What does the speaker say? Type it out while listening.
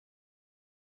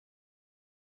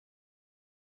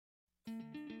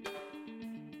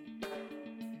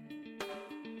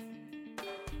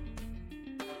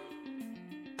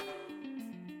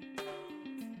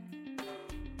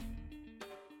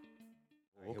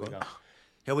Here we go.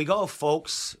 Here we go,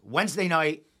 folks. Wednesday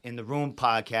night in the Room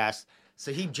podcast.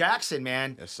 Saheeb Jackson,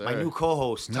 man. Yes, sir. My new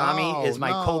co-host. Tommy is my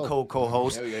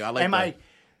co-host. I like and that. my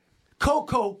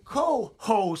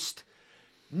co-host,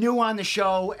 new on the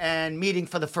show and meeting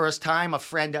for the first time, a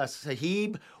friend,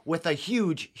 Saheeb, with a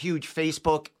huge, huge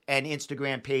Facebook and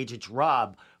Instagram page. It's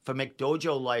Rob from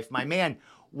McDojoLife. My man,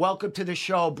 welcome to the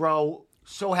show, bro.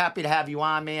 So happy to have you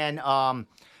on, man.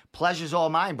 Pleasure's all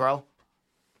mine, bro.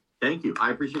 Thank you. I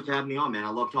appreciate you having me on, man.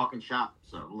 I love talking shop,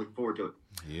 so I'm looking forward to it.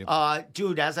 Yep.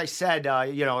 Dude, as I said,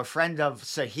 a friend of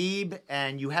Saheeb,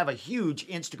 and you have a huge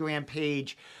Instagram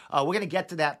page. We're going to get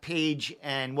to that page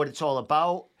and what it's all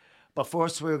about. But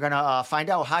first, we're going to find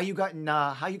out how you got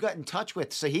in touch with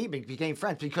Saheeb and became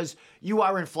friends, because you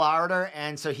are in Florida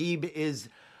and Saheeb is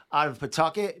out of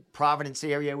Pawtucket, Providence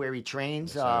area where he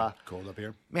trains. Yes, cold up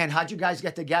here. Man, how'd you guys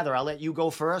get together? I'll let you go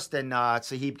first, and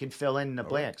Saheeb can fill in the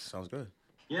blanks. Sounds good.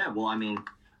 Yeah, well, I mean,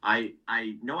 I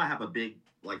know I have a big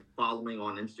following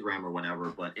on Instagram or whatever,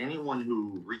 but anyone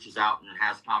who reaches out and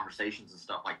has conversations and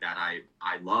stuff like that,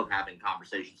 I love having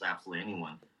conversations with absolutely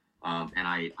anyone.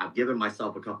 And I've given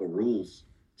myself a couple rules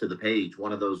to the page.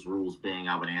 One of those rules being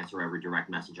I would answer every direct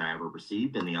message I ever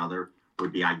received, and the other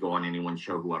would be I'd go on anyone's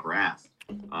show whoever asked.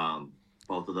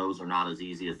 Both of those are not as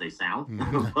easy as they sound,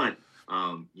 but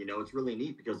it's really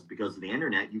neat because of the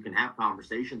internet, you can have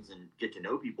conversations and get to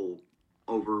know people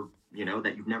over,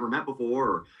 that you've never met before,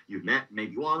 or you've met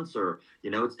maybe once, or,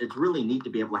 it's really neat to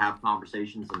be able to have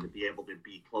conversations and to be able to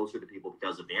be closer to people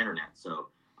because of the internet. So,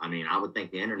 I mean, I would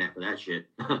thank the internet for that shit.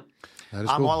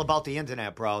 I'm all about the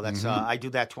internet, bro. That's I do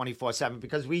that 24/7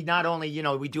 because we not only,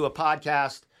 we do a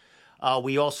podcast,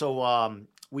 we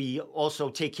also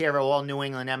take care of all New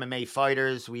England MMA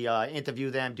fighters. We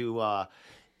interview them, do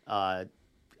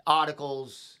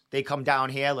articles. They come down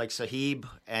here like Saheeb,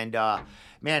 and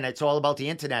man, it's all about the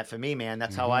internet for me, man.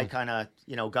 That's how I kind of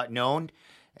got known,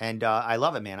 and I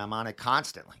love it, man. I'm on it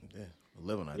constantly. Yeah,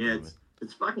 living on it. Yeah,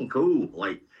 it's fucking cool.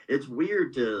 Like, it's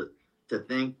weird to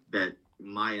think that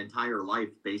my entire life,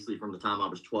 basically from the time I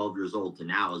was 12 years old to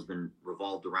now, has been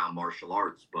revolved around martial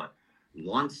arts. But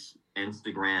once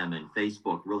Instagram and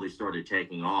Facebook really started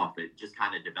taking off, it just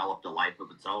kind of developed a life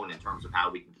of its own in terms of how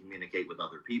we can communicate with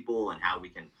other people and how we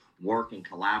can work and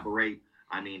collaborate.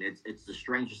 I mean, it's the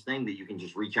strangest thing that you can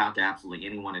just reach out to absolutely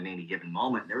anyone at any given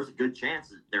moment. There's a good chance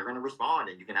that they're going to respond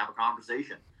and you can have a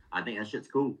conversation. I think that shit's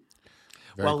cool.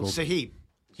 Very cool. Saheeb,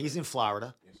 he's in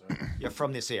Florida. Yes, sir. You're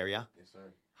from this area. Yes, sir.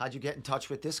 How'd you get in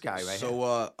touch with this guy right here?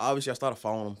 So, obviously, I started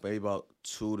following him maybe about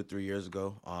 2 to 3 years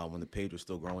ago when the page was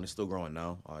still growing. It's still growing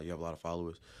now. You have a lot of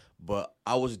followers. But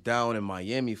I was down in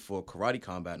Miami for Karate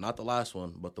Combat, not the last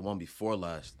one, but the one before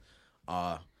last.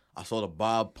 I saw the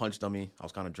Bob punched on me. I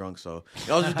was kind of drunk, so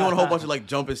I was just doing a whole bunch of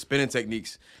jumping, spinning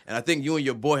techniques. And I think you and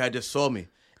your boy had just saw me.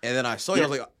 And then I saw you.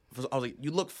 I was like,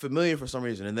 you look familiar for some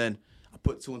reason. And then I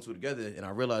put 2 and 2 together, and I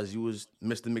realized you was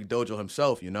Mr. McDojo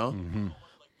himself, Mm-hmm.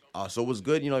 So it was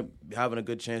good, having a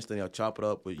good chance to chop it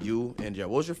up with you and Joe.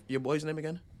 What was your boy's name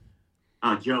again?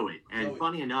 Joey. And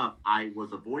funny enough, I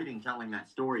was avoiding telling that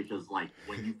story because,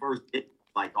 when you first hit,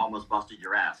 almost busted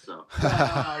your ass. So.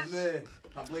 Oh, man.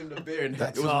 I blame the beer. And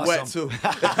That's it was awesome. wet,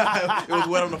 too. It was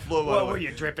wet on the floor. What were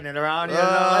you dripping it around?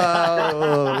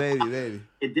 Oh, baby.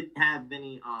 It didn't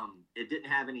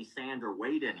have any sand or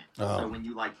weight in it. Oh. So when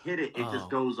you hit it, it just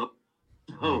goes up.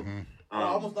 So, I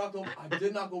almost knocked over. I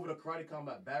did knock over the Karate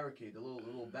Combat barricade, the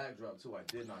little backdrop too. I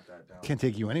did knock that down. Can't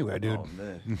take you anywhere, dude. Oh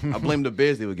man, I blame the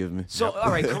beers they were giving me. So, all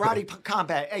right, Karate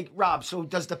Combat. Hey, Rob. So,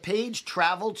 does the page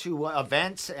travel to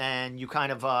events and you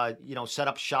kind of set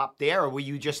up shop there, or were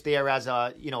you just there as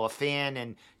a a fan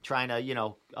and trying to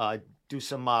do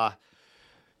some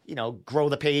grow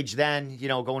the page? Then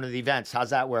going to the events. How's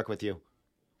that work with you?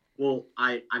 Well,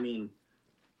 I mean.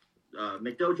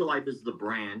 McDojoLife is the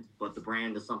brand, but the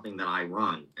brand is something that I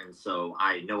run. And so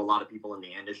I know a lot of people in the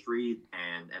industry,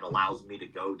 and it allows me to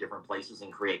go different places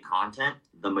and create content.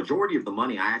 The majority of the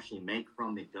money I actually make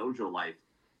from McDojoLife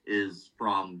is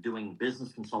from doing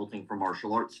business consulting for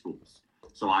martial arts schools.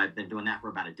 So I've been doing that for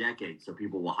about a decade. So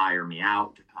people will hire me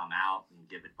out to come out and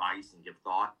give advice and give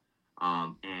thought.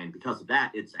 And because of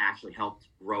that, it's actually helped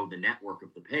grow the network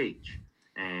of the page.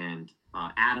 And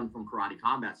Adam from Karate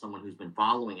Combat, someone who's been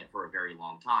following it for a very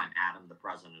long time, Adam, the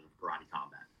president of Karate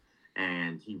Combat.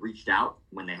 And he reached out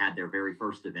when they had their very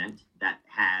first event that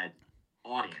had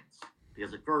audience.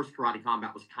 Because at first, Karate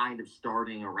Combat was kind of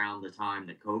starting around the time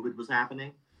that COVID was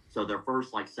happening. So their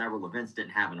first, several events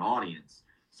didn't have an audience.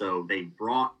 So they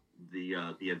brought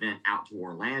the event out to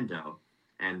Orlando.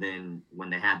 And then when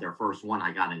they had their first one,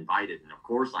 I got invited. And of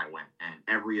course I went. And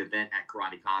every event at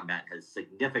Karate Combat has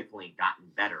significantly gotten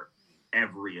better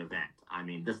every event. I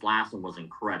mean, this last one was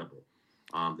incredible.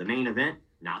 The main event,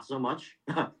 not so much,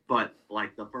 but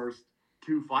like the first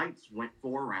 2 fights went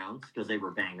 4 rounds because they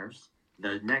were bangers.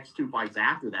 The next 2 fights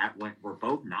after that were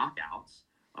both knockouts.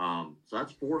 So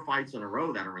that's 4 fights in a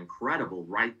row that are incredible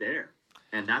right there.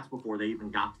 And that's before they even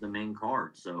got to the main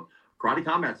card. So Karate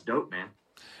Combat's dope, man.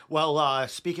 Well,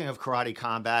 speaking of Karate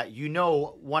Combat,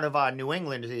 one of our New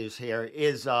Englanders here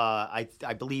is, I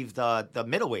believe, the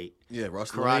middleweight. Yeah,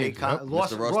 Ross Karate Levine.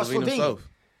 Ross Levine himself.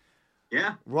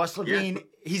 Yeah. Ross Levine, Yeah.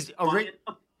 he's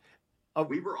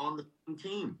we were on the same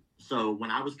team. So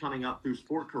when I was coming up through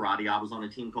sport karate, I was on a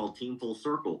team called Team Full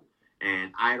Circle.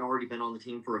 And I had already been on the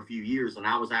team for a few years, and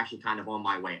I was actually kind of on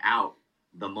my way out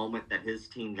the moment that his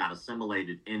team got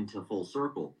assimilated into Full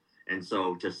Circle. And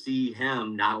so to see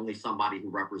him, not only somebody who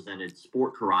represented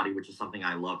sport karate, which is something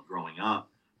I loved growing up,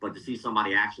 but to see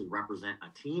somebody actually represent a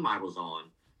team I was on,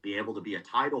 be able to be a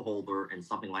title holder in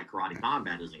something like Karate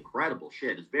Combat is incredible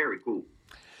shit. It's very cool.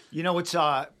 It's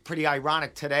pretty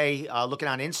ironic today, looking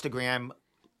on Instagram,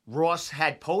 Ross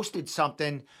had posted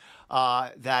something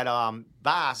that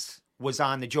Bass was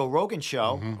on the Joe Rogan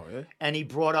show, and he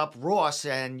brought up Ross,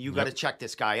 and you got to check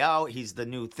this guy out. He's the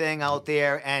new thing out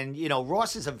there. And,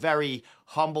 Ross is a very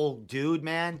humble dude,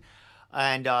 man.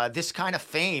 And this kind of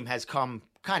fame has come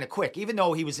kind of quick, even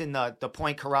though he was in the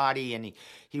point karate and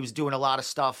he was doing a lot of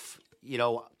stuff,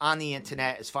 on the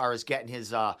internet as far as getting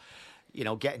his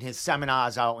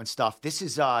seminars out and stuff. This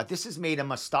has made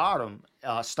him a star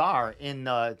in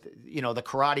the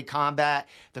Karate Combat,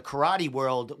 the karate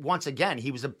world. Once again, he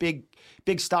was a big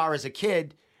star as a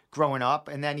kid growing up,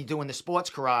 and then he's doing the sports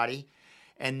karate,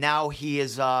 and now he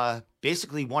is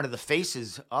basically one of the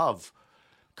faces of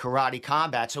Karate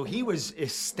Combat. So he was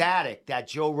ecstatic that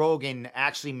Joe Rogan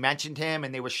actually mentioned him,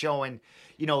 and they were showing,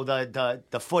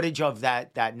 the footage of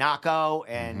that knockout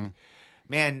and.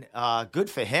 Man, good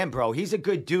for him, bro. He's a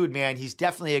good dude, man. He's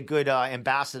definitely a good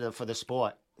ambassador for the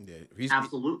sport. Yeah,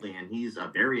 absolutely, and he's a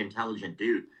very intelligent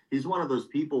dude. He's one of those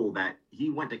people that he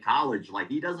went to college, like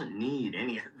he doesn't need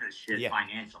any of this shit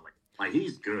financially. Like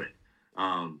he's good.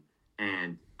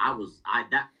 And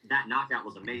that knockout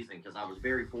was amazing because I was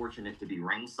very fortunate to be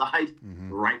ringside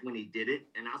right when he did it,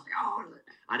 and I was like, oh,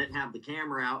 I didn't have the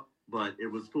camera out, but it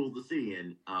was cool to see,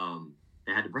 and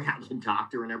they had to bring out the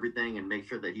doctor and everything and make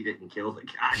sure that he didn't kill the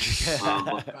guy.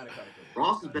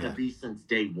 Ross has been a beast since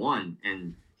day one,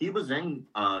 and he was in,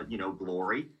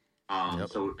 Glory.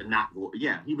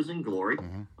 He was in Glory,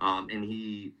 and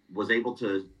he was able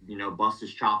to, bust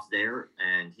his chops there,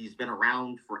 and he's been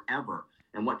around forever.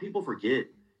 And what people forget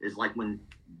is like when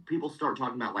people start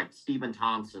talking about like Stephen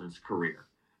Thompson's career,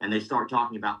 and they start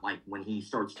talking about like when he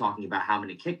starts talking about how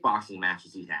many kickboxing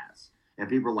matches he has. And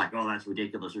people are like, oh, that's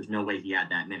ridiculous. There's no way he had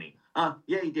that many.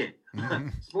 Yeah, he did.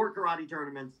 Sport karate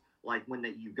tournaments, like when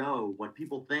you go, what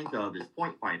people think of is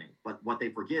point fighting. But what they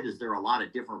forget is there are a lot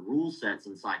of different rule sets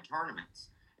inside tournaments.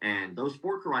 And those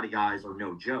sport karate guys are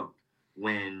no joke.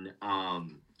 When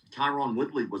Tyron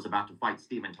Woodley was about to fight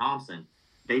Stephen Thompson,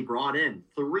 they brought in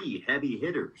 3 heavy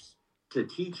hitters to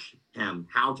teach him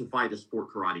how to fight a sport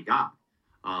karate guy.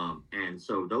 And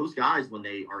so those guys, when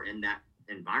they are in that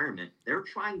environment, they're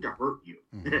trying to hurt you.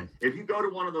 If you go to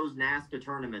one of those NASCA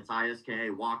tournaments,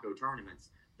 ISKA, WACO tournaments,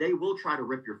 they will try to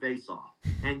rip your face off.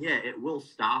 And yeah, it will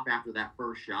stop after that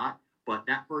first shot, but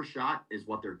that first shot is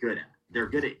what they're good at. They're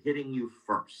good at hitting you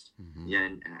first.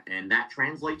 And that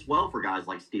translates well for guys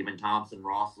like Stephen Thompson,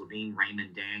 Ross Levine,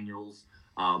 Raymond Daniels,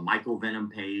 Michael Venom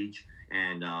Page,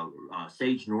 and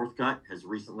Sage Northcutt has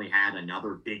recently had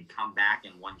another big comeback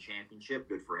and won championship.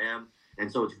 Good for him.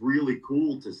 And so it's really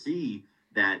cool to see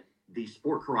that these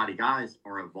sport karate guys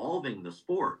are evolving the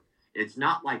sport. It's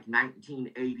not like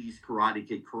 1980s Karate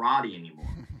Kid karate anymore.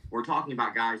 We're talking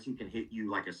about guys who can hit you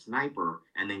like a sniper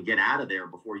and then get out of there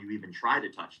before you even try to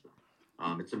touch them.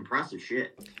 It's impressive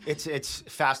shit. It's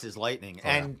fast as lightning.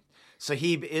 And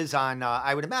Sahib is on.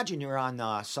 I would imagine you're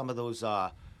on some of those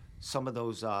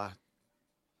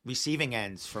receiving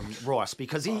ends from Ross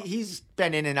because he's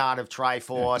been in and out of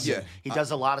Triforce. Yeah. He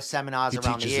does a lot of seminars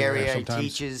around the area. He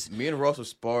teaches. Me and Ross have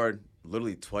sparred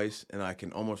literally twice, and I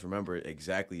can almost remember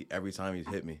exactly every time he's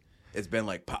hit me. It's been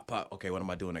like pop, pop. Okay, what am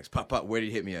I doing next? Pop, pop. Where did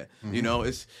he hit me at?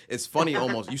 It's funny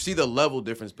almost. You see the level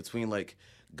difference between like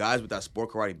guys with that sport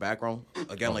karate background.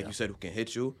 Again, you said, who can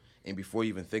hit you, and before you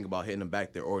even think about hitting them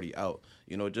back, they're already out.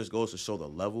 It just goes to show the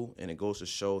level, and it goes to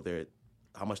show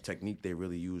how much technique they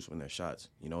really use when they're shots.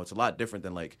 It's a lot different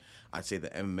than like I'd say the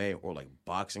MMA or like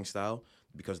boxing style,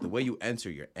 because the way you enter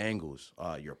your angles,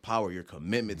 your power, your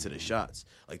commitment to the shots,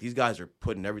 like these guys are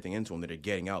putting everything into them that they're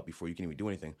getting out before you can even do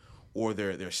anything. or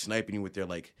they're sniping you with their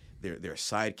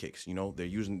sidekicks. You know,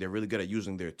 they're really good at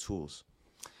using their tools.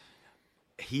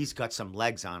 He's got some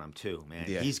legs on him too, man.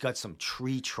 Yeah. He's got some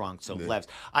tree trunks of legs.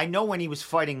 I know when he was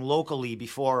fighting locally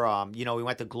before, he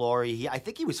went to Glory. I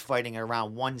think he was fighting at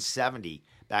around 170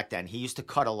 back then. He used to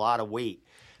cut a lot of weight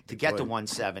to get to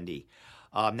 170.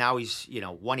 Now he's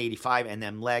 185, and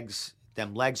them legs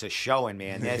are showing,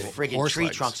 man. They're friggin' Horse tree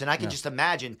legs. trunks, and I can just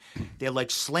imagine they're like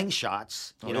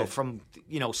slingshots, from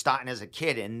starting as a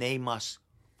kid, and they must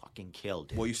fucking kill,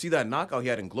 dude. Well, you see that knockout he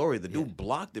had in Glory. The dude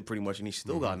blocked it pretty much, and he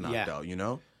still got knocked out. You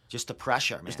know, just the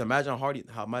pressure, man. just imagine how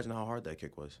hard that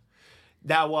kick was.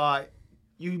 Now,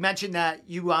 you mentioned that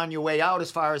you were on your way out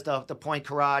as far as the point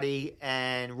karate,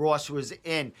 and Ross was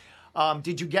in.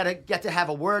 Did you get to have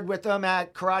a word with him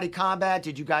at Karate Combat?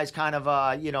 Did you guys kind of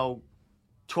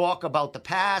talk about the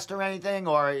past or anything,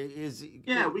 or is?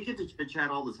 Yeah, we get to chit chat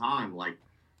all the time. Like,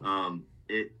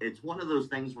 it's one of those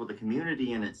things where the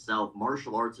community in itself,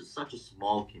 martial arts is such a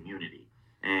small community,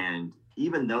 and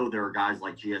even though there are guys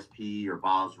like GSP or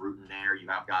Boz Rutan there, you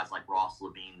have guys like Ross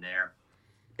Levine there.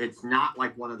 It's not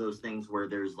like one of those things where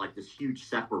there's like this huge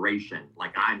separation.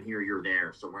 Like, I'm here, you're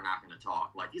there, so we're not going to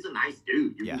talk. Like, he's a nice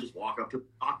dude. You can just walk up to him,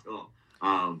 talk to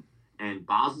him. And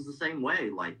Boz is the same way.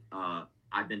 Like,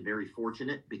 I've been very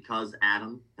fortunate because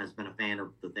Adam has been a fan of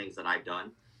the things that I've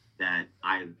done.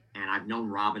 I've known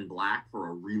Robin Black for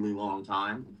a really long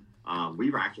time.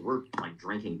 We're like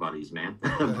drinking buddies, man.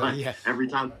 But every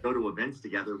time we go to events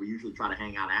together, we usually try to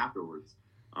hang out afterwards.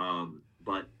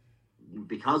 But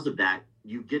because of that,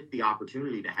 you get the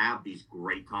opportunity to have these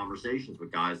great conversations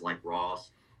with guys like Ross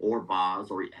or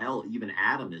Boz, or hell, even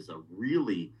Adam is a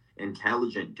really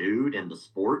intelligent dude in the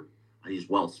sport. He's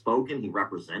well-spoken. He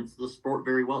represents the sport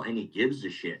very well, and he gives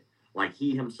a shit. Like,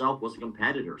 he himself was a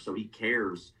competitor, so he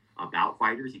cares about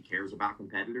fighters. He cares about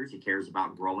competitors. He cares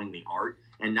about growing the art,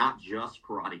 and not just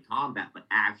Karate Combat, but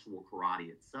actual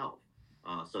karate itself.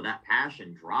 So that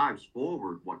passion drives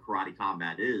forward what Karate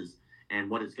Combat is. And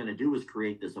what it's going to do is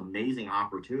create this amazing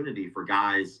opportunity for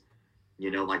guys,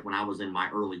 like when I was in my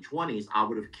early 20s, I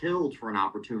would have killed for an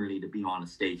opportunity to be on a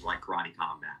stage like Karate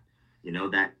Combat.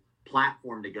 That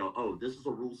platform to go, oh, this is a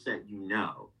rule set,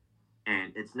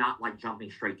 and it's not like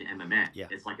jumping straight to MMA. Yeah.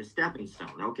 It's like a stepping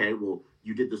stone. Okay, well,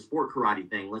 you did the sport karate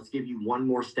thing. Let's give you one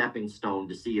more stepping stone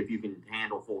to see if you can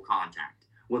handle full contact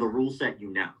with a rule set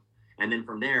And then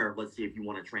from there, let's see if you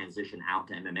want to transition out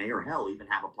to MMA, or hell, even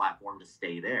have a platform to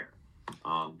stay there.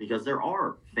 Because there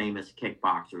are famous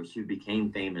kickboxers who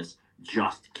became famous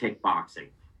just kickboxing.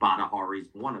 Bada Hari's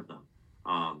one of them.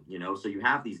 So you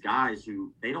have these guys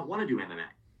who, they don't want to do MMA.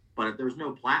 But if there's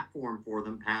no platform for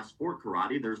them past sport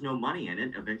karate, there's no money in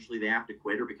it. Eventually they have to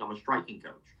quit or become a striking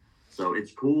coach. So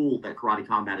it's cool that Karate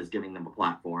Combat is giving them a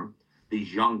platform.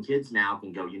 These young kids now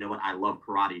can go, you know what, I love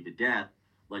karate to death.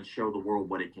 Let's show the world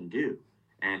what it can do.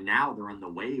 And now they're in the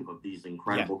wave of these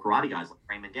incredible karate guys like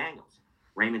Raymond Daniels.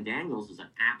 Raymond Daniels is an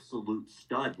absolute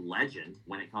stud legend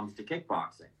when it comes to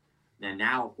kickboxing. And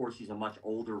now, of course, he's a much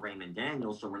older Raymond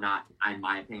Daniels, so we're not, in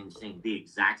my opinion, seeing the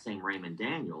exact same Raymond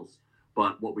Daniels.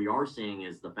 But what we are seeing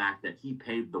is the fact that he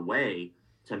paved the way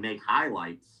to make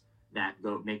highlights that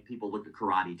make people look at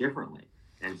karate differently.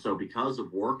 And so because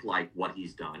of work like what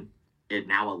he's done, it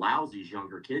now allows these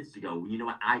younger kids to go, you know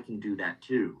what, I can do that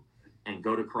too, and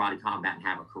go to Karate Combat and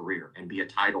have a career and be a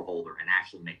title holder and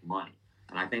actually make money.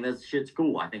 And I think that shit's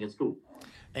cool. I think it's cool.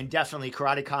 And definitely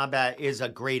Karate Combat is a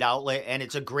great outlet, and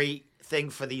it's a great thing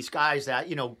for these guys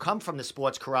that, come from the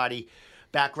sports karate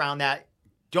background that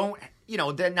don't,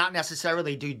 they're not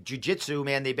necessarily do jiu-jitsu,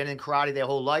 man. They've been in karate their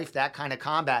whole life, that kind of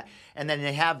combat. And then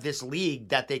they have this league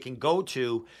that they can go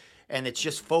to, and it's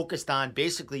just focused on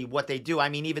basically what they do. I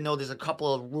mean, even though there's a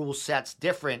couple of rule sets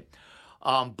different,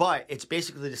 but it's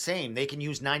basically the same. They can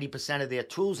use 90% of their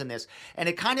tools in this. And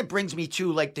it kind of brings me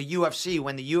to like the UFC.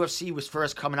 When the UFC was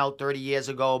first coming out 30 years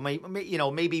ago,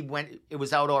 maybe when it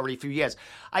was out already a few years,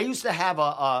 I used to have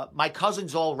my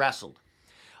cousins all wrestled,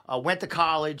 went to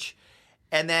college.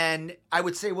 And then I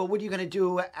would say, well, what are you going to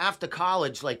do after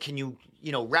college? Like, can you,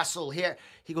 wrestle here?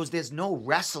 He goes, there's no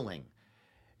wrestling,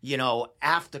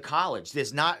 after college.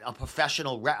 There's not a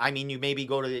professional. You maybe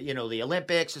go to, the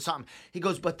Olympics or something. He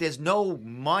goes, but there's no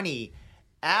money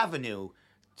avenue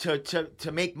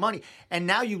to make money. And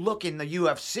now you look in the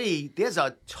UFC, there's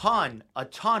a ton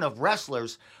of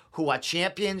wrestlers who are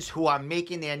champions, who are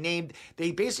making their name.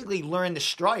 They basically learn to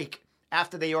strike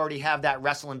after they already have that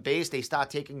wrestling base. They start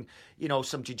taking,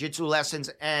 some jiu-jitsu lessons,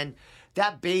 and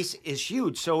that base is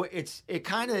huge. So it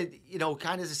kind of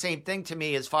is the same thing to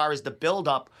me as far as the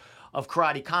buildup of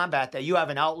karate combat, that you have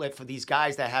an outlet for these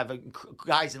guys that have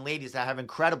guys and ladies that have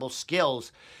incredible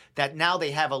skills, that now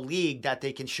they have a league that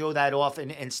they can show that off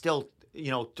and still,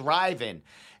 thrive in.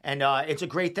 And it's a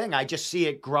great thing. I just see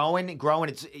it growing and growing.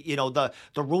 It's,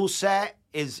 the rule set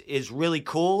is really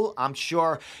cool. I'm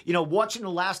sure, watching the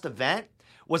last event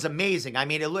was amazing. I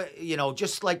mean,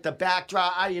 just like the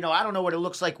backdrop, I don't know what it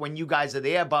looks like when you guys are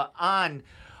there, but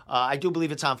I do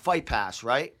believe it's on Fight Pass,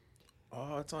 right?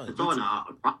 Oh, it's on. It's on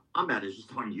Combat is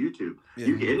just on YouTube.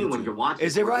 Yeah, Anyone can watch it.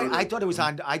 Is it right? I thought it was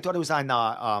on. I thought it was on.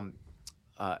 The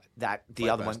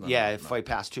other one, yeah, Fight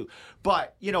Pass too.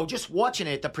 But just watching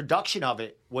it, the production of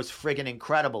it was friggin'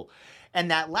 incredible.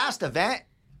 And that last event,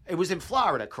 it was in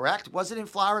Florida, correct? Was it in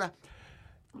Florida?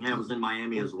 Yeah, it was in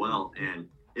Miami as well, and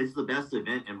it's the best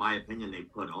event in my opinion they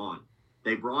put on.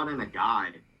 They brought in a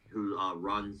guy who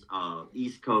runs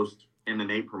East Coast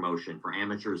MMA promotion for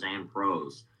amateurs and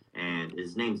pros, and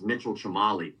his name's Mitchell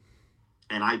Chamali.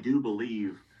 And I do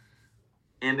believe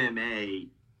MMA,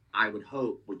 I would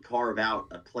hope, would carve out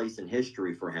a place in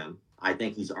history for him. I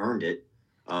think he's earned it.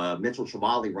 Mitchell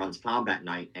Chamali runs Combat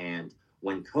Night, and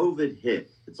when COVID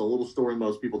hit, it's a little story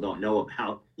most people don't know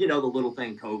about. The little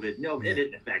thing COVID. No, it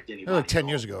didn't affect anybody. Like 10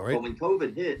 years ago, right? But when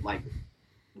COVID hit, like,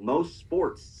 most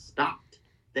sports stopped.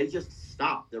 They just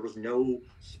stopped. There was no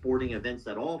sporting events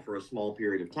at all for a small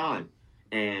period of time.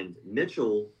 And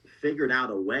Mitchell figured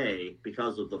out a way,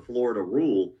 because of the Florida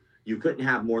rule, you couldn't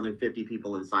have more than 50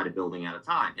 people inside a building at a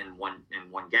time in one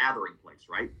gathering place,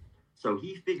 right? So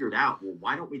he figured out, well,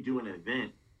 why don't we do an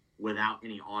event without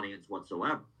any audience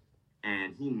whatsoever?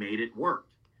 And he made it work.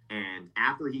 And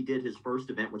after he did his first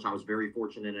event, which I was very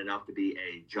fortunate enough to be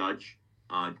a judge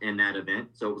in that event.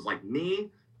 So it was like me,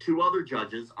 2 other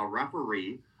judges, a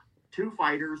referee, 2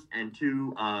 fighters, and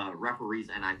 2 referees,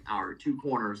 and our 2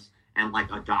 corners, and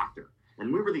like a doctor.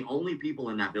 And we were the only people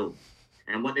in that building.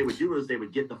 And what they would do is they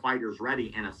would get the fighters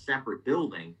ready in a separate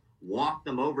building, walk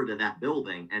them over to that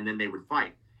building, and then they would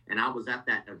fight. And I was at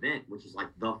that event, which is like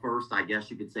the first, I guess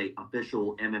you could say,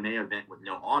 official MMA event with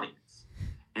no audience.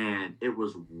 And it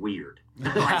was weird.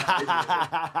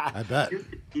 I bet. You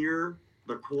could hear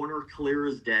the corner clear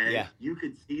as day. Yeah. You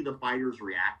could see the fighters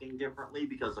reacting differently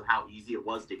because of how easy it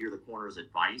was to hear the corner's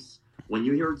advice. When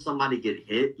you heard somebody get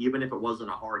hit, even if it wasn't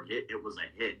a hard hit, it was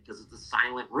a hit because it's a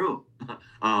silent room.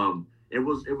 It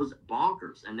was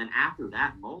bonkers. And then after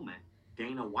that moment,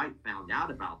 Dana White found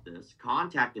out about this,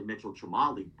 contacted Mitchell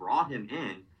Chamali, brought him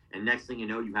in, and next thing you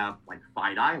know, you have like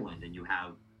Fight Island, and you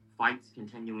have fights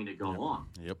continuing to go on.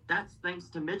 Yep. That's thanks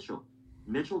to Mitchell.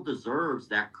 Mitchell deserves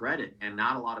that credit, and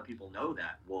not a lot of people know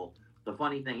that. Well, the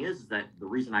funny thing is that the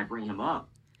reason I bring him up,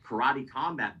 Karate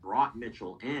Combat brought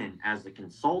Mitchell in as a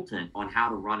consultant on how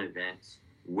to run events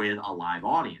with a live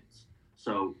audience.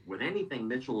 So with anything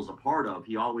Mitchell is a part of,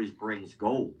 he always brings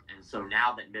gold. And so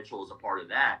now that Mitchell is a part of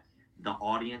that, the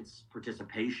audience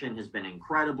participation has been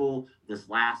incredible. This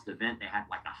last event, they had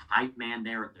like a hype man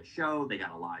there at the show. They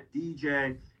got a live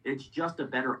DJ. It's just a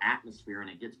better atmosphere, and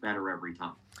it gets better every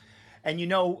time. And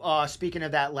speaking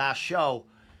of that last show,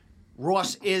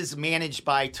 Ross is managed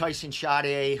by Tyson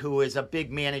Sade, who is a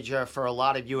big manager for a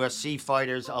lot of UFC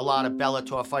fighters, a lot of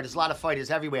Bellator fighters, a lot of fighters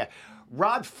everywhere.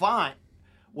 Rob Font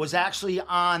was actually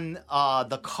on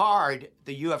the card,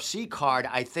 the UFC card,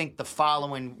 I think the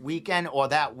following weekend or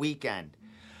that weekend.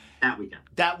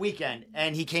 That weekend.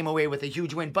 And he came away with a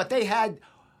huge win. But they had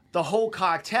the whole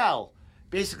cartel,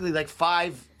 basically like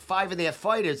five of their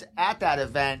fighters at that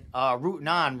event, rooting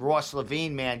on Ross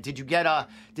Levine, man. Did you get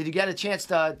a chance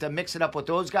to mix it up with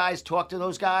those guys, talk to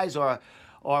those guys, or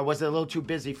was it a little too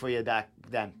busy for you back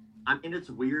then? I mean, it's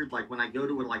weird. Like when I go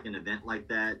to an event like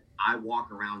that, I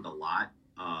walk around a lot.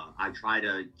 I try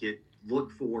to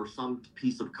look for some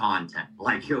piece of content.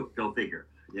 Like, go figure.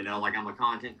 Like I'm a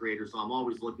content creator, so I'm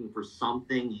always looking for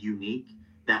something unique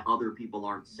that other people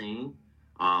aren't seeing.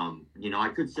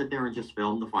 I could sit there and just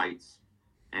film the fights,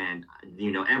 and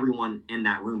everyone in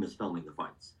that room is filming the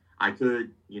fights. I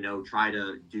could, try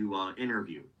to do an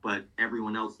interview, but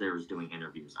everyone else there is doing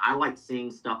interviews. I like seeing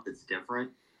stuff that's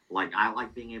different. Like I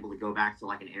like being able to go back to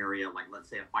like an area, like let's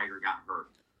say a fighter got hurt.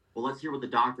 Well, let's hear what the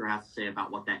doctor has to say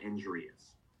about what that injury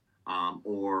is.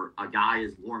 Or a guy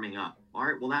is warming up. All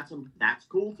right, well, that's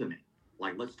cool to me.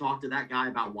 Like, let's talk to that guy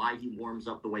about why he warms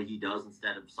up the way he does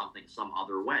instead of some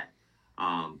other way.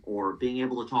 Or being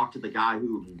able to talk to the guy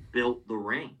who built the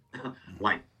ring.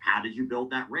 Like, how did you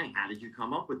build that ring? How did you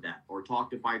come up with that? Or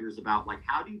talk to fighters about, like,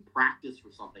 how do you practice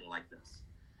for something like this?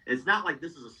 It's not like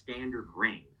this is a standard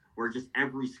ring where just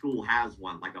every school has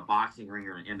one, like a boxing ring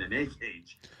or an MMA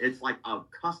cage. It's like a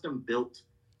custom-built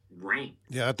ranked.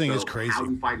 Yeah, that thing is So crazy. how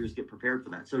do fighters get prepared for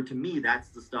that? So to me, that's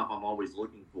the stuff I'm always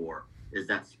looking for, is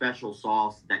that special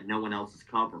sauce that no one else is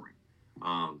covering.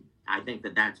 I think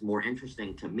that that's more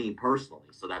interesting to me personally.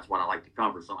 So that's what I like to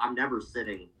cover. So I'm never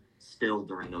sitting still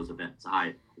during those events.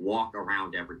 I walk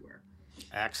around everywhere.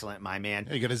 Excellent, my man.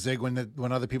 Yeah, you got to zig when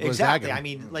other people Exactly. are I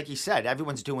zagging. mean, like you said,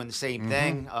 everyone's doing the same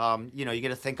thing. You know, you got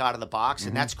to think out of the box,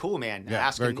 and that's cool, man. Yeah,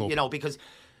 Asking, very cool. you know, because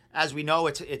as we know,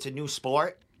 it's a new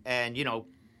sport, and you know,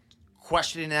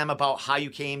 questioning them about how you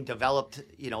developed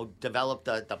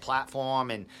the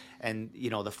platform and you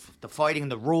know the fighting,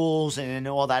 the rules, and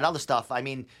all that other stuff. I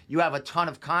mean, you have a ton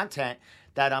of content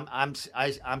that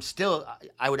I'm still,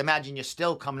 I would imagine you're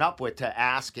still coming up with to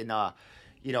ask and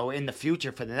you know, in the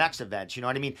future for the next event. You know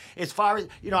what I mean? As far as,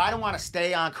 you know, I don't want to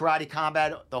stay on Karate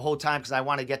Combat the whole time because I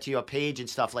want to get to your page and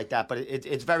stuff like that. But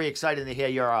it's very exciting to hear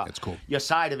That's cool. your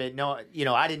side of it. No, you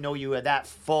know, I didn't know you were that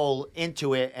full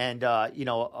into it and, you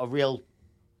know, a real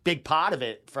big part of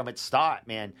it from its start,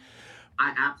 man.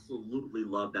 I absolutely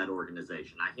love that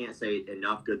organization. I can't say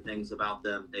enough good things about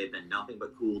them. They've been nothing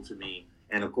but cool to me.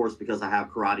 And of course, because I have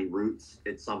karate roots,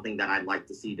 it's something that I'd like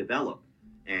to see develop.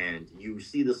 And you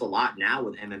see this a lot now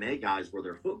with MMA guys where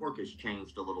their footwork has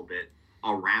changed a little bit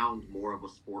around more of a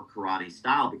sport karate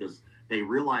style because they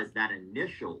realize that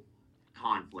initial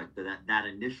conflict, that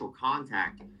initial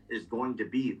contact is going to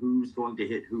be who's going to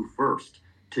hit who first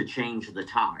to change the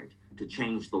tide, to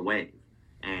change the wave.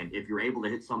 And if you're able to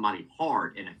hit somebody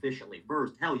hard and efficiently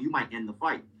first, hell, you might end the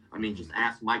fight. I mean, just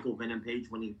ask Michael Venom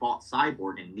Page when he fought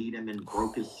Cyborg and kneed him and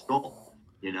broke his skull.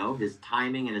 You know, his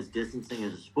timing and his distancing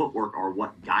and his footwork are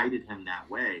what guided him that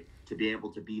way to be able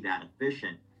to be that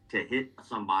efficient to hit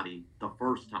somebody the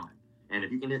first time. And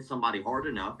if you can hit somebody hard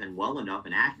enough and well enough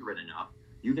and accurate enough,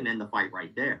 you can end the fight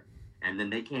right there. And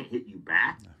then they can't hit you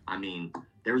back. I mean,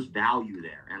 there's value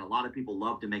there. And a lot of people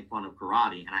love to make fun of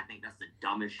karate, and I think that's the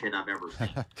dumbest shit I've ever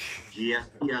seen.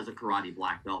 GSP has a karate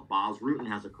black belt. Boz Rutan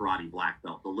has a karate black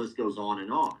belt. The list goes on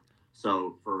and on.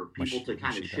 So for people to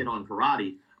kind of shit on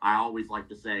karate, I always like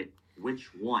to say, which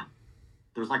one?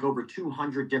 There's like over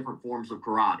 200 different forms of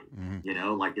karate. You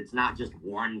know, like it's not just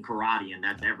one karate and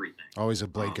that's everything. Always a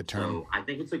blanket term. So I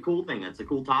think it's a cool thing. It's a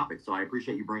cool topic. So I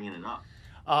appreciate you bringing it up.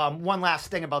 One last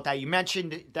thing about that. You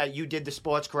mentioned that you did the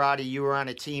sports karate, you were on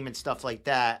a team and stuff like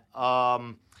that.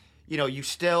 You know, you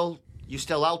still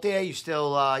out there, you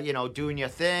still, you know, doing your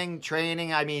thing,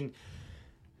 training. I mean,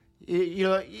 you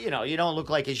know, you don't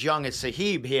look like as young as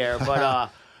Sahib here,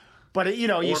 but, but you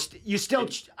know, you still.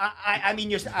 I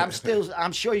mean,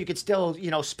 I'm sure you could still,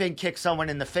 you know, spin kick someone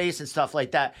in the face and stuff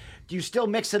like that. Do you still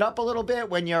mix it up a little bit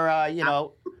when you're, you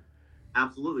know?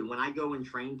 Absolutely. When I go and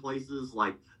train places,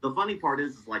 like the funny part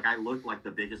is like I look like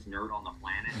the biggest nerd on the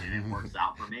planet, and it works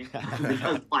out for me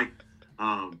because, like,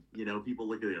 you know, people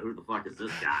look at it, who the fuck is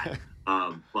this guy?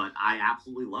 But I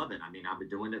absolutely love it. I mean, I've been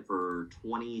doing it for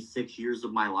 26 years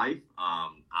of my life.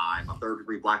 I'm a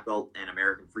third-degree black belt in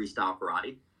American freestyle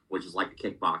karate, which is like a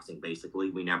kickboxing, basically.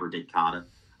 We never did kata.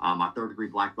 My third-degree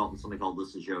black belt in something called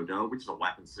Do, which is a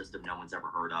weapon system no one's ever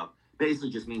heard of.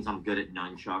 Basically just means I'm good at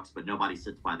nunchucks, but nobody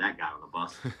sits by that guy on the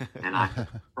bus. And I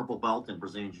purple belt in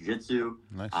Brazilian Jiu-Jitsu.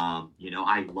 Nice. You know,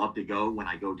 I love to go when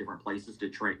I go different places to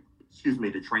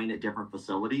train at different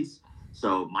facilities.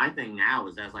 So my thing now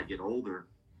is as I get older,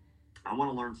 I want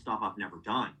to learn stuff I've never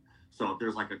done. So if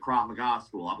there's like a Krav Maga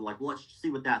school, I'll be like, well, let's see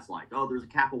what that's like. Oh, there's a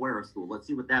Capoeira school. Let's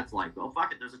see what that's like. Oh,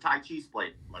 fuck it. There's a Tai Chi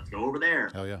split. Let's go over there.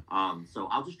 Hell yeah. So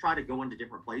I'll just try to go into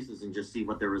different places and just see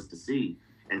what there is to see.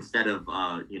 Instead of,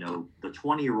 you know, the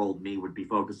 20-year-old me would be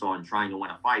focused on trying to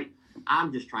win a fight.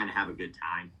 I'm just trying to have a good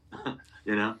time.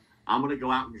 You know, I'm going to go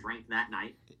out and drink that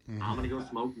night. I'm going to go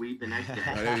smoke weed the next day.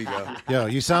 There you go. Yo,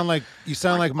 you sound like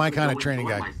my kind of training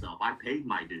guy. Myself. I paid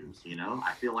my dues, you know.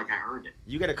 I feel like I earned it.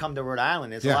 You got to come to Rhode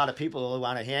Island. There's a lot of people who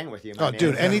want to hang with you, man. Oh,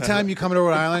 dude, anytime you come to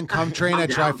Rhode Island, come train at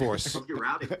down. Triforce. Hope you're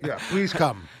rowdy. Yeah, please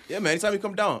come. Yeah, man. Anytime you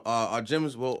come down, our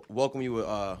gyms will welcome you with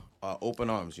open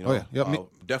arms. You know, Oh, yeah.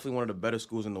 definitely one of the better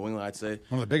schools in New England, I'd say.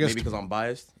 One of the biggest. Maybe because I'm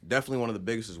biased. Definitely one of the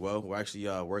biggest as well. We're actually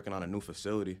working on a new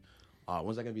facility.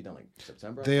 When's that gonna be done? Like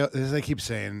September? They keep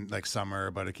saying like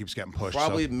summer, but it keeps getting pushed.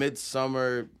 Probably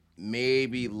midsummer,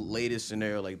 maybe latest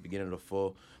scenario like beginning of the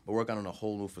fall. But working on a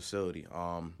whole new facility.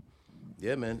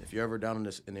 Yeah, man. If you're ever down in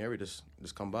the area, just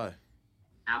come by.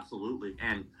 Absolutely.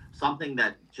 And something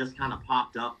that just kind of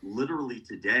popped up literally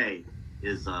today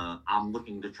is I'm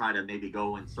looking to try to maybe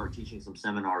go and start teaching some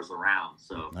seminars around.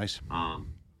 So Nice.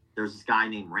 There's this guy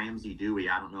named Ramsey Dewey.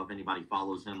 I don't know if anybody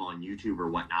follows him on YouTube or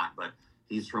whatnot, but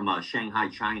he's from Shanghai,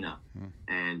 China,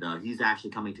 and he's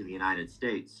actually coming to the United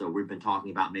States. So we've been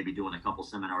talking about maybe doing a couple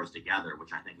seminars together,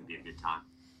 which I think would be a good time.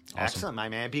 Excellent, my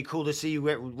man. It'd be cool to see you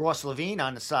with Ross Levine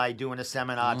on the side doing a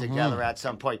seminar together at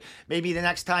some point. Maybe the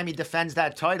next time he defends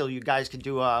that title, you guys can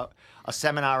do a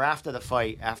seminar after the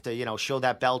fight, after, show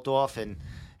that belt off and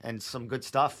some good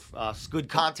stuff, good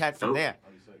content from there.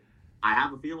 I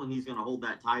have a feeling he's going to hold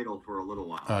that title for a little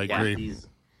while. I agree. He's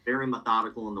very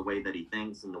methodical in the way that he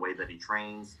thinks and the way that he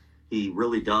trains. He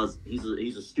really does. He's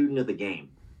a student of the game.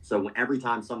 So every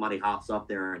time somebody hops up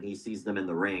there and he sees them in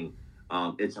the ring,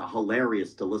 it's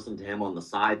hilarious to listen to him on the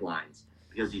sidelines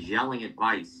because he's yelling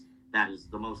advice that is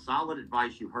the most solid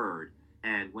advice you heard.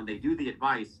 And when they do the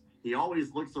advice, he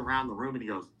always looks around the room and he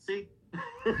goes, "See."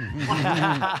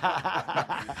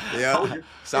 Yeah,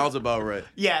 sounds about right.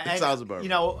 Yeah, it sounds about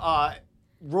right.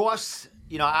 Ross.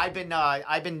 I've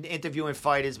been interviewing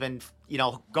fighters, been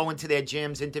going to their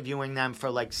gyms, interviewing them for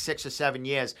like 6 or 7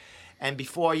 years, and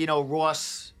before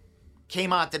Ross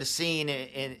came onto the scene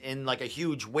in like a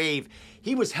huge wave,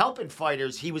 he was helping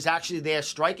fighters. He was actually their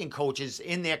striking coaches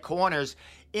in their corners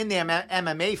in their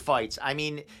MMA fights. I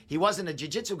mean, he wasn't a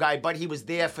jiu-jitsu guy, but he was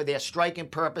there for their striking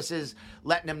purposes,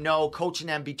 letting them know, coaching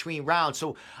them between rounds.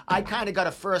 So I kind of got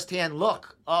a firsthand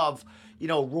look of,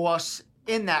 Ross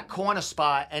in that corner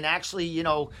spot and actually,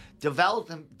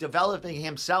 developing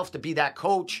himself to be that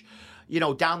coach,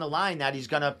 down the line that he's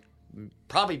going to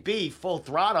probably be full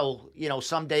throttle,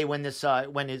 someday when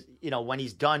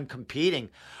he's done competing.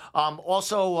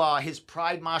 Also, his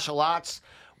Pride Martial Arts,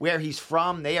 where he's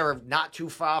from, they are not too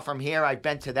far from here. I've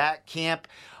been to that camp.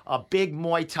 A big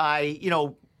Muay Thai,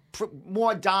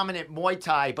 more dominant Muay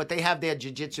Thai, but they have their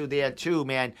jiu-jitsu there too,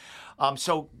 man.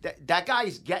 So that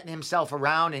guy's getting himself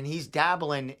around and he's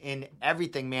dabbling in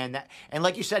everything, man. And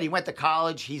like you said, he went to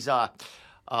college. He's a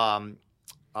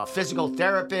physical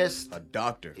therapist. A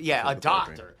doctor. Yeah, a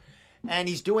doctor. And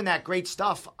he's doing that great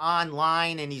stuff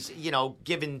online, and he's,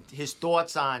 giving his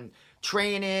thoughts on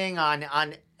training,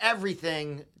 on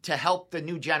everything to help the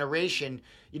new generation,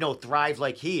 thrive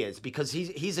like he is, because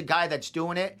he's a guy that's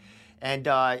doing it, and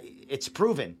it's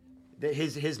proven that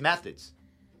his methods.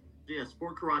 Yeah,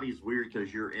 sport karate is weird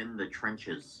because you're in the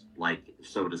trenches, like,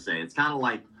 so to say. It's kind of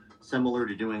like similar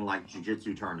to doing like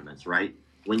jiu-jitsu tournaments, right?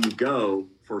 When you go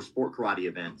for sport karate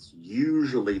events,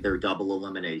 usually they're double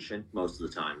elimination most of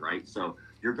the time, right? So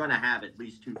you're going to have at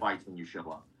least 2 fights when you show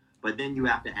up. But then you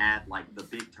have to add like the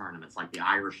big tournaments, like the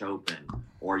Irish Open,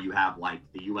 or you have like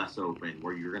the US Open,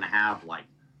 where you're going to have like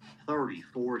 30,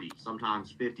 40,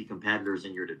 sometimes 50 competitors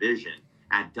in your division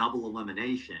at double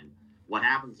elimination. What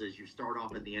happens is you start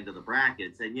off at the end of the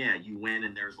brackets and yeah, you win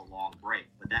and there's a long break,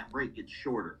 but that break gets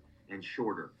shorter and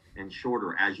shorter and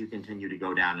shorter as you continue to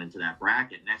go down into that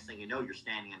bracket. Next thing you know, you're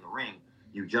standing in the ring.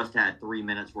 You just had 3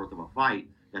 minutes worth of a fight.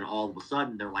 Then all of a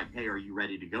sudden they're like, "Hey, are you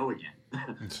ready to go again?"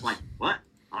 Like, what?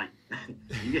 Like,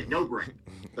 you get no break.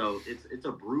 So it's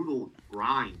a brutal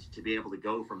grind to be able to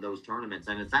go from those tournaments.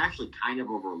 And it's actually kind of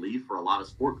a relief for a lot of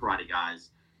sport karate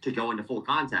guys to go into full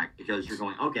contact, because you're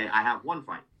going, okay, I have one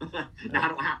fight. Now I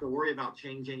don't have to worry about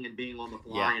changing and being on the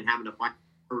fly and having to fight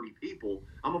 30 people.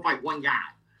 I'm going to fight one guy.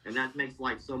 And that makes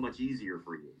life so much easier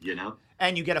for you,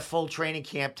 And you get a full training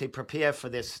camp to prepare for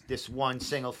this one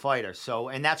single fighter. So,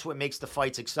 and that's what makes the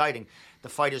fights exciting. The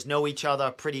fighters know each other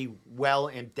pretty well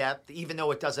in depth, even though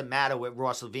it doesn't matter with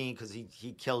Ross Levine because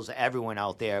he kills everyone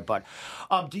out there. But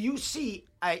do you see,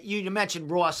 you mentioned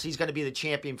Ross, he's going to be the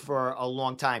champion for a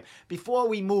long time. Before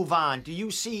we move on, do you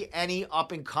see any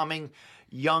up-and-coming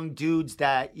young dudes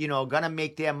that, going to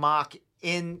make their mark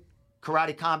in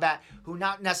karate combat who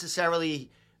not necessarily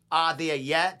are there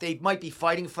yet? They might be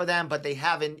fighting for them, but they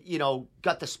haven't,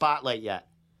 got the spotlight yet.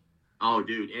 Oh,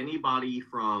 dude, anybody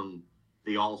from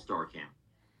the All-Star camp.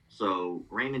 So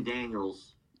Raymond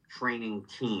Daniels' training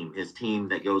team, his team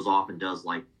that goes off and does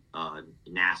like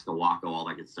NASCA, WACO, all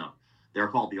that good stuff, they're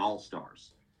called the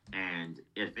All-Stars. And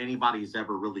if anybody's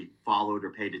ever really followed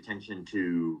or paid attention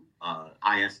to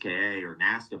ISKA or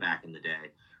NASCA back in the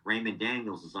day, Raymond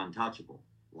Daniels is untouchable.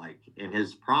 Like, in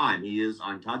his prime, he is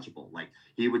untouchable. Like,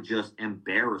 he would just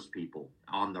embarrass people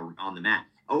on the mat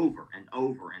over and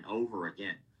over and over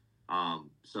again.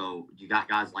 So you got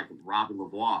guys like Robbie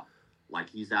Lavoie, like,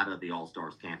 he's out of the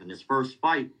All-Stars camp. And his first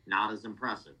fight, not as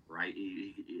impressive, right?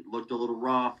 He looked a little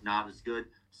rough, not as good.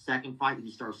 Second fight,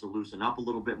 he starts to loosen up a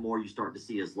little bit more. You start to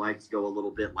see his legs go a little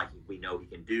bit like we know he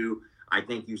can do. I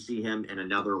think you see him in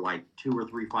another, like, 2 or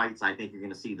 3 fights. I think you're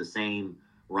going to see the same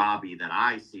Robbie that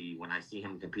I see when I see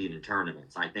him compete in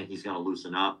tournaments. I think he's going to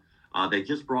loosen up. They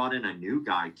just brought in a new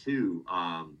guy too.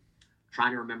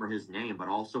 Trying to remember his name, but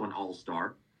also an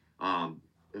all-star.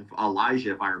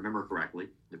 Elijah, if I remember correctly.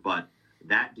 But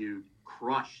that dude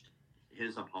crushed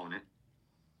his opponent.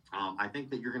 I think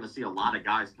that you're going to see a lot of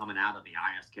guys coming out of the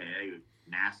ISKA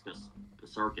NASCA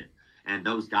circuit. And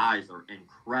those guys are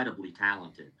incredibly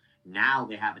talented. Now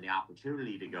they have the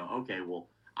opportunity to go, okay, well,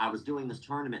 I was doing this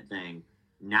tournament thing.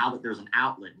 Now that there's an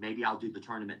outlet, maybe I'll do the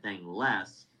tournament thing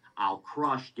less. I'll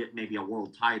crush, get maybe a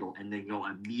world title, and then go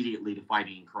immediately to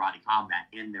fighting in karate combat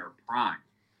in their prime.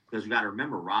 Because you got to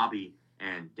remember, Robbie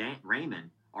and Raymond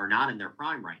are not in their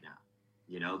prime right now.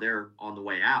 You know, they're on the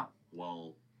way out.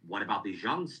 Well, what about these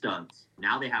young studs?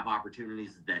 Now they have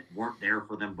opportunities that weren't there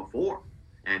for them before.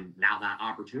 And now that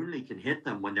opportunity can hit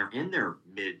them when they're in their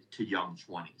mid to young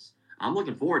 20s. I'm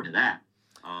looking forward to that.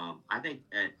 I think,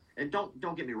 and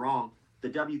don't get me wrong, the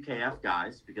WKF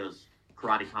guys, because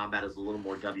karate combat is a little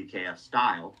more WKF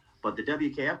style, but the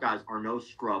WKF guys are no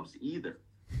scrubs either.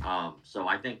 So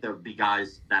I think there'll be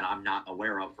guys that I'm not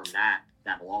aware of from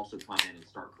that will also come in and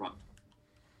start crushing.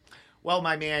 Well,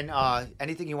 my man,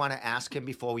 anything you want to ask him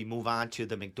before we move on to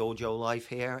the McDojoLife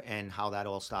here and how that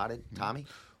all started, Tommy?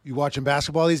 You watching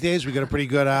basketball these days? We got a pretty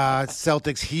good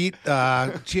Celtics Heat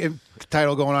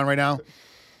title going on right now.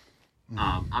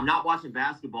 I'm not watching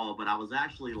basketball, but I was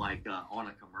actually on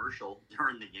a commercial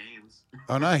during the games.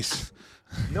 Oh, nice.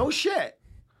 No shit.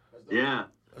 Yeah.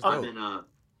 I've been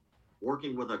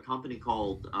working with a company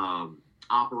called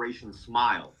Operation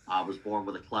Smile. I was born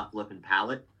with a cleft lip and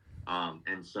palate.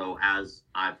 And so as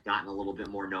I've gotten a little bit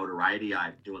more notoriety,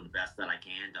 I'm doing the best that I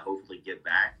can to hopefully give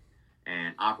back.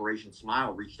 And Operation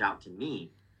Smile reached out to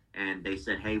me and they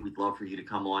said, hey, we'd love for you to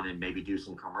come on and maybe do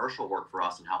some commercial work for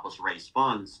us and help us raise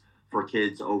funds for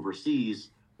kids overseas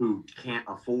who can't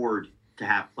afford to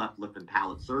have cleft lip and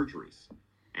palate surgeries.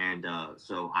 And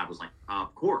so I was like,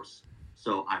 of course.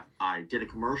 So I did a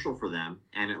commercial for them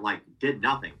and it did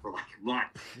nothing for a month.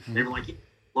 They were like,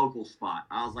 local spot.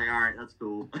 I was like, all right, that's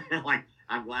cool.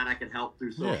 I'm glad I could help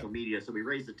through social media. So we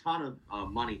raised a ton of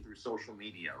money through social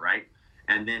media, right?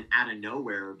 And then out of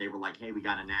nowhere, they were like, hey, we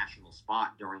got a national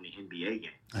spot during the NBA game.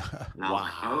 And I was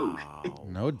like, oh.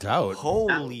 No doubt.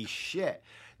 Holy shit.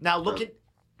 Now,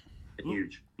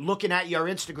 huge. Looking at your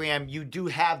Instagram, you do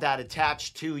have that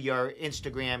attached to your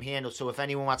Instagram handle. So if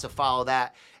anyone wants to follow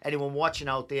that, anyone watching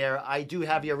out there, I do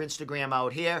have your Instagram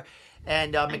out here.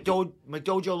 And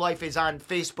McDojoLife is on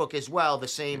Facebook as well. The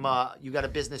same, you got a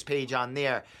business page on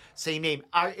there, same name.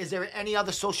 Is there any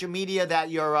other social media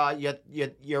that you're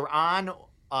on,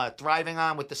 thriving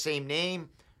on with the same name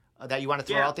that you want to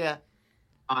throw out there?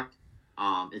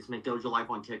 It's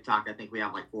McDojoLife on TikTok. I think we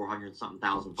have 400-something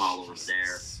thousand followers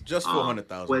there. Just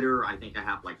 400,000. Twitter, I think I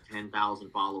have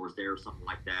 10,000 followers there, or something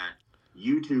like that.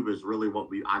 YouTube is really what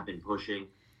I've been pushing.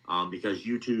 Because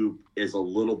YouTube is a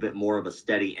little bit more of a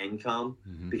steady income.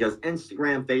 Mm-hmm. Because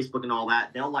Instagram, Facebook, and all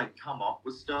that, they'll come up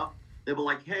with stuff. They'll be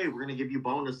like, hey, we're going to give you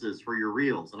bonuses for your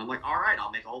reels. And I'm like, all right, I'll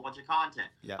make a whole bunch of content.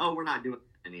 Yeah. Oh, we're not doing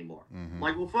it anymore. Mm-hmm. I'm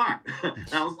like, well, fuck.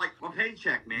 That was my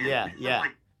paycheck, man. Yeah.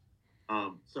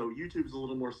 So YouTube's a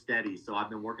little more steady. So I've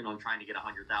been working on trying to get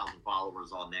 100,000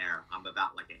 followers on there. I'm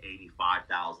about at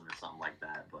 85,000 or something like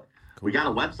that. But cool. We got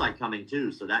a website coming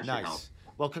too, so that should help.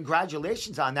 Well,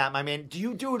 congratulations on that, my man. Do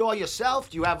you do it all yourself?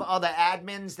 Do you have other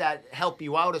admins that help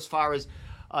you out as far as,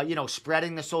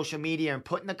 spreading the social media and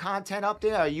putting the content up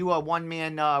there? Are you a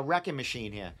one-man wrecking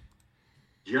machine here?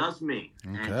 Just me.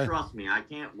 Okay. And trust me, I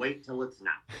can't wait till it's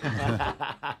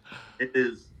not. It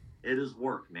is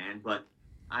work, man. But,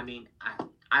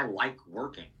 I like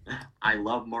working. I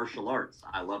love martial arts.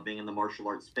 I love being in the martial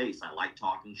arts space. I like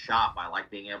talking shop. I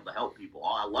like being able to help people.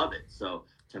 I love it. So,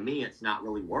 to me, it's not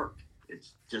really work.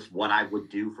 It's just what I would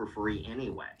do for free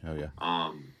anyway. Oh,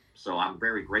 yeah. So I'm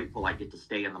very grateful I get to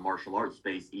stay in the martial arts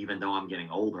space, even though I'm getting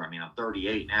older. I'm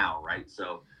 38 now, right?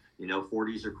 So,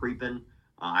 40s are creeping.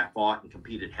 I fought and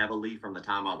competed heavily from the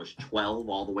time I was 12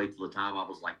 all the way to the time I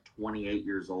was 28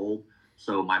 years old.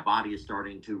 So my body is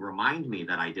starting to remind me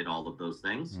that I did all of those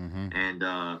things. Mm-hmm. And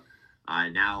I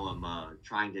now am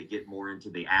trying to get more into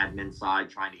the admin side,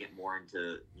 trying to get more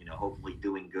into, hopefully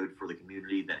doing good for the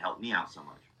community that helped me out so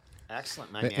much.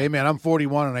 Excellent, my man. Hey, man, I'm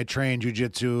 41 and I train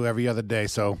jiu-jitsu every other day,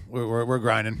 so we're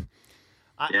grinding.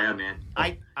 Yeah, man.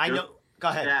 I know. Go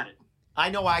ahead. I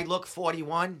know I look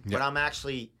 41, but I'm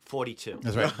actually 42.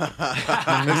 That's right.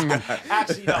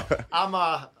 Actually, no.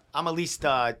 I'm at least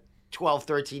 12,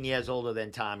 13 years older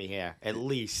than Tommy here. At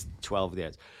least 12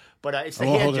 years. But it's the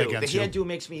hairdo. The hairdo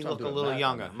makes me look a little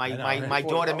younger. My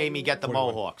daughter made me get the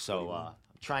mohawk, so I'm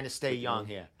trying to stay young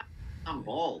here. I'm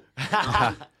bald.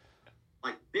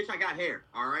 Bitch, I got hair.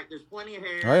 All right, there's plenty of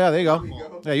hair. Oh yeah, there you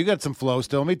go. Yeah, you got some flow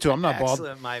still. Me too. I'm not bald.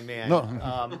 Excellent, my man.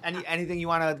 No. Anything you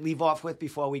want to leave off with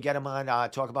before we get him on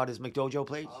talk about his McDojo,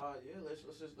 please? Yeah, let's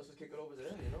just kick it over to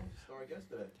them. It's our guest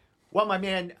today. Well, my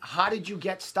man, how did you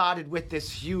get started with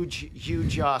this huge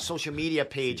social media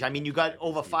page? I mean, you got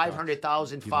over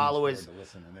 500,000 followers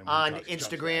on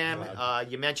Instagram.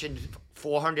 You mentioned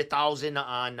 400,000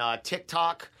 on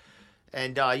TikTok,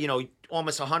 and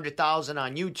almost 100,000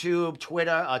 on YouTube,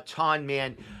 Twitter, a ton,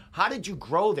 man. How did you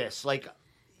grow this? Like,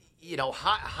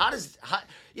 how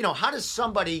does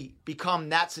somebody become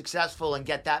that successful and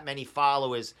get that many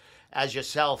followers as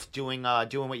yourself doing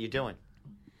what you're doing?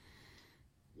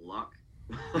 Luck.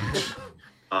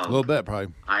 A little bit,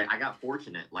 probably. I got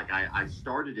fortunate. Like I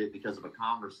started it because of a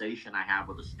conversation I had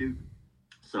with a student.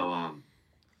 So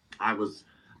I was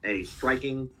a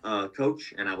striking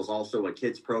coach, and I was also a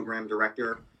kids program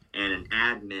director and an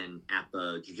admin at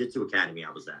the jiu-jitsu academy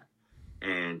I was at.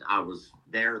 And I was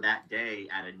there that day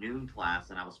at a noon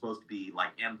class, and I was supposed to be like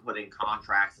inputting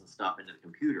contracts and stuff into the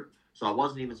computer. So I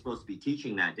wasn't even supposed to be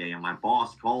teaching that day, and my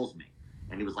boss calls me.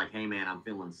 And he was like, hey, man, I'm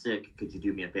feeling sick. Could you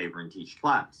do me a favor and teach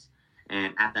class?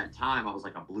 And at that time, I was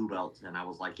like a blue belt. And I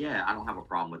was like, yeah, I don't have a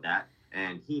problem with that.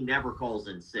 And he never calls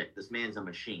in sick. This man's a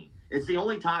machine. It's the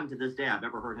only time to this day I've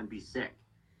ever heard him be sick.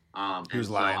 He was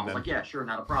lying. I was like, yeah, sure,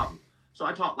 not a problem. So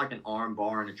I taught like an arm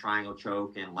bar and a triangle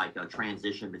choke and like a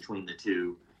transition between the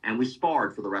two. And we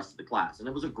sparred for the rest of the class. And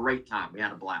it was a great time. We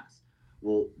had a blast.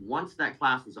 Well, once that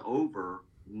class was over,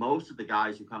 most of the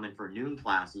guys who come in for noon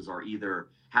classes are either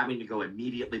having to go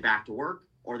immediately back to work,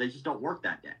 or they just don't work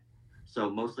that day. So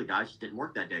most of the guys just didn't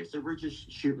work that day. So we're just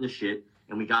shooting the shit,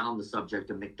 and we got on the subject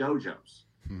of McDojos.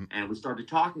 And we started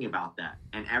talking about that,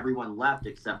 and everyone left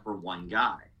except for one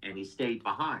guy, and he stayed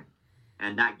behind.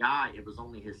 And that guy, it was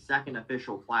only his second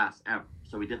official class ever.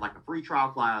 So he did like a free trial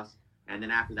class, and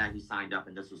then after that he signed up,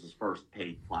 and this was his first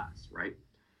paid class, right?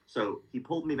 So he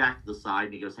pulled me back to the side,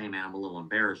 and he goes, hey, man, I'm a little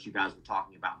embarrassed. You guys were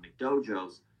talking about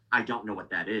McDojos. I don't know what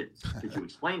that is. Could you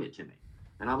explain it to me?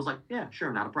 And I was like, yeah,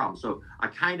 sure, not a problem. So I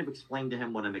kind of explained to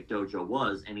him what a McDojo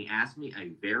was, and he asked me a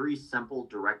very simple,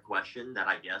 direct question that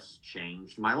I guess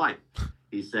changed my life.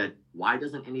 He said, why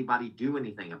doesn't anybody do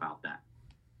anything about that?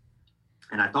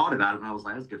 And I thought about it, and I was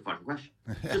like, that's a good fucking question.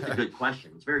 It's just a good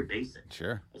question. It's very basic.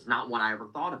 Sure. It's not what I ever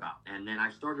thought about. And then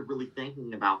I started really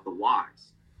thinking about the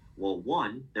whys. Well,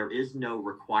 one, there is no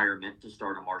requirement to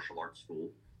start a martial arts school.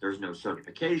 There's no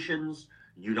certifications.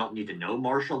 You don't need to know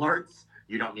martial arts.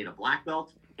 You don't need a black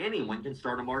belt. Anyone can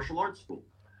start a martial arts school.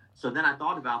 So then I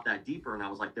thought about that deeper, and I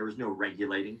was like, there is no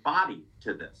regulating body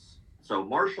to this. So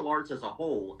martial arts as a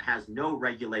whole has no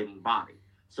regulating body.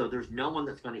 So there's no one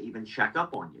that's going to even check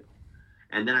up on you.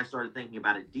 And then I started thinking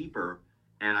about it deeper,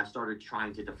 and I started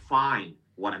trying to define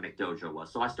what a McDojo was.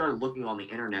 So I started looking on the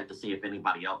internet to see if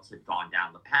anybody else had gone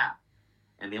down the path.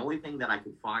 And the only thing that I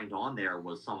could find on there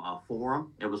was a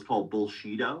forum. It was called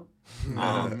Bullshido.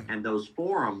 And those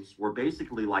forums were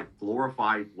basically like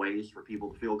glorified ways for people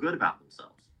to feel good about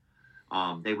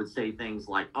themselves. They would say things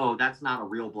like, oh, that's not a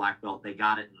real black belt. They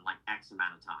got it in like X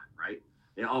amount of time, right?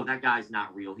 Oh, that guy's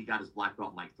not real. He got his black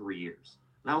belt in like 3 years.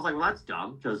 And I was like, well, that's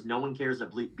dumb, because no one cares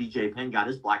that BJ Penn got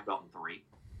his black belt in 3.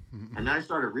 And then I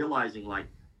started realizing like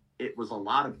it was a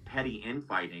lot of petty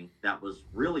infighting that was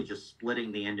really just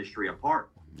splitting the industry apart.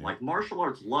 Yeah. Like martial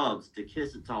arts loves to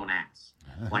kiss its own ass.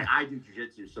 Like I do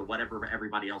jiu-jitsu, so whatever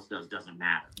everybody else does doesn't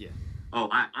matter. Yeah. Oh,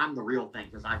 I'm the real thing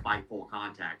because I fight full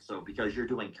contact. So because you're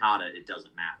doing kata, it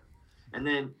doesn't matter. And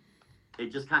then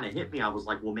it just kind of hit me. I was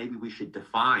like, well, maybe we should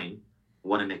define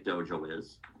what a McDojo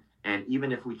is. And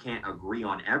even if we can't agree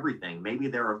on everything, maybe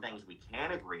there are things we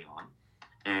can agree on.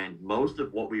 And most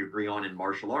of what we agree on in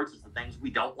martial arts is the things we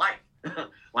don't like.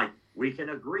 Like, we can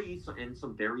agree in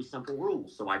some very simple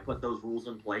rules. So I put those rules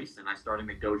in place, and I started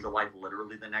McDojoLife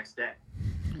literally the next day.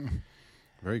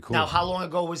 Very cool. Now, how long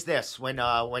ago was this when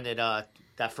that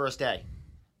first day?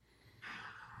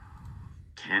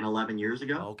 10, 11 years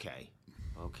ago. Okay.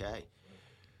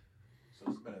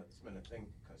 So it's been a thing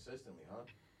consistently, huh?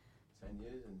 10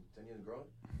 years and growing.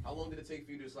 How long did it take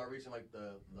for you to start reaching like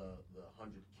the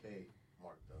 100K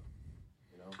mark though?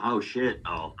 You know? Oh shit!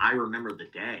 Oh, I remember the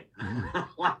day.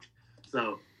 Like,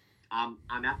 so, I'm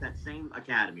at that same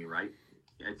academy, right?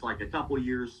 It's like a couple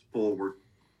years forward,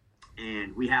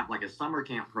 and we have like a summer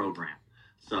camp program.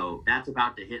 So that's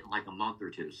about to hit in like a month or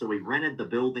two. So we rented the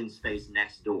building space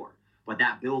next door, but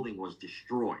that building was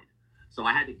destroyed. So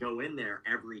I had to go in there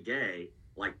every day,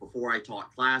 like before I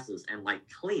taught classes, and like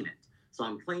clean it. So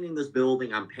I'm cleaning this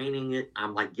building, I'm painting it,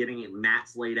 I'm like getting it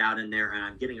mats laid out in there, and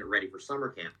I'm getting it ready for summer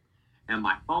camp. And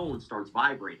my phone starts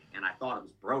vibrating, and I thought it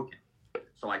was broken.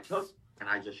 So I took and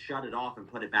I just shut it off and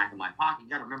put it back in my pocket. You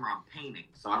got to remember, I'm painting,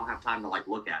 so I don't have time to like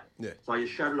look at it. Yeah. So I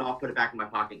just shut it off, put it back in my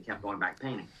pocket, and kept going back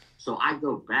painting. So I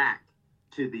go back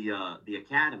to the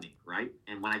academy, right?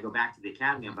 And when I go back to the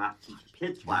academy, I'm about to teach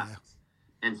kids classes,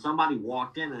 and somebody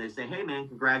walked in and they say, "Hey, man,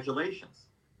 congratulations!"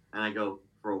 And I go,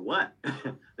 "For what?"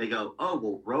 They go, "Oh,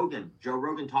 well, Joe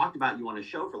Rogan talked about you on his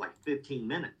show for like 15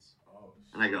 minutes."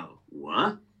 And I go,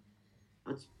 "What?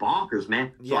 That's bonkers,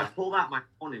 man." So I pulled out my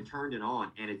phone and turned it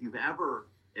on. And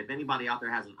if anybody out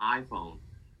there has an iPhone,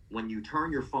 when you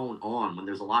turn your phone on, when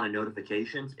there's a lot of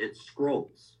notifications, it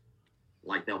scrolls.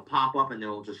 Like they'll pop up and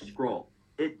they'll just scroll.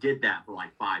 It did that for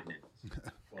like 5 minutes.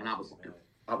 And I was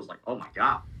like, oh my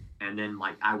God. And then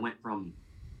like I went from,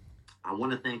 I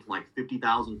want to think like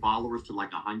 50,000 followers to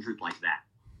like 100 like that.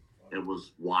 It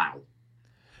was wild.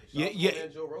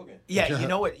 Joe Rogan. Yeah, you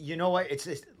know what? It's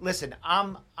listen.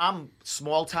 I'm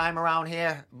small time around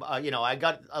here. I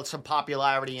got some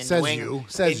popularity in New England.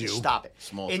 Says you. Stop it.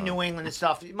 Small in time. New England and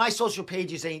stuff. My social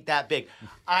pages ain't that big.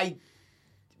 I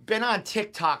been on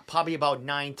TikTok probably about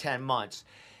 9-10 months,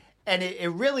 and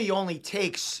it really only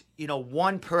takes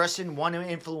one person, one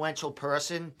influential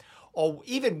person, or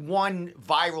even one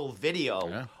viral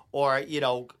video or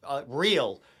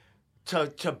reel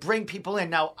to bring people in.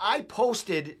 Now, I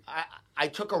posted, I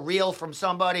took a reel from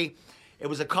somebody. It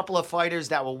was a couple of fighters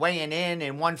that were weighing in,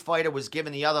 and one fighter was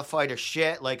giving the other fighter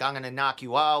shit, like, I'm going to knock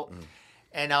you out.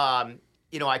 And, I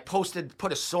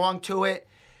put a song to it,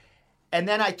 and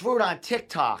then I threw it on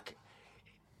TikTok.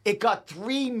 It got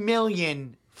 3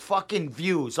 million fucking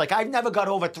views. Like, I've never got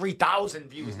over 3,000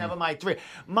 views, never mind 3.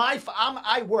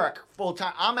 I work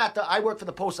full-time. I work for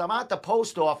the post. I'm at the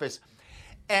post office.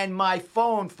 And my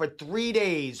phone for 3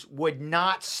 days would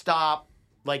not stop,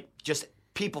 like, just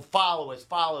people follow us.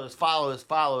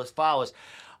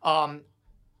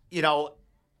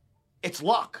 It's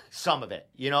luck, some of it.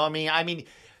 You know what I mean?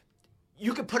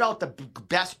 You can put out the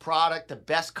best product, the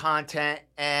best content,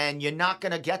 and you're not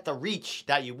going to get the reach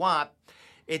that you want.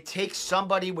 It takes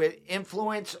somebody with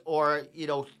influence or,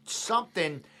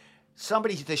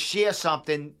 somebody to share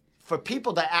something for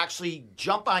people to actually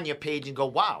jump on your page and go,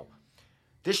 wow.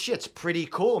 This shit's pretty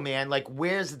cool, man. Like,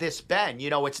 where's this been?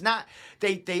 It's not.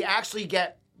 They actually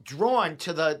get drawn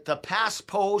to the past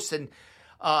posts, and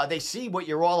they see what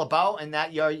you're all about, and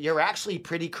that you're actually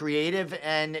pretty creative,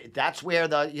 and that's where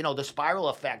the spiral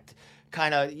effect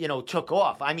kind of took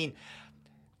off. I mean,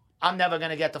 I'm never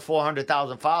gonna get to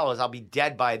 400,000 followers. I'll be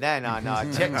dead by then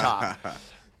on TikTok.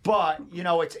 But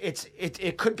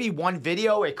it could be one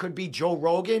video. It could be Joe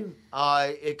Rogan.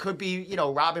 It could be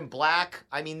Robin Black.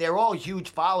 I mean, they're all huge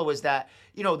followers that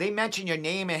they mention your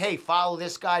name and hey, follow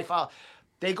this guy.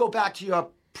 They go back to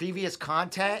your previous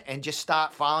content and just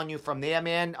start following you from there,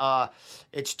 man.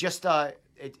 It's just a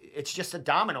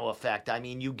domino effect. I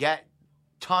mean, you get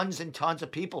tons and tons of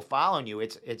people following you.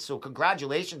 It's so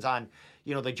congratulations on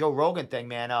the Joe Rogan thing,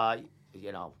 man.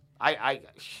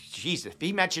 Jeez, if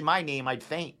he mentioned my name, I'd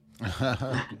faint.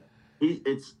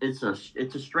 It's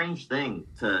a strange thing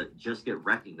to just get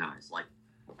recognized. Like,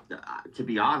 to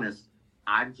be honest,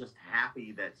 I'm just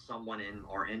happy that someone in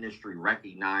our industry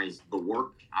recognized the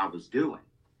work I was doing.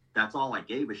 That's all I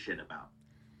gave a shit about.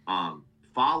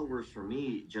 Followers for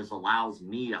me just allows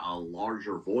me a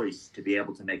larger voice to be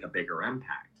able to make a bigger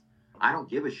impact. I don't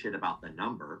give a shit about the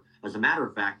number. As a matter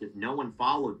of fact, if no one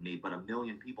followed me but 1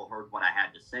 million people heard what I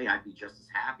had to say, I'd be just as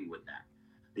happy with that.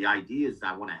 The idea is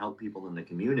that I want to help people in the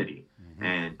community.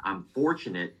 And I'm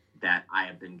fortunate that I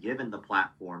have been given the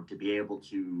platform to be able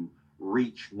to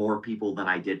reach more people than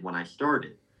I did when I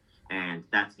started. And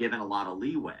that's given a lot of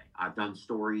leeway. I've done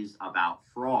stories about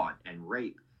fraud and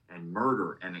rape and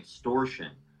murder and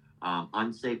extortion,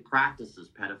 unsafe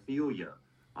practices, pedophilia.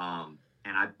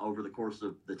 And over the course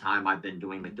of the time I've been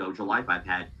doing McDojoLife, I've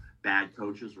had bad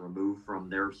coaches removed from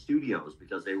their studios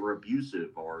because they were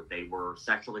abusive or they were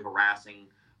sexually harassing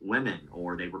women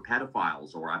or they were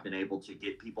pedophiles, or I've been able to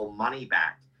get people money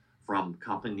back from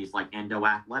companies like Endo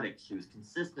Athletics who's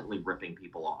consistently ripping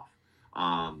people off.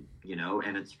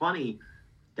 And it's funny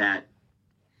that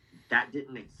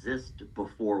didn't exist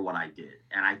before what I did.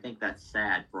 And I think that's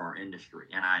sad for our industry.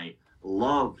 And I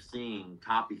love seeing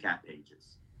copycat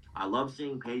pages. I love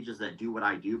seeing pages that do what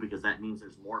I do because that means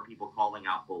there's more people calling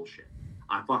out bullshit.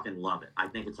 I fucking love it. I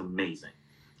think it's amazing.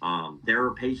 There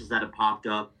are pages that have popped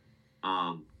up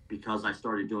because I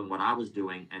started doing what I was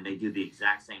doing, and they do the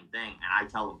exact same thing. And I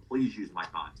tell them, please use my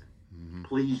content.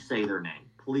 Please say their name.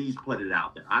 Please put it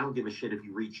out there. I don't give a shit if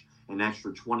you reach an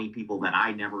extra 20 people that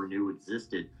I never knew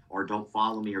existed or don't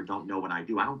follow me or don't know what I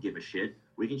do. I don't give a shit.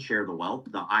 We can share the wealth.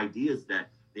 The idea is that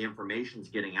the information's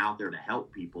getting out there to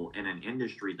help people in an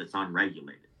industry that's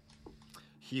unregulated.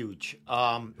 Huge.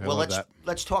 Well,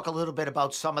 let's talk a little bit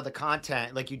about some of the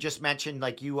content. Like you just mentioned,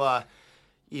 like you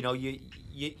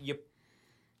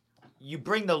you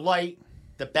bring the light,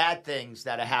 the bad things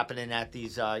that are happening at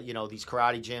these, these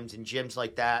karate gyms and gyms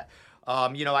like that.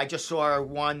 I just saw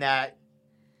one that,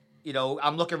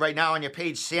 I'm looking right now on your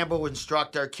page. Sambo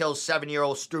instructor kills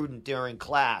 7-year-old student during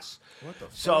class. What the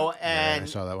fuck? So I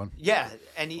saw that one. Yeah,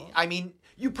 and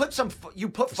you put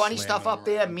funny stuff up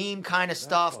there, meme kind of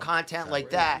stuff, content like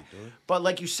that. Dude. But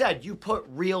like you said, you put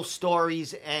real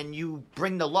stories and you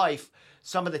bring to life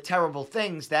some of the terrible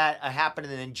things that are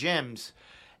happening in gyms,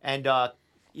 and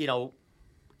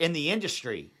in the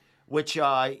industry, which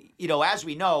as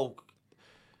we know,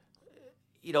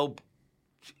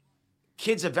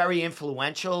 kids are very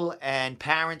influential, and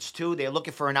parents too. They're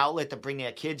looking for an outlet to bring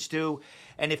their kids to,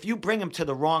 and if you bring them to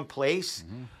the wrong place,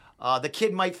 the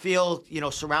kid might feel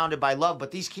surrounded by love, but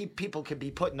these people could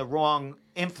be putting the wrong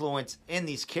influence in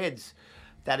these kids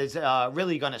that is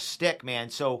really going to stick, man.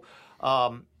 So,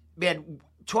 man,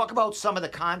 talk about some of the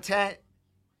content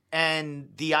and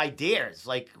the ideas.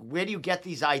 Like, where do you get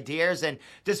these ideas? And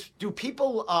do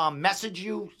people message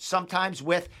you sometimes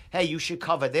with, hey, you should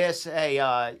cover this. Hey,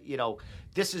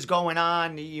 this is going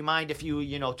on. You mind if you,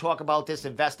 talk about this,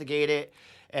 investigate it,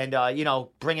 and,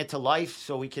 bring it to life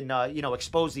so we can,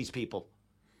 expose these people?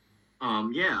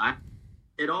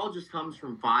 It all just comes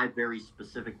from 5 very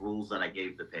specific rules that I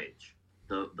gave the page.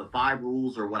 The 5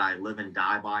 rules are what I live and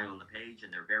die by on the page,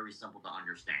 and they're very simple to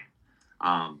understand.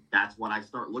 That's what I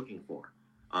start looking for.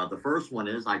 The first one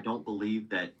is I don't believe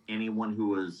that anyone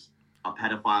who is a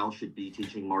pedophile should be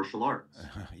teaching martial arts.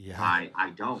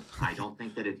 I don't. I don't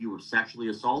think that if you have sexually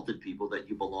assaulted people that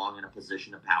you belong in a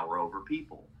position of power over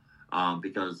people.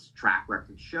 Because track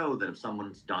records show that if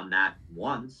someone's done that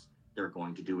once, they're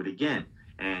going to do it again.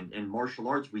 And in martial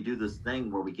arts, we do this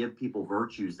thing where we give people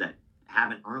virtues that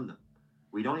haven't earned them.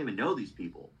 We don't even know these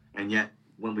people. And yet,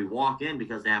 when we walk in,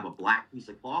 because they have a black piece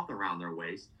of cloth around their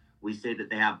waist, we say that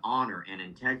they have honor and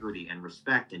integrity and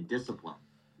respect and discipline.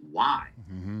 Why?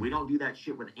 We don't do that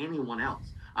shit with anyone else.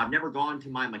 I've never gone to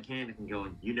my mechanic and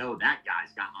going, that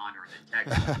guy's got honor and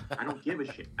integrity. I don't give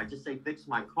a shit. I just say, fix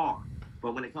my car.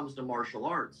 But when it comes to martial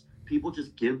arts, people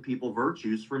just give people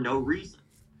virtues for no reason.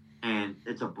 And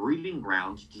it's a breeding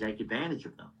ground to take advantage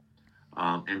of them.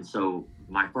 And so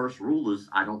my first rule is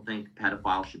I don't think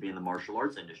pedophiles should be in the martial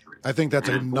arts industry. I think that's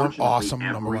an awesome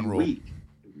number one rule. Week,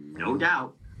 no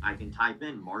doubt, I can type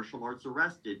in martial arts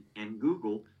arrested in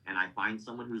Google and I find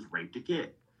someone who's raped a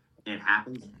kid. It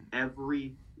happens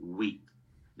every week.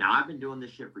 Now, I've been doing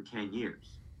this shit for 10 years.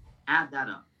 Add that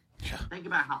up. Yeah. Think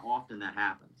about how often that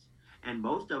happens. And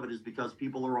most of it is because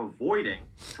people are avoiding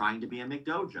trying to be a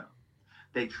McDojo.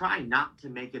 They try not to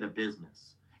make it a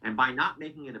business. And by not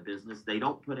making it a business, they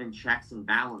don't put in checks and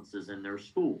balances in their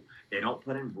school. They don't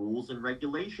put in rules and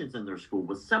regulations in their school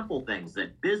with simple things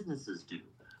that businesses do.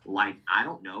 Like,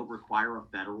 require a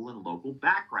federal and local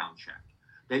background check.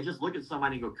 They just look at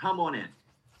somebody and go, come on in.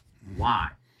 Why?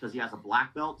 Because he has a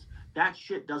black belt? That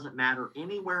shit doesn't matter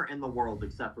anywhere in the world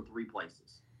except for 3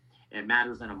 places. It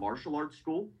matters in a martial arts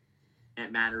school,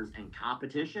 it matters in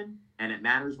competition, and it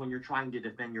matters when you're trying to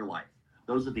defend your life.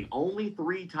 Those are the only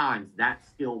 3 times that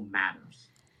skill matters.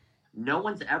 No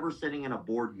one's ever sitting in a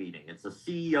board meeting. It's the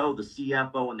CEO, the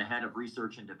CFO, and the head of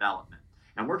research and development.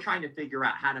 And we're trying to figure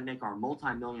out how to make our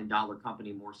multi-million-dollar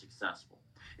company more successful.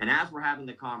 And as we're having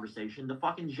the conversation, the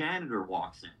fucking janitor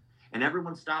walks in. And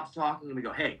everyone stops talking and we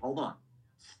go, hey, hold on.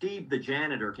 Steve the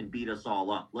janitor can beat us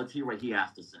all up. Let's hear what he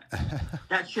has to say.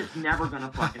 That shit's never going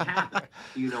to fucking happen.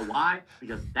 Do you know why?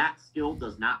 Because that skill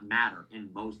does not matter in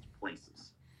most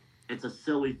places. It's a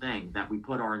silly thing that we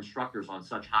put our instructors on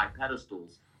such high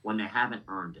pedestals when they haven't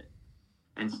earned it.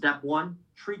 And step 1,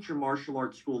 treat your martial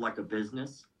arts school like a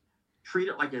business. Treat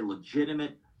it like a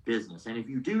legitimate business. And if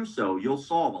you do so, you'll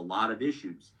solve a lot of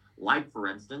issues. Like, for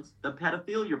instance, the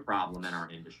pedophilia problem in our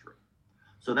industry.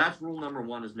 So that's rule number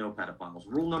 1 is no pedophiles.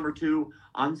 Rule number 2,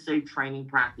 unsafe training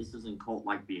practices and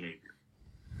cult-like behavior.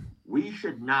 We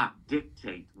should not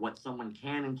dictate what someone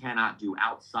can and cannot do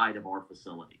outside of our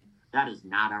facility. That is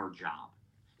not our job.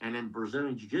 And in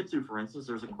Brazilian Jiu-Jitsu, for instance,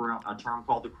 there's a term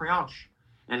called the crianche.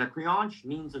 And a crianche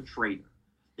means a traitor.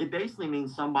 It basically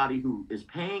means somebody who is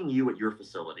paying you at your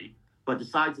facility, but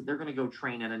decides that they're going to go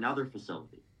train at another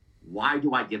facility. Why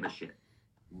do I give a shit?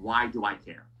 Why do I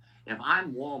care? If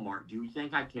I'm Walmart, do you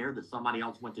think I care that somebody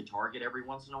else went to Target every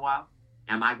once in a while?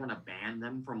 Am I going to ban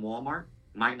them from Walmart?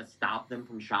 Am I going to stop them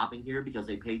from shopping here because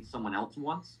they paid someone else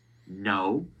once?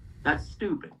 No. That's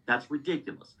stupid. That's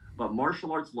ridiculous. But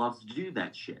martial arts loves to do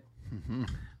that shit.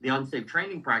 The unsafe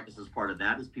training practices part of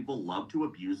that is people love to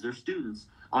abuse their students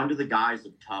under the guise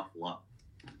of tough love.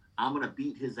 I'm going to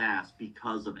beat his ass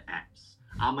because of X.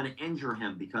 I'm going to injure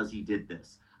him because he did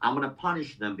this. I'm going to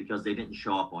punish them because they didn't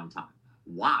show up on time.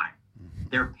 Why?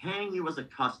 They're paying you as a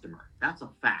customer. That's a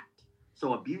fact.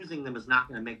 So abusing them is not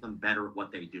going to make them better at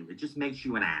what they do. It just makes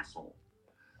you an asshole.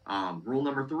 Rule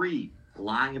number 3,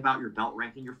 lying about your belt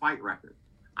rank and your fight record.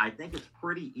 I think it's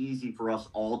pretty easy for us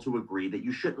all to agree that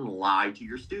you shouldn't lie to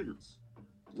your students.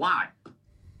 Why?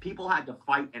 People had to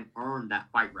fight and earn that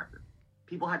fight record.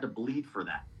 People had to bleed for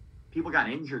that. People got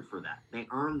injured for that. They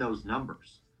earned those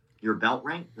numbers. Your belt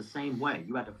rank, the same way.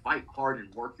 You had to fight hard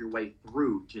and work your way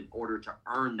through in order to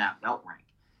earn that belt rank.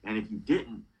 And if you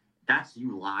didn't, that's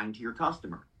you lying to your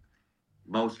customer.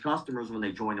 Most customers, when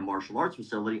they join a martial arts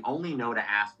facility, only know to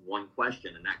ask one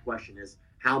question. And that question is,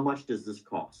 how much does this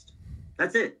cost?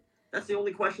 That's it. That's the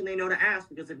only question they know to ask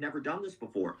because they've never done this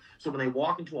before. So when they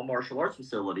walk into a martial arts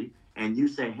facility and you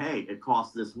say, hey, it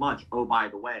costs this much. Oh, by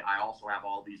the way, I also have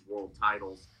all these world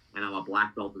titles and I'm a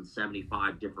black belt in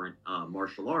 75 different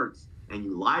martial arts, and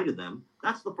you lie to them,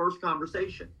 that's the first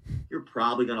conversation. You're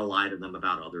probably going to lie to them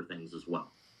about other things as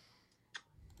well.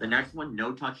 The next one,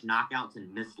 no-touch knockouts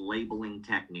and mislabeling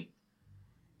technique.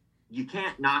 You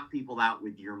can't knock people out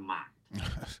with your mind.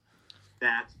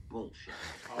 That's bullshit,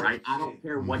 right? I don't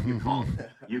care what you call it.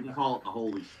 You can call it the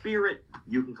Holy Spirit.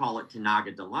 You can call it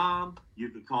Tanaga Dalam. You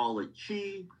can call it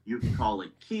Chi. You can call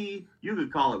it Ki. You can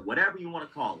call it whatever you want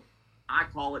to call it. I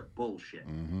call it bullshit.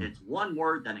 It's one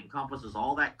word that encompasses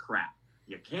all that crap.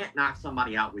 You can't knock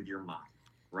somebody out with your mind,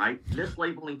 right?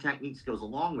 Mislabeling techniques goes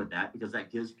along with that because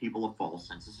that gives people a false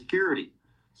sense of security.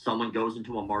 Someone goes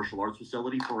into a martial arts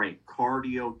facility for a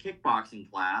cardio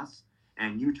kickboxing class,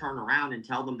 and you turn around and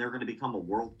tell them they're going to become a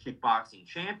world kickboxing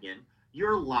champion,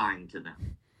 you're lying to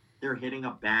them. They're hitting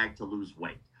a bag to lose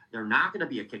weight. They're not going to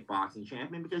be a kickboxing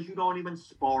champion because you don't even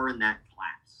spar in that class.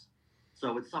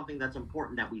 So it's something that's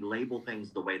important that we label things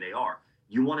the way they are.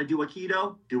 You want to do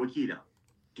Aikido? Do Aikido.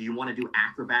 Do you want to do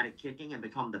acrobatic kicking and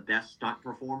become the best stunt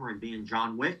performer and be in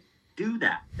John Wick? Do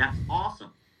that. That's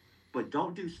awesome. But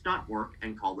don't do stunt work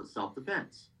and call it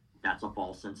self-defense. That's a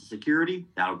false sense of security.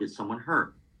 That'll get someone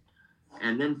hurt.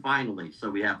 And then finally, so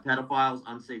we have pedophiles,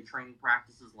 unsafe training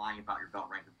practices, lying about your belt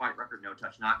rank and fight record,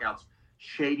 no-touch knockouts,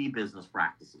 shady business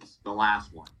practices. The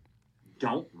last one,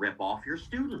 don't rip off your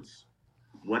students.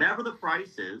 Whatever the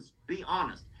price is, be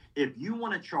honest. If you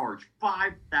want to charge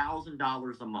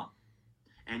 $5,000 a month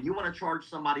and you want to charge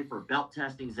somebody for belt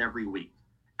testings every week,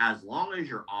 as long as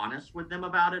you're honest with them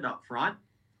about it up front,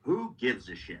 who gives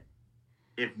a shit?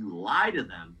 If you lie to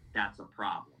them, that's a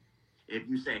problem. If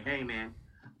you say, hey, man,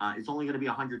 it's only going to be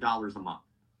 $100 a month.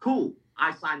 Cool.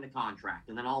 I signed the contract.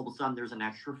 And then all of a sudden there's an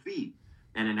extra fee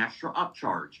and an extra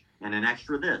upcharge and an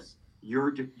extra this.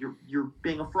 You're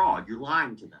being a fraud. You're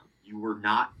lying to them. You were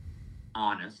not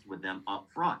honest with them up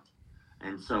front.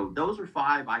 And so those are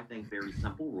 5, I think, very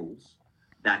simple rules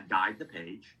that guide the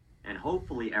page. And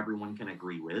hopefully everyone can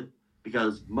agree with,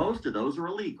 because most of those are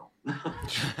illegal.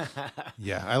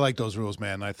 Yeah, I like those rules,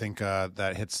 man. I think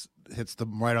that hits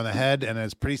them right on the head, and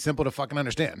it's pretty simple to fucking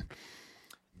understand.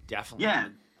 Definitely. Yeah.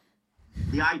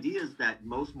 The idea is that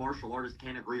most martial artists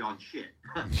can't agree on shit.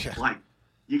 Yeah. Like,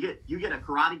 you get a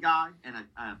karate guy and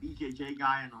a BJJ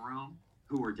guy in the room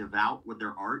who are devout with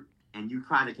their art, and you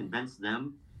try to convince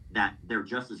them that they're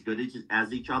just as good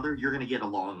as each other, you're going to get a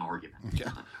long argument.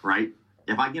 Yeah. Right?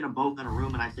 If I get them both in a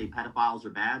room and I say pedophiles are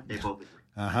bad, they both agree.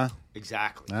 Uh-huh.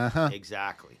 Exactly. Uh-huh.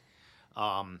 Exactly.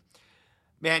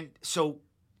 Man, so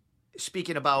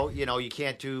speaking about, you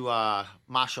can't do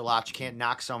martial arts, you can't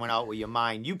knock someone out with your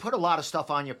mind. You put a lot of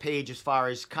stuff on your page as far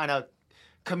as kind of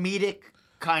comedic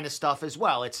kind of stuff as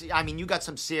well. You got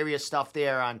some serious stuff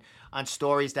there on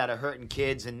stories that are hurting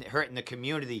kids and hurting the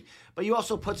community, but you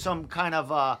also put some kind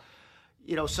of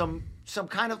some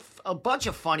kind of a bunch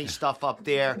of funny stuff up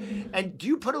there. And do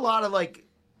you put a lot of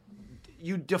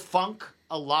you debunk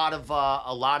a lot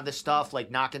of the stuff,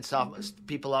 like knocking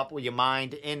people up with your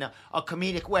mind in a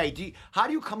comedic way? How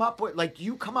do you come up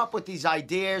with these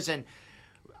ideas? And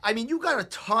you got a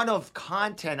ton of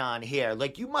content on here.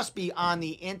 You must be on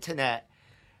the internet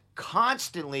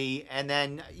constantly, and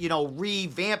then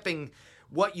revamping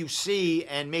what you see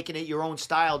and making it your own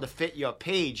style to fit your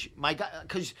page. My God,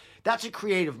 because that's a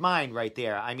creative mind right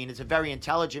there. It's a very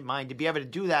intelligent mind to be able to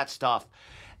do that stuff.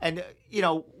 And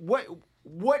what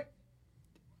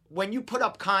when you put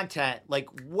up content,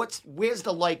 where's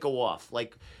the light go off?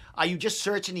 Are you just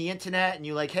searching the internet and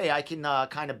you're like, hey, I can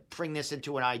kind of bring this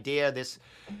into an idea, this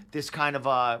kind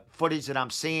of footage that I'm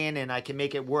seeing, and I can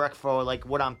make it work for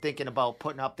what I'm thinking about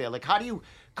putting up there? How do you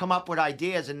come up with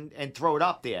ideas and throw it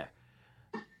up there?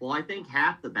 Well, I think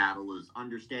half the battle is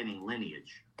understanding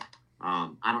lineage. I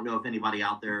don't know if anybody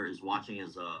out there is watching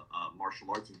as a martial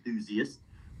arts enthusiast,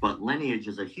 but lineage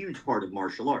is a huge part of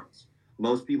martial arts.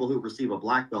 Most people who receive a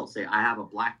black belt say, I have a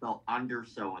black belt under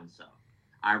so and so.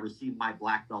 I received my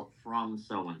black belt from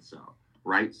so and so,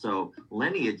 right? So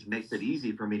lineage makes it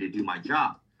easy for me to do my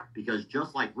job because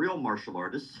just like real martial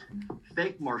artists,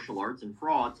 fake martial arts and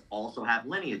frauds also have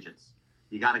lineages.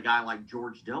 You got a guy like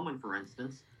George Dillman, for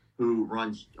instance, who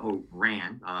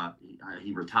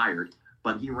he retired,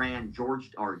 but he ran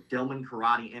Dillman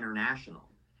Karate International.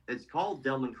 It's called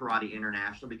Dillman Karate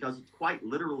International because it's quite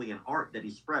literally an art that he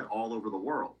spread all over the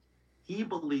world. He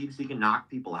believes he can knock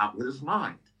people out with his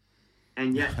mind.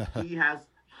 And yet he has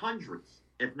hundreds,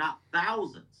 if not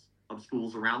thousands, of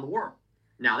schools around the world.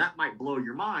 Now, that might blow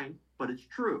your mind, but it's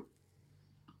true.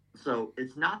 So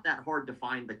it's not that hard to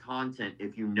find the content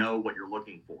if you know what you're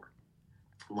looking for.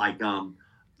 Like the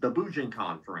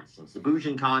Bujinkan, for instance. The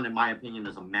Bujinkan, in my opinion,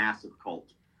 is a massive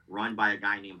cult run by a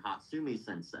guy named Hatsumi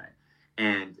Sensei.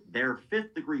 And their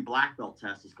 5th degree black belt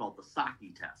test is called the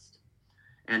Saki test.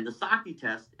 And the Saki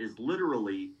test is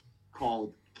literally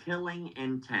called killing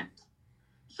intent.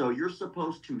 So you're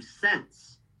supposed to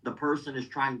sense the person is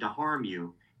trying to harm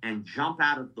you and jump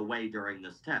out of the way during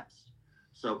this test.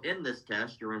 So in this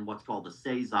test, you're in what's called the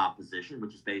seiza position,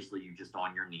 which is basically you just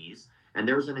on your knees. And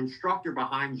there's an instructor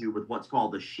behind you with what's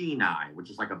called the shinai, which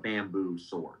is like a bamboo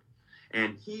sword.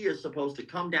 And he is supposed to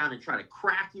come down and try to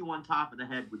crack you on top of the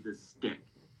head with this stick.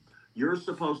 You're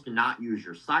supposed to not use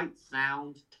your sight,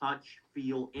 sound, touch,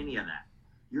 feel, any of that.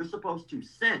 You're supposed to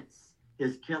sense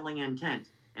his killing intent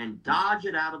and dodge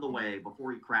it out of the way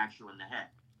before he cracks you in the head.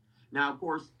 Now, of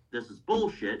course, this is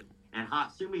bullshit, and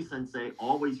Hatsumi Sensei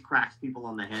always cracks people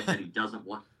on the head that he doesn't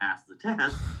want to pass the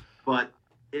test, but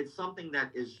it's something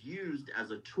that is used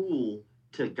as a tool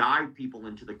to guide people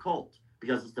into the cult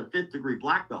because it's the 5th degree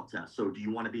black belt test. So do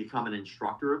you want to become an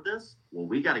instructor of this? Well,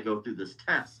 we got to go through this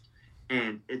test.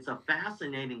 And it's a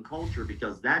fascinating culture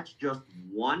because that's just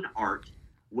one art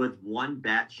with one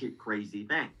batshit crazy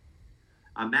thing.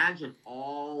 Imagine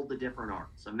all the different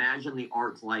arts. Imagine the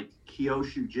arts like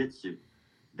Kyosho Jitsu,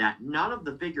 that none of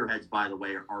the figureheads, by the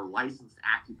way, are licensed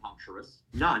acupuncturists.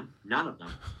 None of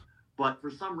them. But for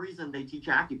some reason, they teach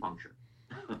acupuncture.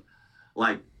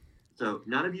 So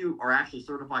none of you are actually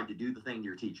certified to do the thing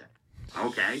you're teaching.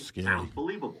 Okay, Scary. Sounds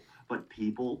believable. But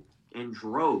people in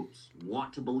droves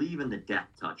want to believe in the death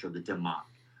touch or the demonic.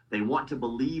 They want to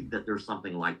believe that there's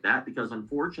something like that because,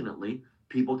 unfortunately,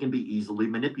 people can be easily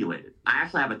manipulated. I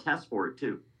actually have a test for it,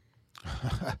 too.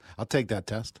 I'll take that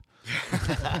test.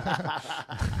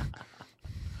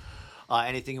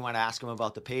 Anything you want to ask him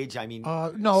about the page? I mean,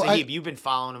 no, Sahib, you've been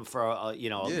following him for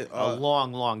a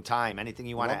long time. Anything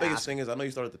you want to ask? My biggest thing is, I know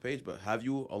you started the page, but have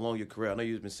you, along your career, I know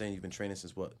you've been saying you've been training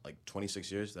since what, like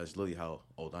 26 years? That's literally how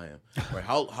old I am. Right?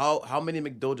 How many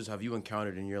McDojos have you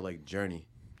encountered in your like journey?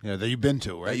 Yeah, that you've been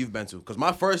to, right? That you've been to? Because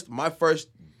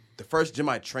the first gym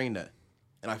I trained at,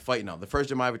 and I fight now. The first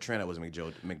gym I ever trained at was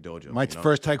McDojo. My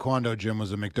first taekwondo gym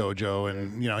was a McDojo,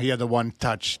 and he had the one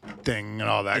touch thing and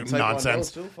all that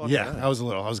nonsense. Yeah, I was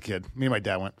a kid. Me and my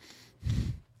dad went.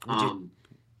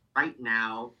 Right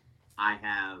now, I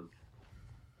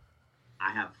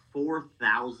have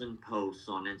 4,000 posts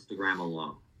on Instagram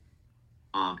alone,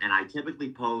 and I typically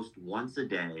post once a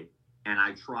day, and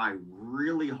I try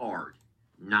really hard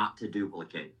not to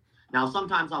duplicate. Now,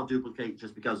 sometimes I'll duplicate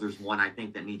just because there's one I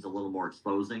think that needs a little more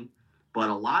exposing, but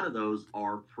a lot of those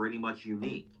are pretty much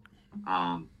unique.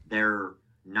 They're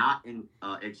not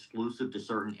exclusive to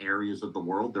certain areas of the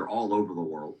world. They're all over the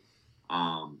world.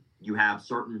 You have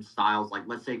certain styles, like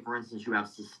let's say, for instance, you have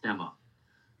Sistema.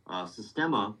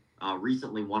 Sistema,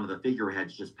 recently one of the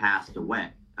figureheads just passed away.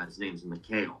 His name's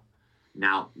Mikhail.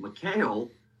 Now,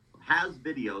 Mikhail has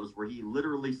videos where he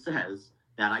literally says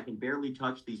that I can barely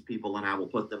touch these people and I will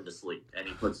put them to sleep. And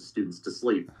he puts the students to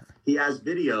sleep. He has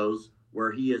videos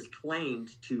where he has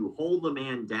claimed to hold the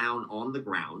man down on the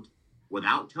ground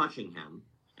without touching him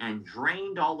and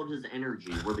drained all of his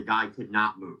energy where the guy could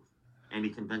not move. And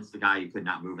he convinced the guy he could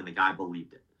not move, and the guy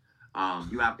believed it.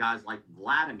 You have guys like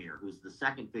Vladimir, who's the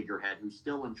second figurehead, who's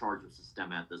still in charge of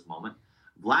Sistema at this moment.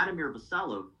 Vladimir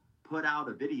Vasilov put out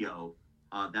a video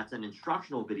that's an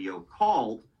instructional video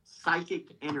called Psychic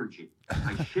Energy.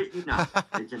 I shit you not.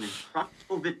 It's an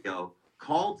instructional video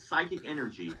called Psychic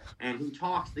Energy, and he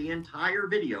talks the entire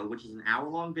video, which is an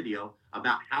hour-long video,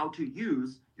 about how to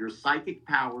use your psychic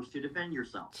powers to defend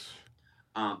yourself.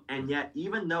 And yet,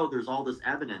 even though there's all this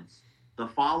evidence, the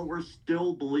followers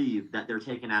still believe that they're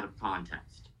taken out of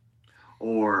context.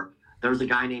 Or there's a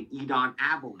guy named Edon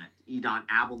Abelnik. Edon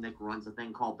Abelnik runs a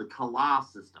thing called the Kala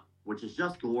system, which is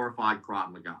just glorified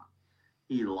Krav Maga.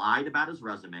 He lied about his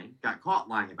resume, got caught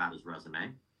lying about his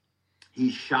resume, He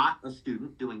shot a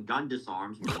student doing gun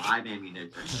disarms with live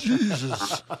ammunition.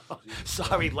 Jesus.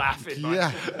 Sorry, laughing. But...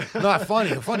 Yeah. Not funny.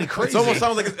 Funny, crazy. It almost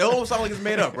sounds like it's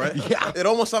made up, right? Yeah. It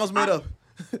almost sounds made up.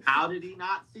 How did he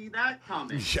not see that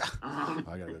coming? Yeah. I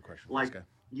got a good question. Like,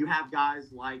 you have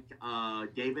guys like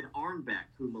David Arnbeck,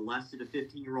 who molested a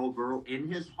 15-year-old girl in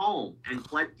his home and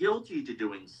pled guilty to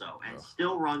doing so, and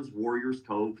still runs Warriors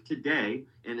Cove today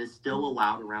and is still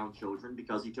allowed around children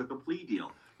because he took a plea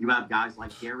deal. You have guys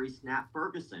like Gary Snap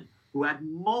Ferguson, who had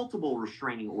multiple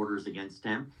restraining orders against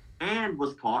him and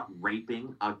was caught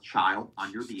raping a child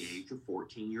under the age of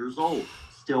 14 years old.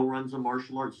 Still runs a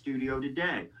martial arts studio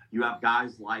today. You have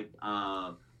guys like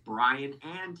Brian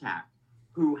Antak,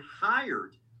 who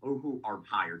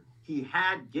he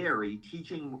had Gary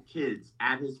teaching kids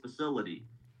at his facility,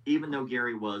 even though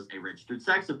Gary was a registered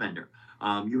sex offender.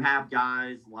 You have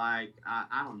guys like,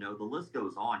 I don't know, the list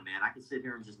goes on, man. I can sit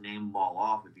here and just name them all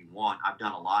off if you want. I've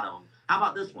done a lot of them. How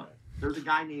about this one? There's a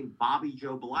guy named Bobby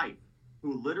Joe Blythe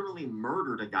who literally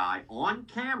murdered a guy on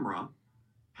camera,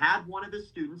 had one of his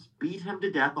students beat him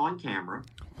to death on camera.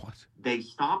 What? They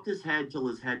stomped his head till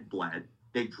his head bled.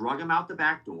 They drug him out the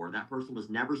back door. That person was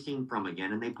never seen from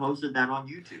again, and they posted that on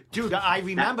YouTube. Dude, I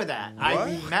remember that.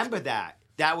 I remember that.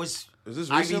 That was... Is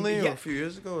this recently or a few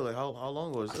years ago? Like how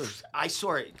long ago was this? I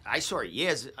saw it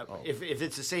years. If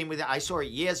it's the same with it, I saw it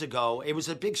years ago. It was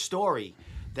a big story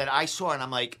that I saw, and I'm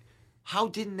like, how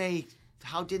didn't they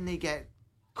get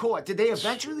caught? Did they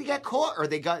eventually get caught, or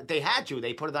they had to?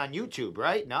 They put it on YouTube,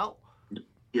 right? No.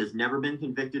 He has never been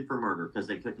convicted for murder because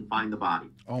they couldn't find the body.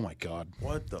 Oh my God!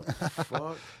 What the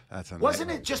fuck? That's Wasn't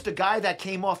it just a guy that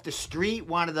came off the street?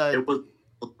 It was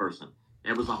a person.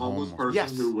 It was a homeless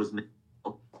person who was.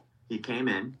 He came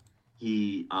in.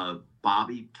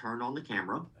 Bobby turned on the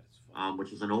camera,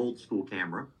 which is an old school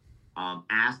camera.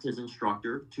 Asked his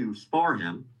instructor to spar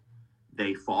him.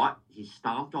 They fought. He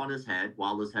stomped on his head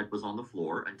while his head was on the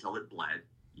floor until it bled.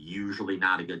 Usually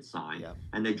not a good sign. Yep.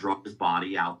 And they dropped his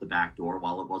body out the back door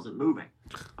while it wasn't moving.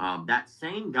 That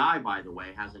same guy, by the way,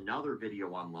 has another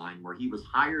video online where he was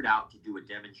hired out to do a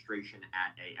demonstration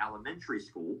at a elementary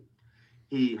school.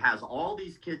 He has all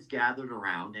these kids gathered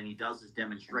around and he does his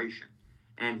demonstration.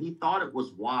 And he thought it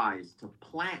was wise to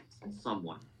plant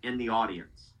someone in the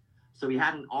audience. So he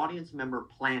had an audience member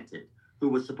planted who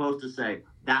was supposed to say,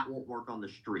 that won't work on the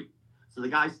street. So the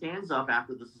guy stands up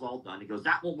after this is all done. He goes,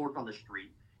 that won't work on the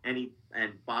street. And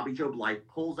Bobby Joe Blythe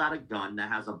pulls out a gun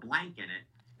that has a blank in it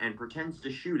and pretends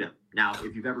to shoot him. Now,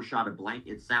 if you've ever shot a blank,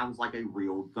 it sounds like a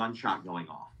real gunshot going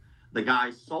off. The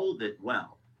guy sold it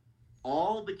well.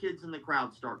 All the kids in the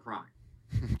crowd start crying.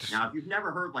 Now, if you've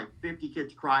never heard like 50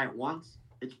 kids cry at once,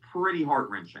 it's pretty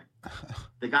heart-wrenching.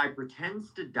 The guy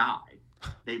pretends to die.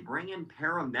 They bring in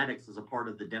paramedics as a part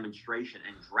of the demonstration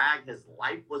and drag his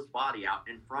lifeless body out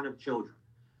in front of children.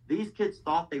 These kids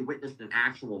thought they witnessed an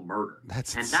actual murder.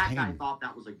 That's insane. That guy thought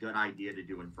that was a good idea to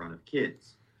do in front of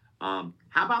kids. How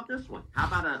about this one? How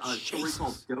about a story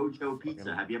called Dojo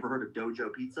Pizza? Have you ever heard of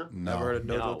Dojo Pizza? Never heard of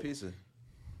Dojo Pizza.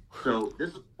 So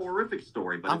this is a horrific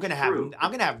story, but I'm gonna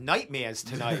have nightmares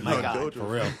tonight. My God, for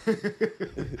real.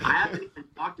 I haven't even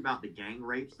talked about the gang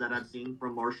rapes that I've seen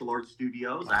from martial arts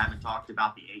studios. I haven't talked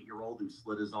about the 8-year-old who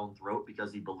slit his own throat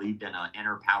because he believed in an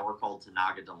inner power called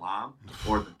Tenaga Dalam,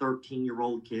 or the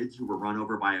 13-year-old kids who were run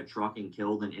over by a truck and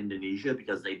killed in Indonesia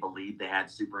because they believed they had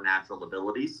supernatural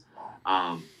abilities.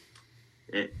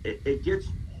 It gets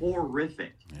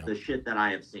horrific, the shit that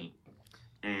I have seen,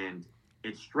 and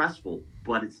it's stressful,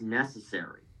 but it's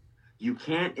necessary. You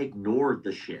can't ignore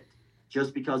the shit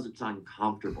just because it's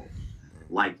uncomfortable.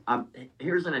 Like,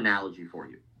 here's an analogy for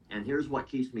you, and here's what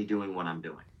keeps me doing what I'm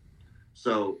doing.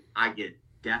 So I get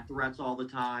death threats all the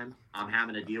time. I'm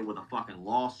having to deal with a fucking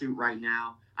lawsuit right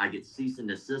now. I get cease and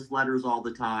desist letters all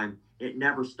the time. It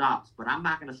never stops, but I'm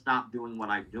not going to stop doing what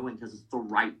I'm doing because it's the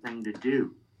right thing to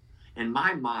do. In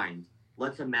my mind,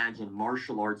 let's imagine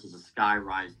martial arts is a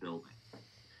sky-rise building.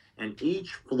 And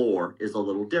each floor is a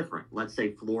little different. Let's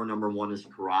say floor number 1 is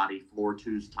karate, floor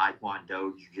 2 is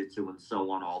taekwondo, jiu-jitsu, and so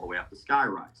on, all the way up to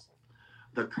skyrise.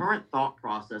 The current thought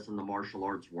process in the martial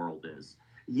arts world is,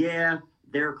 yeah,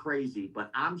 they're crazy,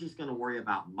 but I'm just going to worry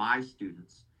about my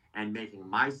students and making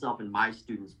myself and my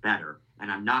students better, and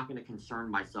I'm not going to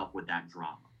concern myself with that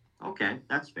drama. Okay,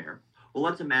 that's fair. Well,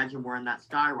 let's imagine we're in that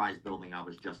skyrise building I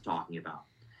was just talking about.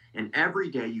 And every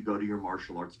day you go to your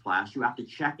martial arts class, you have to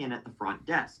check in at the front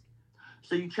desk.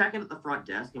 So you check in at the front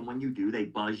desk, and when you do, they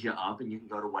buzz you up, and you can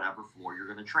go to whatever floor you're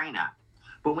going to train at.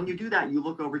 But when you do that, you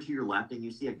look over to your left, and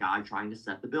you see a guy trying to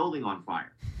set the building on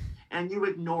fire. And you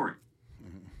ignore it.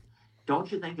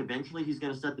 Don't you think eventually he's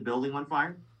going to set the building on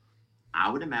fire?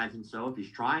 I would imagine so if he's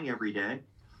trying every day.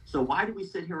 So why do we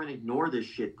sit here and ignore this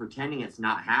shit, pretending it's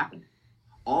not happening?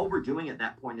 All we're doing at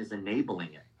that point is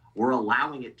enabling it. We're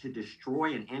allowing it to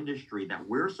destroy an industry that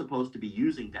we're supposed to be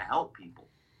using to help people.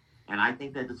 And I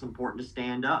think that it's important to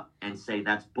stand up and say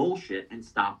that's bullshit and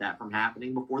stop that from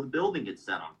happening before the building gets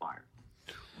set on fire.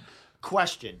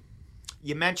 Question.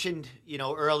 You mentioned,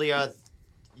 earlier,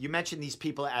 you mentioned these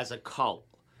people as a cult.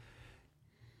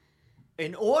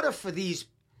 In order for these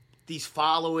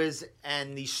followers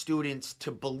and these students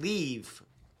to believe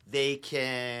they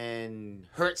can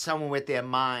hurt someone with their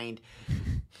mind,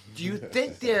 do you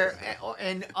think they're,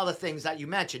 and other things that you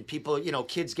mentioned, people,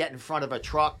 kids get in front of a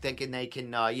truck thinking they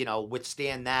can,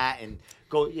 withstand that and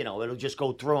go, it'll just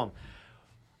go through them.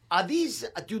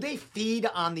 Do they feed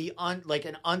on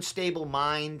an unstable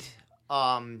mind?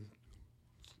 How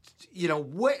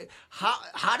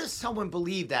does someone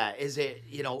believe that? Is it,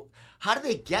 how do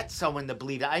they get someone to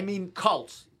believe that? I mean,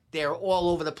 cults, they're all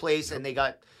over the place and they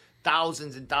got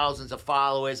thousands and thousands of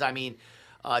followers. I mean,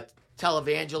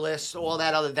 televangelists, all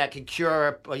that other that can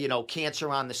cure, cancer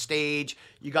on the stage.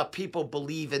 You got people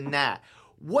believe in that.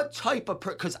 What type of,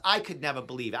 because I could never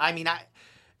believe it. I mean,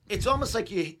 it's almost like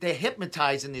they're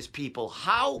hypnotizing these people.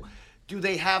 How do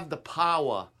they have the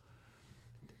power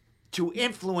to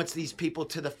influence these people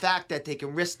to the fact that they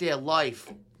can risk their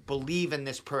life, believe in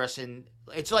this person?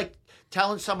 It's like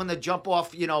telling someone to jump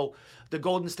off, the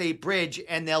Golden State Bridge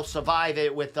and they'll survive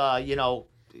it with, Did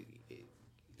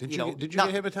you get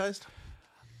hypnotized?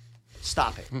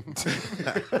 Stop it. We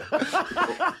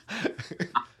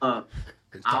were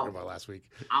talking about last week.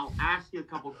 I'll ask you a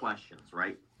couple questions,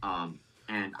 right?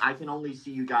 And I can only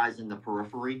see you guys in the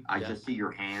periphery. I just see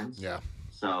your hands. Yeah.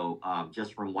 So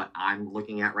just from what I'm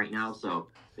looking at right now. So,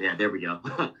 yeah, there we go.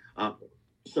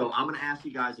 So I'm going to ask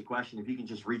you guys a question. If you can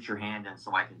just reach your hand in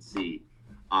so I can see.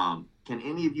 Can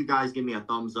any of you guys give me a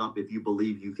thumbs up if you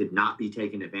believe you could not be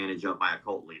taken advantage of by a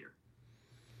cult leader?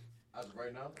 As of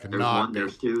right now? There's one,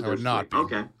 there's two, I would there's not three.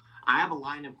 be. Okay. I have a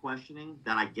line of questioning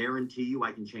that I guarantee you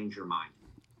I can change your mind.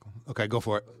 Okay, go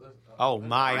for it. Oh,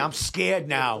 my. I'm scared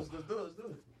now. Let's do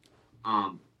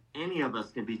it. Any of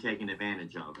us can be taken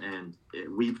advantage of. And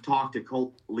we've talked to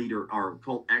cult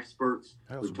experts.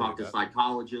 We've talked to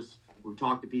psychologists. We've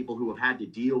talked to people who have had to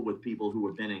deal with people who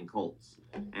have been in cults.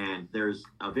 And there's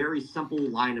a very simple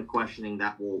line of questioning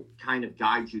that will kind of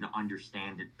guide you to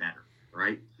understand it better,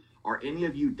 right? Are any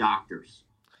of you doctors?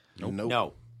 Nope.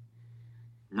 No.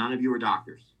 None of you are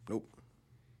doctors. Nope.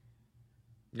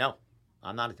 No,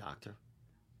 I'm not a doctor.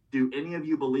 Do any of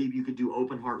you believe you could do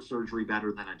open heart surgery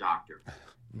better than a doctor?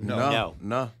 No.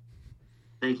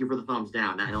 Thank you for the thumbs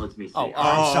down. That lets me see.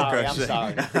 I'm sorry. okay. I'm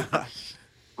sorry.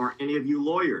 Are any of you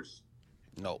lawyers?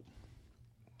 No.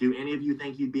 Do any of you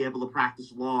think you'd be able to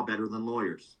practice law better than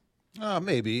lawyers?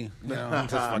 Maybe. No,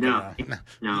 just fucking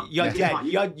No. You're dead.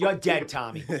 You're dead,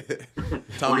 Tommy.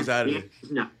 Tommy's out of it.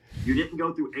 No. You didn't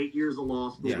go through 8 years of law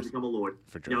school to Yes. become a lawyer.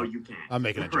 For sure. No, you can't. I'm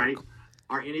making a joke. Right?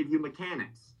 Are any of you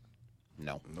mechanics?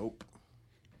 No. Nope.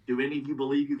 Do any of you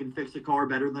believe you can fix a car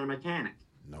better than a mechanic?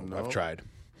 No, No. I've tried.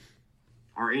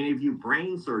 Are any of you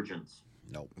brain surgeons?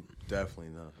 Nope.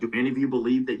 Definitely not. Do any of you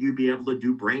believe that you'd be able to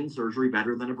do brain surgery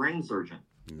better than a brain surgeon?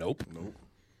 Nope.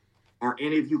 Are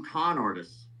any of you con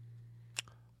artists?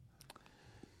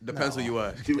 Depends who you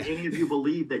ask. Do any of you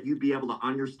believe that you'd be able to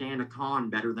understand a con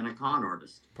better than a con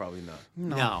artist? Probably not.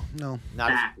 No. No.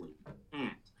 Not Exactly.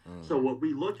 Can't. So what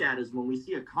we look at is when we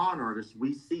see a con artist,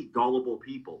 we see gullible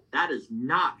people. That is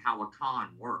not how a con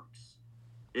works.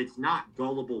 It's not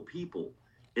gullible people.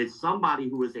 It's somebody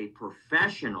who is a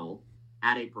professional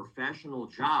at a professional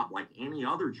job like any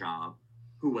other job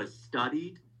who has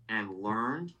studied and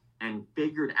learned and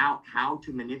figured out how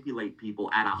to manipulate people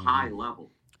at a high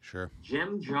level. Sure.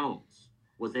 Jim Jones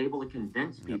was able to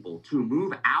convince people to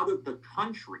move out of the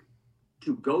country,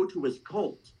 to go to his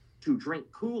cult, to drink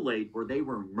Kool-Aid where they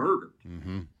were murdered.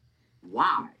 Mm-hmm.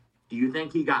 Why? Do you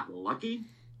think he got lucky?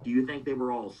 Do you think they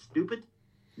were all stupid?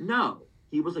 No.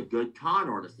 He was a good con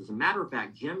artist. As a matter of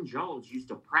fact, Jim Jones used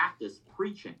to practice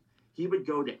preaching. He would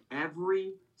go to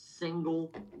every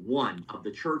single one of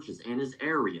the churches in his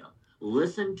area,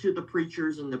 listen to the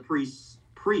preachers and the priests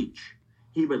preach.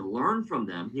 He would learn from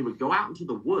them. He would go out into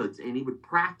the woods and he would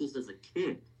practice as a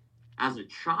kid. As a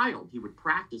child, he would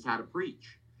practice how to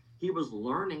preach. He was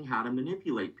learning how to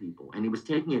manipulate people, and he was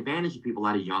taking advantage of people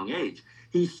at a young age.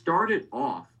 He started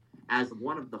off as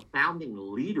one of the founding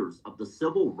leaders of the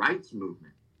civil rights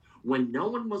movement. When no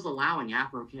one was allowing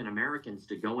African Americans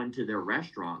to go into their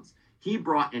restaurants, he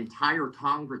brought entire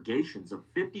congregations of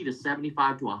 50 to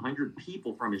 75 to 100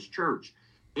 people from his church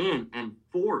in and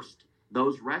forced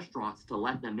those restaurants to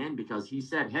let them in because he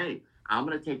said, hey, I'm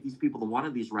going to take these people to one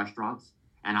of these restaurants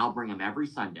and I'll bring them every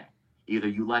Sunday. Either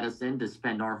you let us in to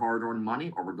spend our hard-earned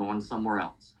money, or we're going somewhere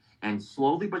else. And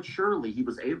slowly but surely, he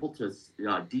was able to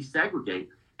desegregate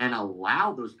and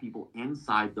allow those people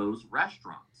inside those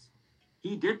restaurants.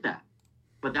 He did that.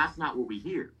 But that's not what we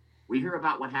hear. We hear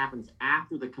about what happens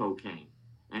after the cocaine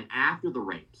and after the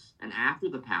rapes and after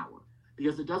the power,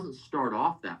 because it doesn't start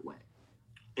off that way.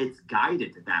 It's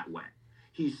guided that way.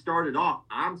 He started off,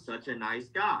 I'm such a nice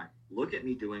guy. Look at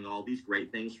me doing all these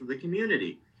great things for the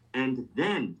community, and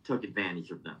then took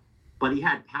advantage of them. But he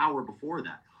had power before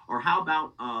that. Or how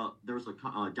about there's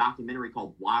a documentary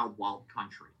called Wild Wild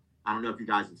Country. I don't know if you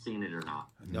guys have seen it or not.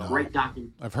 No. Great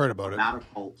documentary. I've heard about a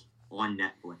cult on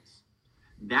Netflix.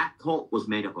 That cult was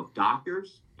made up of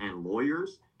doctors and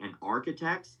lawyers and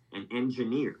architects and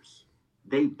engineers.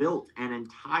 They built an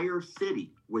entire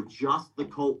city with just the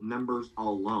cult members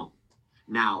alone.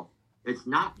 Now, it's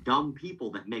not dumb people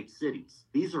that make cities.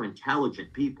 These are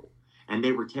intelligent people. And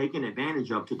they were taken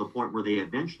advantage of to the point where they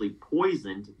eventually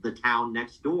poisoned the town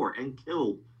next door and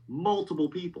killed multiple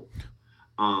people.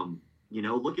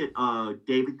 Look at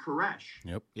David Koresh.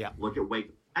 Yep. Yeah. Look at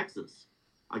Waco, Texas.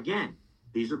 Again,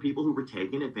 these are people who were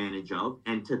taken advantage of.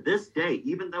 And to this day,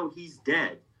 even though he's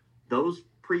dead, those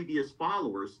previous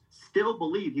followers still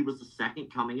believe he was the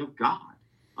second coming of God,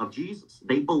 of Jesus.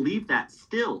 They believe that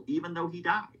still, even though he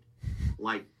died.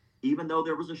 Like, even though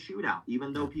there was a shootout,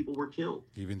 even though people were killed.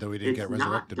 Even though he didn't get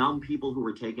resurrected. It's not dumb people who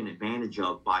were taken advantage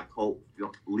of by cult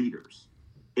leaders.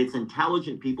 It's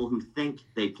intelligent people who think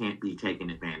they can't be taken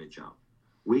advantage of.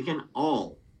 We can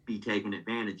all be taken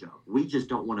advantage of. We just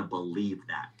don't want to believe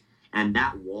that. And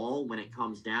that wall, when it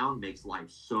comes down, makes life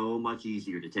so much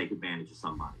easier to take advantage of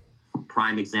somebody.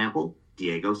 Prime example,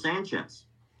 Diego Sanchez.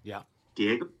 Yeah.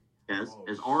 Diego Sanchez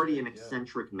is already an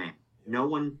eccentric man. No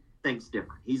one thinks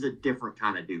different. He's a different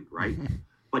kind of dude, right?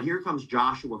 But here comes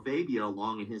Joshua Fabia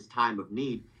along in his time of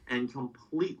need and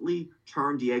completely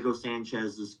turned Diego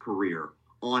Sanchez's career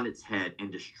on its head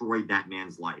and destroyed that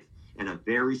man's life in a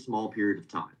very small period of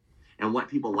time. And what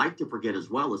people like to forget as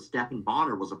well is Stephen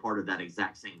Bonner was a part of that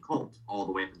exact same cult all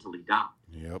the way up until he died.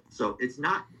 Yep. So it's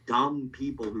not dumb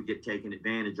people who get taken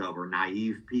advantage of or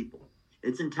naive people.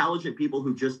 It's intelligent people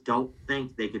who just don't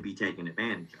think they could be taken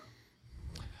advantage of.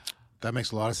 That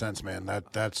makes a lot of sense, man.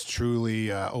 That's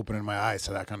truly opening my eyes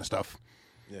to that kind of stuff.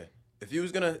 Yeah. If you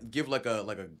was gonna give like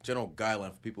a general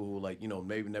guideline for people who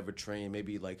maybe never train,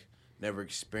 maybe like never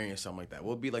experienced something like that,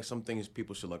 what would be like some things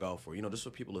people should look out for? Just for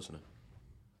people listening.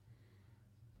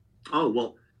 Oh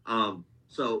well,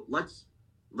 so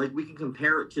we can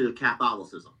compare it to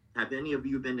Catholicism. Have any of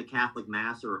you been to Catholic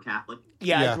Mass or a Catholic?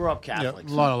 Yeah, I grew up Catholic.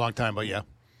 Yeah, a long time, but yeah.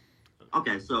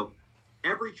 Okay, so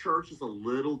every church is a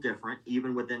little different,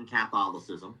 even within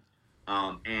Catholicism.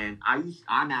 And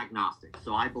I'm agnostic,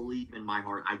 so I believe in my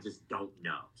heart. I just don't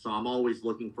know. So I'm always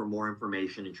looking for more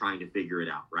information and trying to figure it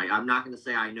out, right? I'm not going to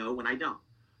say I know when I don't.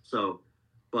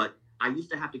 But I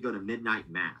used to have to go to midnight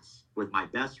Mass with my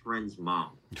best friend's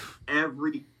mom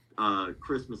every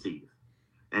Christmas Eve.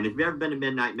 And if you've ever been to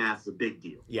midnight Mass, it's a big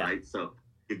deal, right? So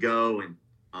you go and,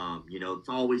 it's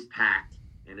always packed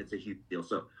and it's a huge deal.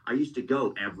 So I used to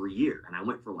go every year, and I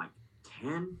went for like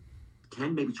 10,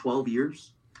 maybe 12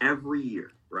 years every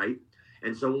year, right?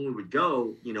 And so when we would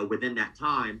go, within that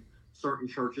time, certain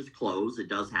churches close. It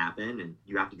does happen, and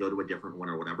you have to go to a different one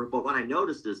or whatever. But what I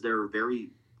noticed is there are very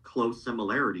close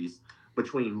similarities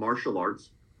between martial arts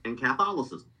and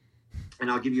Catholicism.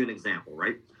 And I'll give you an example,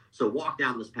 right? So walk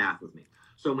down this path with me.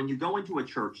 So when you go into a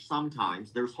church,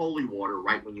 sometimes there's holy water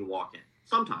right when you walk in.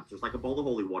 Sometimes there's like a bowl of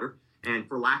holy water. And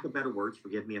for lack of better words,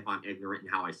 forgive me if I'm ignorant in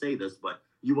how I say this, but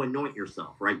you anoint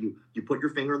yourself, right? You put your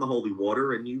finger in the holy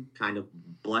water and you kind of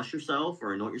bless yourself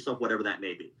or anoint yourself, whatever that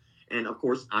may be. And of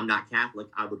course, I'm not Catholic.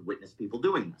 I would witness people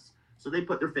doing this. So they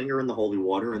put their finger in the holy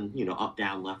water and, up,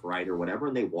 down, left, right, or whatever,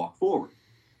 and they walk forward.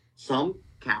 Some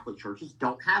Catholic churches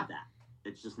don't have that.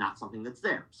 It's just not something that's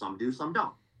there. Some do, some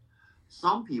don't.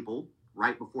 Some people,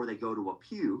 right before they go to a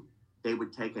pew, they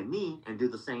would take a knee and do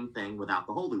the same thing without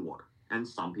the holy water. And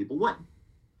some people wouldn't.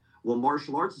 Well,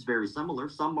 martial arts is very similar.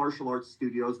 Some martial arts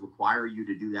studios require you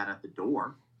to do that at the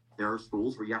door. There are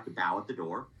schools where you have to bow at the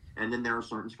door. And then there are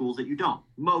certain schools that you don't.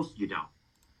 Most you don't.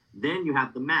 Then you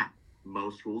have the mat.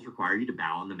 Most schools require you to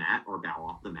bow on the mat or bow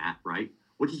off the mat, right?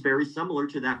 Which is very similar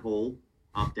to that whole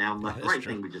up, down, left, right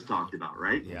thing we just talked about,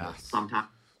 right? Yeah. Sometimes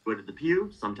you do it at the pew.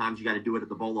 Sometimes you got to do it at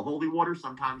the bowl of holy water.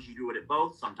 Sometimes you do it at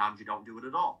both. Sometimes you don't do it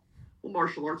at all. Well,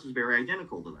 martial arts is very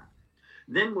identical to that.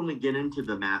 Then when we get into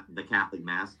the Catholic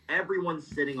Mass, everyone's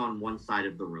sitting on one side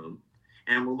of the room,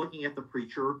 and we're looking at the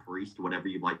preacher or priest, whatever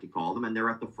you'd like to call them, and they're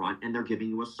at the front, and they're giving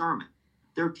you a sermon.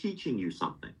 They're teaching you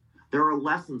something. There are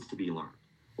lessons to be learned.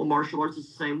 Well, martial arts is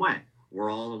the same way. We're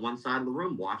all on one side of the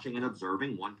room watching and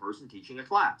observing one person teaching a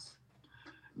class.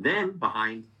 Then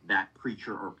behind that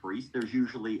preacher or priest, there's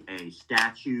usually a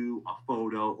statue, a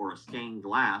photo, or a stained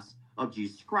glass of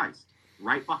Jesus Christ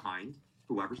right behind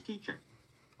whoever's teaching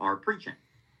or preaching.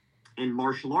 In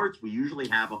martial arts, we usually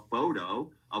have a photo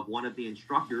of one of the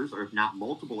instructors, or if not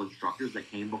multiple instructors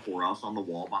that came before us on the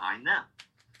wall behind them.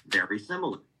 Very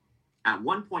similar. At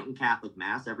one point in Catholic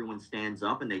Mass, everyone stands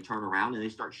up and they turn around and they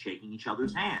start shaking each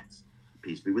other's hands.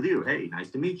 Peace be with you. Hey,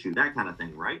 nice to meet you. That kind of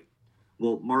thing, right?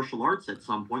 Well, martial arts, at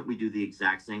some point, we do the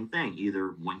exact same thing, either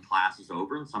when class is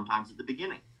over and sometimes at the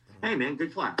beginning. Hey, man,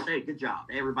 good class. Hey, good job.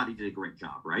 Hey, everybody did a great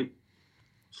job, right?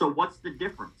 So what's the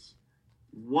difference?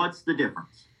 What's the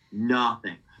difference?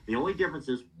 Nothing. The only difference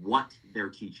is what they're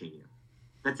teaching you.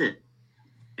 That's it.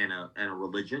 In a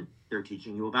religion, they're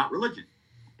teaching you about religion.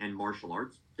 In martial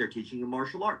arts, they're teaching you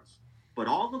martial arts. But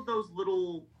all of those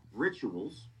little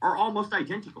rituals are almost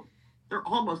identical. They're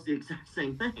almost the exact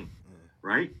same thing,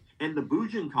 right? In the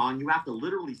Bujinkan, you have to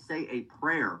literally say a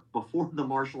prayer before the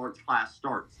martial arts class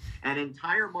starts. An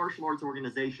entire martial arts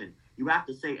organization, you have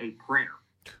to say a prayer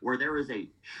where there is a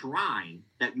shrine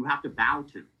that you have to bow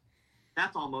to.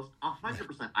 That's almost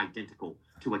 100% identical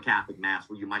to a Catholic Mass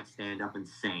where you might stand up and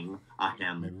sing a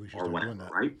hymn or whatever,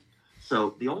 right?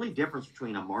 So the only difference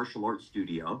between a martial arts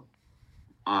studio,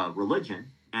 a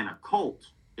religion, and a cult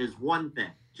is one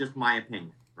thing, just my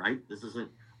opinion, right? This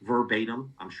isn't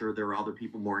verbatim. I'm sure there are other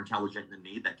people more intelligent than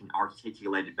me that can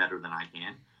articulate it better than I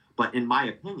can. But in my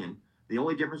opinion, the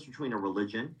only difference between a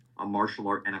religion, a martial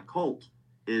art, and a cult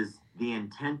is the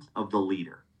intent of the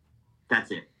leader. That's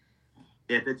it.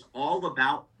 If it's all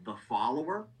about the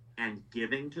follower and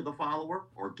giving to the follower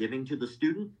or giving to the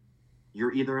student,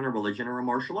 you're either in a religion or a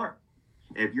martial art.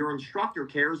 If your instructor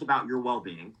cares about your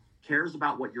well-being, cares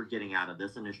about what you're getting out of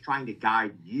this, and is trying to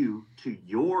guide you to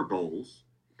your goals,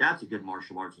 that's a good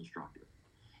martial arts instructor.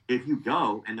 If you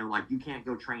go and they're like, you can't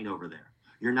go train over there.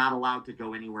 You're not allowed to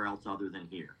go anywhere else other than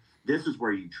here. This is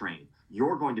where you train.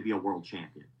 You're going to be a world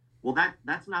champion. Well,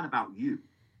 that's not about you.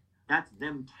 That's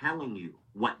them telling you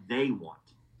what they want.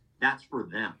 That's for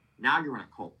them. Now you're in a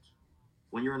cult.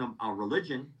 When you're in a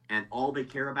religion and all they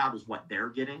care about is what they're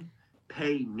getting,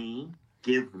 pay me,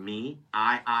 give me,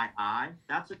 I,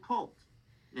 that's a cult.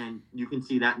 And you can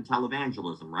see that in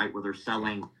televangelism, right? Where they're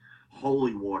selling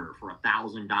holy water for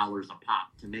 $1,000 a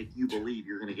pop to make you believe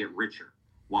you're going to get richer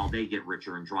while they get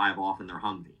richer and drive off in their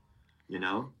Humvee, you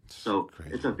know? So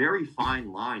it's a very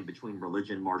fine line between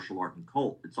religion, martial art, and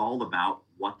cult. It's all about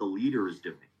what the leader is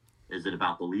doing. Is it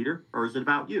about the leader or is it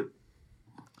about you?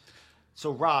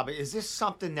 So, Rob, is this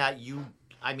something that you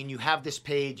have this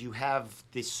page, you have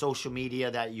this social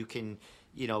media that you can,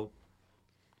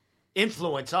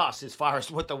 influence us as far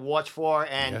as what to watch for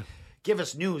and give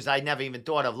us news I never even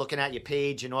thought of, looking at your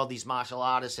page and all these martial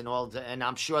artists and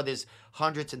I'm sure there's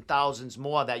hundreds and thousands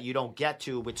more that you don't get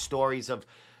to with stories of,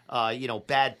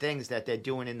 bad things that they're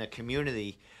doing in the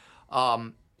community.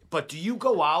 But do you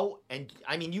go out and,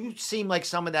 you seem like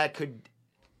someone that could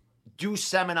do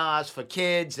seminars for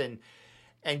kids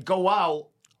and go out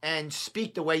and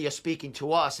speak the way you're speaking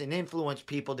to us and influence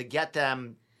people to get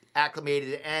them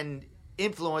acclimated and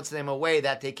influence them in a way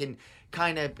that they can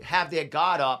kind of have their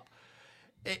guard up.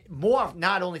 More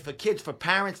not only for kids, for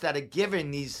parents that are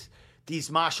giving these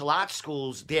martial arts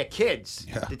schools their kids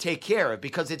to take care of,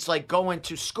 because it's like going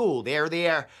to school. They're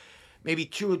there maybe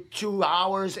two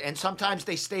hours, and sometimes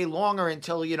they stay longer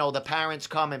until, the parents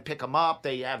come and pick them up.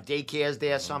 They have daycares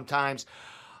there sometimes.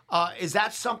 Is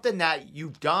that something that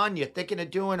you've done, you're thinking of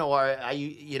doing, or are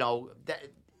you,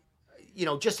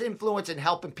 just influencing,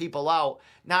 helping people out,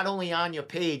 not only on your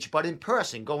page, but in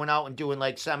person, going out and doing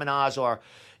like seminars or,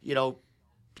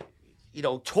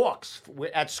 talks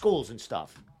at schools and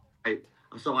stuff?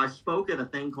 So I spoke at a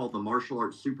thing called the Martial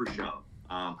Arts Super Show.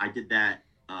 I did that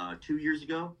 2 years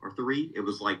ago or 3. It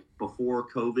was like before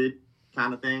COVID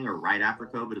kind of thing, or right after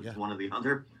COVID. It's one or the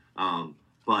other.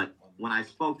 But when I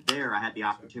spoke there, I had the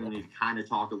opportunity to kind of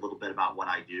talk a little bit about what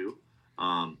I do.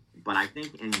 But I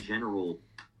think in general,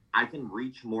 I can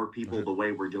reach more people the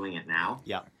way we're doing it now.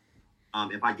 Yeah.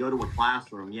 If I go to a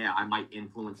classroom, I might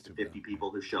influence the 50 people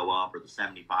who show up or the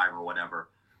 75 or whatever.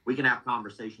 We can have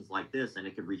conversations like this and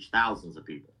it could reach thousands of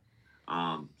people.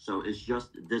 So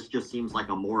this just seems like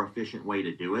a more efficient way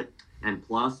to do it. And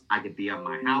plus, I could be at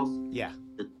my house. Yeah.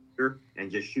 And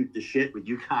just shoot the shit with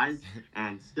you guys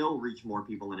and still reach more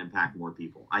people and impact more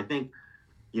people. I think,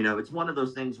 it's one of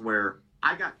those things where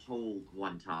I got told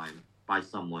one time by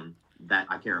someone that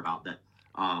I care about that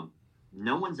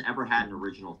no one's ever had an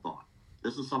original thought.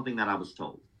 This is something that I was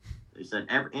told. They said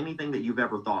anything that you've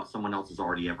ever thought someone else has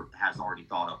already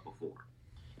thought of before.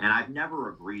 And I've never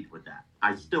agreed with that.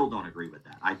 I still don't agree with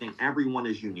that. I think everyone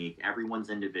is unique. Everyone's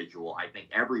individual. I think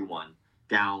everyone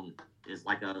down is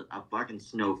like a fucking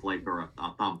snowflake or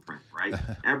a thumbprint, right?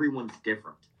 Everyone's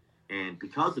different. And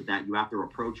because of that, you have to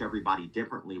approach everybody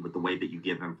differently with the way that you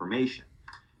give information.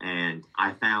 And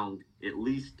I found, at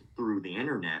least through the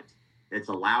internet, it's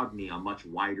allowed me a much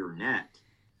wider net.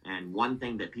 And one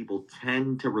thing that people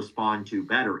tend to respond to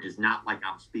better is not like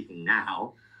I'm speaking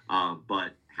now,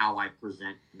 but how I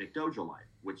present McDojoLife,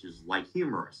 which is like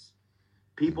humorous.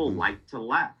 People like to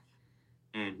laugh.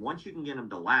 And once you can get them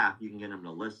to laugh, you can get them to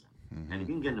listen. And if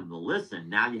you can get them to listen,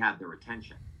 now you have their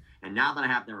attention. And now that I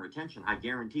have their attention, I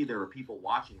guarantee there are people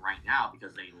watching right now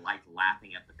because they like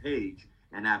laughing at the page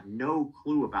and have no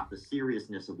clue about the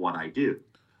seriousness of what I do.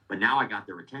 But now I got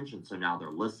their attention, so now they're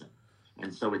listening.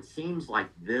 And so it seems like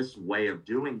this way of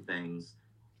doing things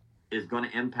is going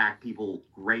to impact people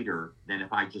greater than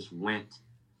if I just went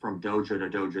from dojo to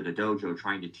dojo to dojo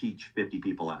trying to teach 50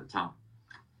 people at a time.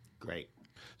 Great.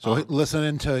 So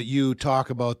listening to you talk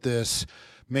about this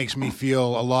makes me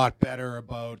feel a lot better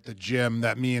about the gym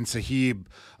that me and Sahib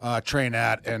train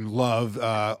at and love.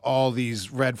 All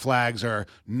these red flags are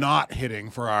not hitting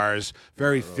for ours.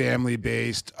 Very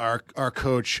family-based. Our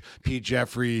coach, Pete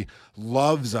Jeffrey,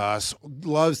 loves us,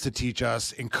 loves to teach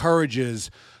us,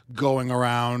 encourages going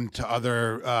around to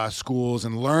other schools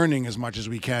and learning as much as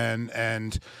we can.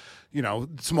 And, you know,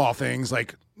 small things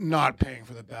like not paying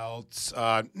for the belts,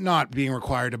 not being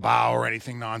required to bow or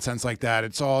anything nonsense like that.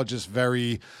 It's all just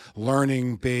very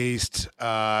learning-based,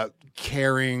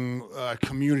 caring,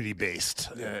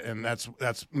 community-based, and that's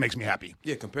makes me happy.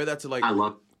 Yeah, compare that to like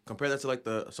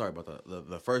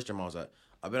the first gym I was at.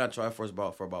 I've been at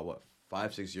Triforce for about what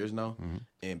 5-6 years now,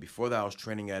 and before that I was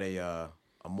training at a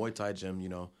Muay Thai gym. You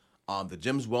know, the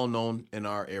gym's well known in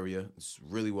our area. It's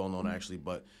really well known actually,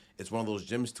 but it's one of those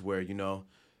gyms to where you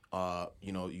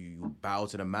bow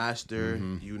to the master.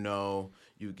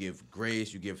 You give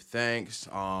grace, you give thanks.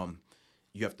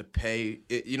 You have to pay.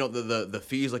 The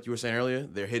fees, like you were saying earlier,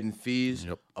 they're hidden fees.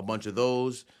 Yep. A bunch of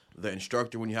those. The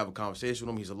instructor, when you have a conversation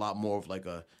with him, he's a lot more of like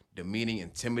a demeaning,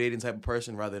 intimidating type of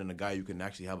person rather than a guy you can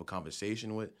actually have a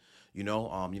conversation with.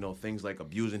 Things like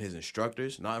abusing his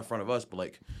instructors, not in front of us, but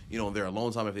like, their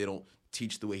alone time if they don't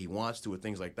teach the way he wants to or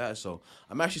things like that. So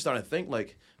I'm actually starting to think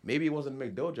like maybe it wasn't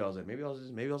McDojo. I was like, maybe I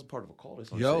was a part of a cult or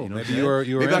something. Yo, maybe you were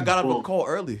maybe I got out of a cult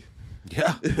early.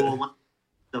 Yeah. Well,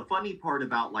 the funny part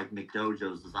about like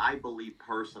McDojos is I believe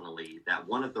personally that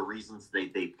one of the reasons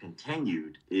they've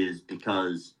continued is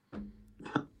because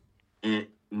in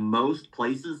most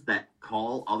places that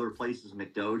call other places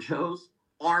McDojos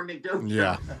are McDojos.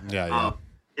 Yeah.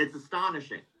 It's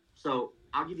astonishing. So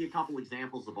I'll give you a couple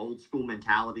examples of old school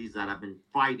mentalities that I've been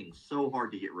fighting so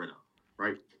hard to get rid of,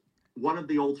 right? One of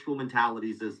the old school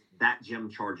mentalities is that gym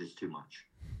charges too much.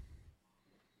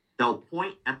 They'll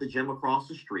point at the gym across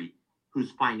the street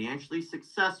who's financially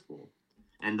successful,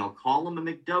 and they'll call them a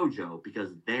McDojo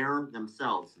because they're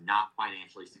themselves not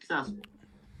financially successful.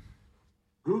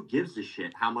 Who gives a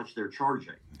shit how much they're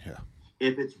charging? Yeah.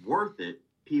 If it's worth it,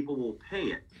 people will pay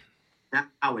it. That's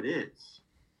how it is.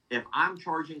 If I'm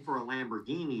charging for a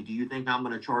Lamborghini, do you think I'm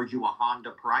going to charge you a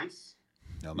Honda price?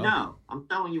 No, I'm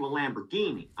selling you a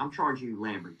Lamborghini. I'm charging you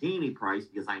Lamborghini price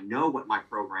because I know what my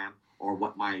program or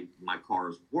what my car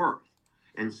is worth.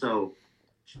 And so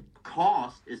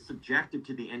cost is subjective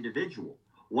to the individual.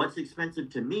 What's expensive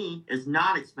to me is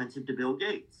not expensive to Bill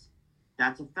Gates.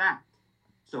 That's a fact.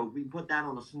 So if we put that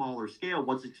on a smaller scale,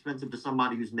 what's expensive to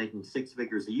somebody who's making 6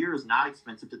 figures a year is not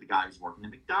expensive to the guy who's working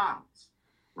at McDonald's,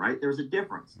 right? There's a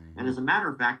difference. And as a matter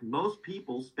of fact, most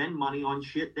people spend money on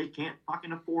shit they can't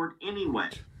fucking afford anyway.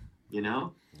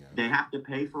 They have to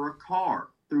pay for a car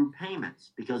through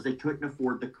payments because they couldn't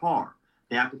afford the car.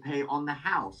 They have to pay on the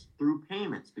house through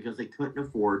payments because they couldn't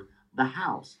afford the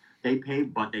house. They pay,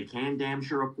 but they can damn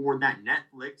sure afford that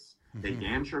Netflix. They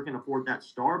damn sure can afford that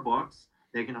Starbucks.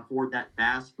 They can afford that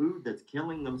fast food that's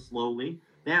killing them slowly.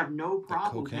 They have no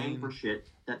problem paying for shit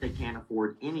that they can't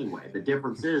afford anyway. The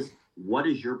difference is, what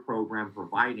is your program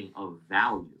providing of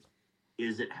value?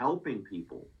 Is it helping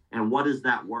people? And what is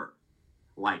that worth?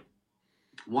 Like,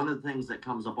 one of the things that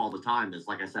comes up all the time is,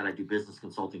 like I said, I do business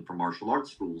consulting for martial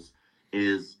arts schools,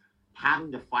 is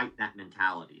having to fight that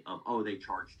mentality of, oh, they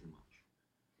charge too much.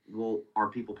 Well, are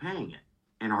people paying it?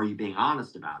 And are you being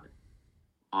honest about it?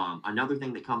 Another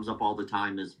thing that comes up all the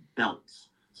time is belts.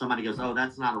 Somebody goes, oh,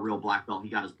 that's not a real black belt. He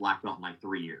got his black belt in like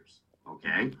 3 years.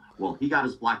 Okay. Well, he got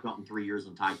his black belt in 3 years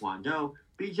in Taekwondo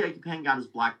BJ Penn got his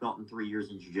black belt in 3 years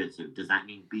in jiu-jitsu. Does that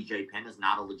mean BJ Penn is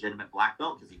not a legitimate black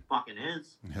belt? Because he fucking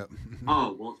is. Yep.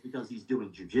 Oh, well, it's because he's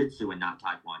doing jiu-jitsu and not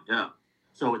taekwondo.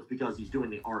 So it's because he's doing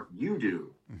the art you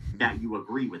do that you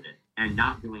agree with it and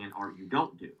not doing an art you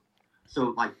don't do.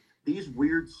 So, like, these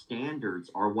weird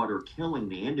standards are what are killing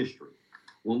the industry.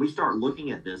 When we start looking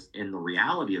at this, and the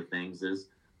reality of things is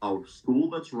a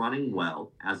school that's running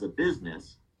well as a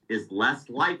business is less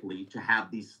likely to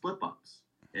have these slip-ups.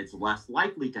 It's less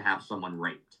likely to have someone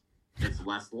raped. It's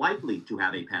less likely to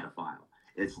have a pedophile.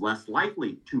 It's less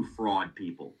likely to fraud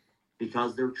people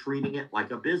because they're treating it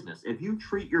like a business. If you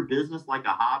treat your business like a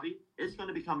hobby, it's going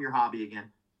to become your hobby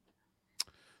again.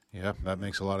 Yeah, that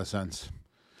makes a lot of sense.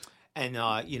 And,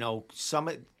 some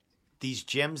of these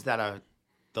gyms that are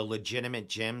the legitimate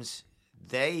gyms,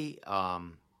 they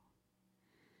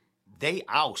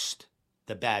oust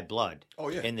the bad blood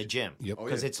in the gym. Yep.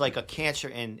 Because it's like a cancer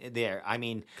in there. I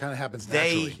mean, kind of happens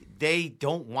naturally. They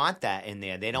don't want that in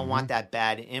there. They don't want that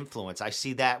bad influence. I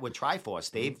see that with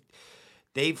Triforce.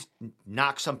 They've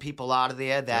knocked some people out of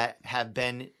there that have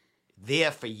been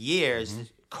there for years,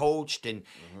 coached, and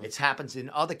it happens in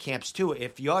other camps too.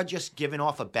 If you're just giving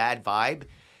off a bad vibe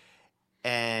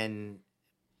and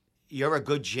you're a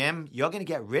good gym, you're going to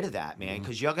get rid of that, man,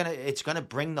 because it's going to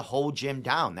bring the whole gym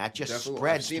down. That just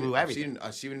spreads through everything.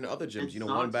 I've seen it in other gyms. It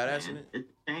One sucks, bad man. accident.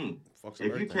 It's insane. Fucks up If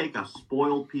you everything. take a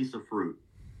spoiled piece of fruit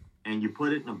and you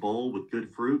put it in a bowl with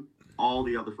good fruit, all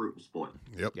the other fruit will spoil.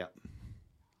 Yep.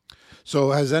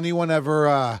 So has anyone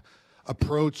ever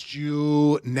approached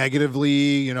you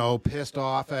negatively, pissed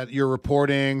off at your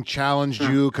reporting, challenged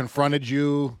you, confronted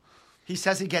you? He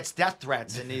says he gets death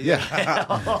threats. And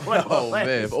Oh,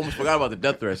 man. Almost forgot about the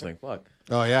death threats thing. Fuck.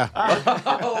 Oh, yeah.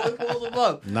 It pulls him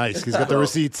up. Nice. He's got the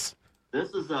receipts. This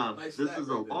is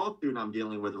a lawsuit I'm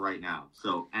dealing with right now.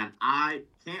 So, and I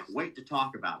can't wait to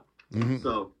talk about it.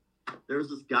 So, there's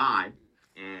this guy,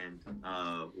 and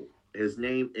his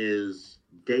name is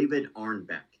David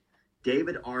Arnbeck.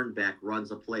 David Arnbeck runs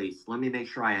a place. Let me make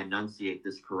sure I enunciate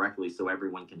this correctly so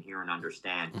everyone can hear and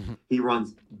understand. He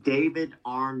runs David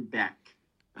Arnbeck.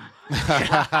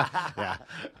 Yeah.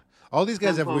 All these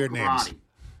guys have Tempo weird names. Karate.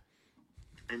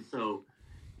 And so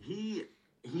he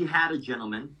had a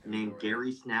gentleman named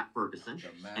Gary Snap Ferguson,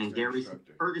 and Gary Snap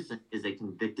Ferguson is a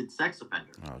convicted sex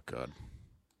offender. Oh, God.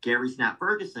 Gary Snap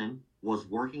Ferguson was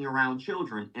working around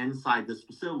children inside this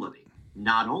facility,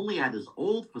 not only at his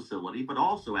old facility, but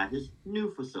also at his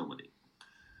new facility.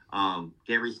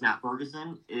 Gary Snap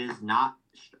Ferguson is not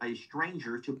a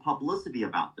stranger to publicity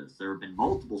about this. There have been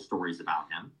multiple stories about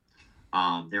him.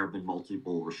 There have been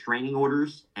multiple restraining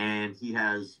orders, and he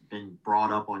has been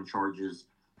brought up on charges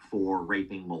for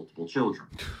raping multiple children.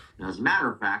 Now, as a matter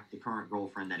of fact, the current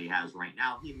girlfriend that he has right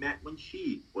now, he met when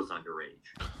she was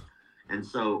underage. And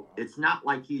so it's not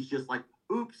like he's just like,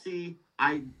 oopsie,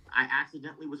 I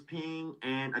accidentally was peeing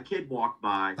and a kid walked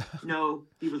by. No,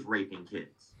 he was raping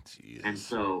kids. Jeez. And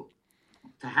so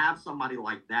to have somebody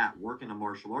like that work in a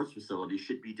martial arts facility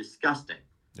should be disgusting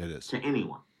It is. to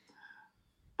anyone.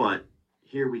 But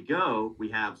here we go. We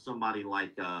have somebody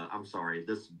like, I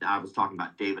was talking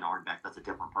about David Arnbeck. That's a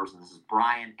different person. This is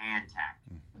Brian Antak.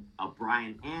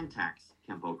 Brian Antak's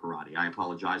Kempo Karate. I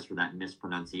apologize for that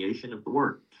mispronunciation of the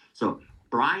word. So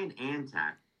Brian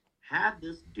Antak had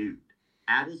this dude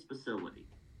at his facility.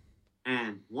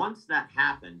 And once that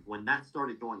happened, when that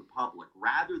started going public,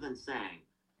 rather than saying,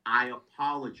 I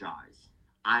apologize,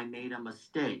 I made a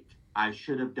mistake, I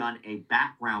should have done a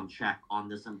background check on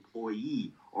this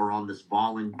employee or on this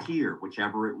volunteer,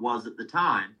 whichever it was at the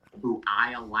time, who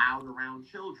I allowed around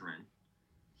children,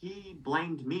 he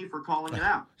blamed me for calling it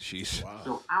out. Jeez. Wow.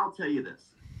 So I'll tell you this.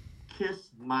 Kiss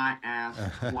my ass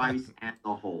twice at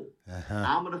the hole.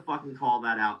 I'm going to fucking call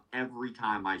that out every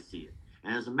time I see it.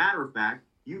 And as a matter of fact,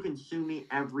 you can sue me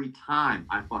every time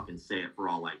I fucking say it for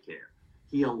all I care.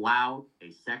 He allowed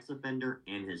a sex offender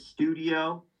in his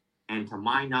studio, and to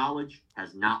my knowledge,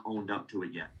 has not owned up to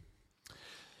it yet.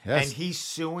 Yes. And he's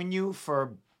suing you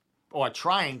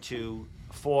trying to,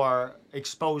 for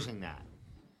exposing that.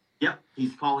 Yep,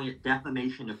 he's calling it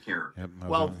defamation of character. Yep,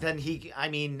 Well,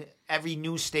 then every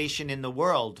news station in the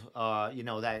world,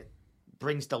 that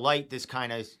brings to light this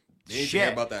kind of You didn't shit,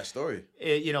 hear about that story.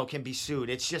 can be sued.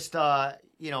 It's just, a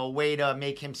way to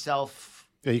make himself.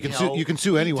 Yeah, you can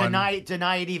sue anyone.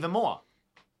 Deny it even more.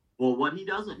 Well, what he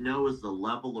doesn't know is the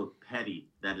level of petty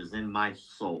that is in my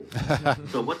soul.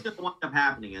 So what's going to wind up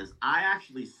happening is I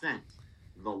actually sent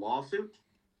the lawsuit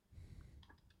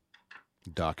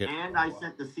Docket. and I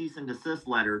sent the cease and desist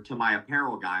letter to my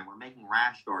apparel guy. We're making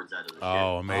rash guards out of the shit.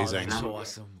 Oh, amazing. That's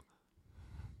awesome.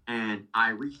 And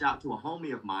I reached out to a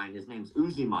homie of mine. His name's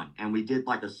Uziman, and we did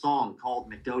like a song called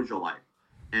McDojoLife.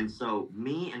 And so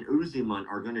me and Uziman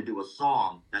are going to do a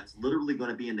song that's literally going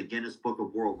to be in the Guinness Book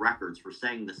of World Records for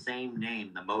saying the same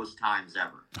name the most times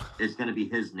ever. It's going to be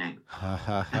his name.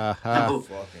 So,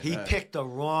 he picked the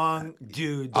wrong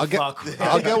dude. I'll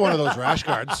get one of those rash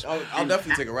guards. I'll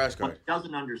definitely take a rash guard. What he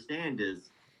doesn't understand is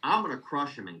I'm going to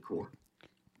crush him in court.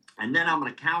 And then I'm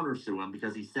going to countersue him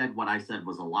because he said what I said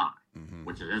was a lie,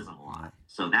 which it isn't a lie.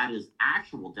 So that is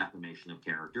actual defamation of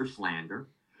character, slander.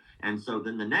 And so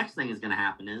then the next thing is going to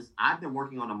happen is I've been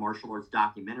working on a martial arts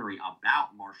documentary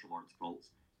about martial arts cults.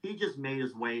 He just made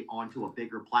his way onto a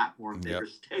bigger platform, bigger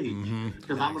stage,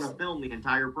 because I'm going to film the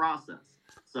entire process.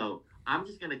 So I'm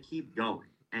just going to keep going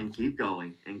and keep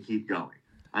going and keep going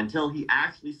until he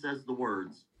actually says the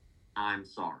words, "I'm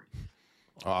sorry."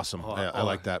 Awesome. I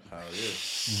like that.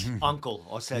 Uncle,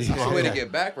 or says That's a way to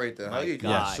get back right there. How you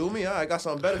God. sue me? I got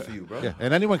something better for you, bro. Yeah,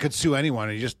 and anyone could sue anyone,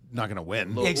 and you're just not going to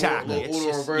win. Exactly. Little It's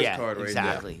just- reverse card right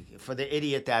exactly. For the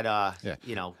idiot that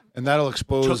you know, And that'll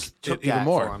expose took it even that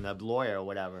more. for him, the lawyer or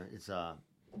whatever. It's they Oh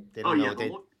don't know yeah, what the they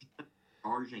lawyer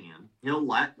charging him. He'll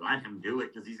let him do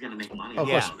it because he's going to make money Of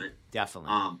out course. of it. definitely.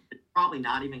 It's probably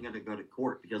not even going to go to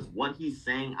court because what he's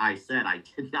saying, I said, I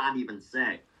did not even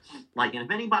say. Like, and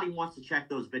if anybody wants to check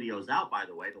those videos out, by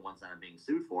the way, the ones that I'm being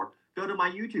sued for, go to my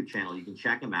YouTube channel. You can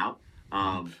check them out.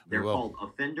 They're called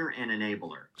Offender and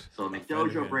Enabler. So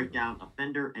McDojo breakdown,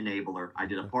 Offender, Enabler. I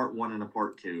did a part 1 and a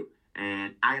part 2.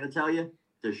 And I got to tell you,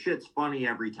 the shit's funny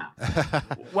every time.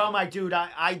 Well, my dude,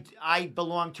 I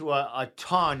belong to a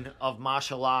ton of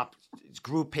martial arts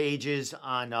group pages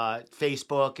on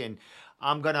Facebook, and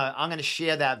I'm gonna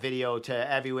share that video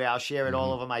to everywhere. I'll share it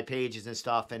all over my pages and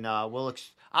stuff, and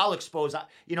I'll expose.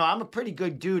 You know, I'm a pretty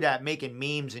good dude at making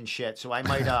memes and shit, so I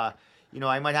might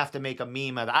I might have to make a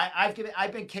meme of it.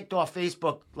 I've been kicked off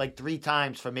Facebook like 3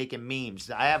 times for making memes.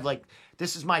 I have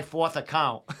this is my 4th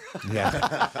account.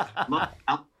 Yeah.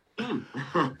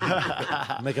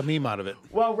 Make a meme out of it.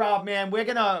 Well, Rob, man, we're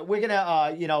gonna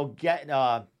get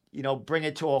bring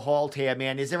it to a halt here,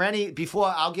 man. Is there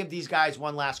before I'll give these guys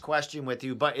one last question with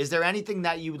you, but is there anything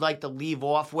that you'd like to leave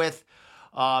off with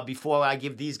before I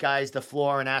give these guys the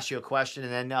floor and ask you a question,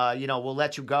 and then we'll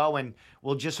let you go and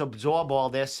we'll just absorb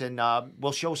all this, and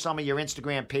we'll show some of your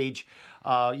Instagram page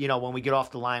when we get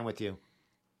off the line with you.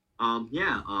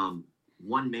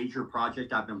 One major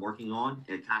project I've been working on,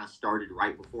 it kind of started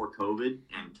right before COVID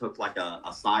and took like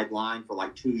a sideline for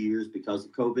like 2 years because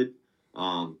of COVID.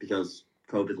 Because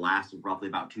COVID lasted roughly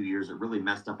about 2 years. It really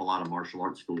messed up a lot of martial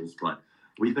arts schools. But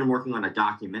we've been working on a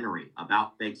documentary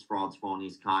about fakes, frauds,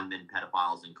 phonies, con men,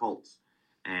 pedophiles, and cults.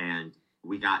 And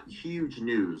we got huge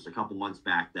news a couple months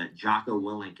back that Jocko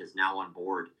Willink is now on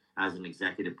board as an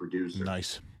executive producer.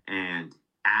 Nice. And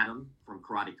Adam from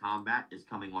Karate Combat is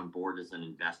coming on board as an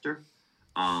investor.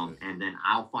 And then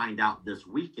I'll find out this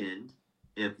weekend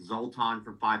if Zoltan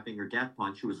from Five Finger Death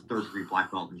Punch, who is a 3rd-degree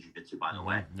black belt in Jiu-Jitsu, by the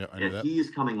way, if he is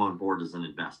coming on board as an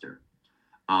investor.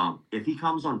 If he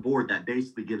comes on board, that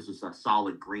basically gives us a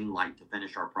solid green light to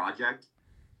finish our project.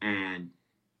 And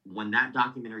when that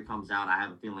documentary comes out, I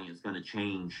have a feeling it's going to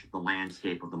change the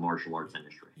landscape of the martial arts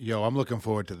industry. Yo, I'm looking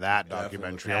forward to that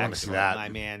documentary. I want to see that. My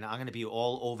man, I'm going to be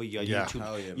all over your Yeah. YouTube.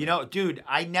 Hell yeah, You know, dude,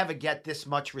 I never get this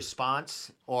much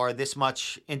response or this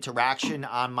much interaction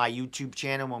on my YouTube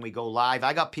channel when we go live.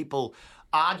 I got people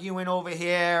arguing over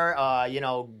here,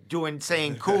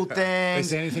 saying cool They things.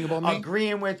 say anything about me?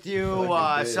 Agreeing with you.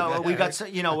 So we got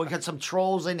some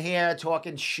trolls in here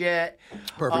talking shit.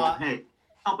 Perfect. Hey,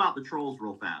 how about the trolls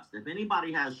real fast? If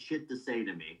anybody has shit to say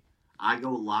to me, I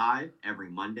go live every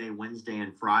Monday, Wednesday,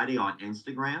 and Friday on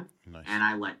Instagram. Nice. And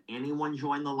I let anyone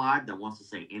join the live that wants to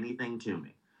say anything to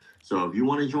me. So if you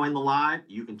want to join the live,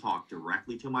 you can talk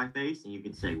directly to my face and you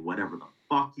can say whatever the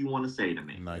fuck you want to say to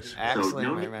me. Nice. Excellent, So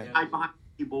no my need man. to hide behind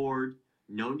the keyboard.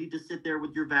 No need to sit there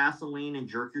with your Vaseline and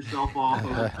jerk yourself off.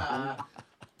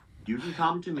 You can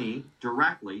come to me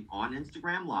directly on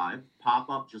Instagram Live,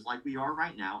 pop up just like we are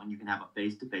right now, and you can have a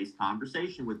face-to-face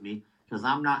conversation with me because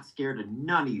I'm not scared of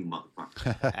none of you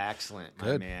motherfuckers. Excellent, my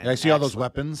Good. man. Yeah, I see all those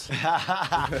Excellent. weapons.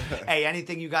 Hey,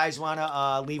 anything you guys want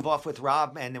to leave off with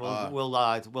Rob, and then we'll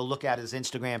look at his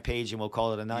Instagram page and we'll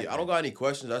call it a night. Yeah, I don't got any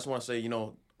questions. I just want to say,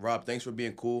 Rob, thanks for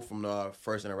being cool from the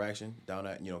first interaction down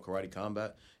at, Karate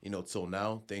Combat, till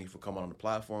now. Thank you for coming on the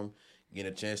platform,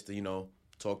 getting a chance to,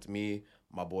 talk to me,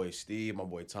 my boy Steve, my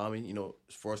boy Tommy,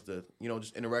 for us to,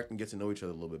 just interact and get to know each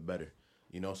other a little bit better,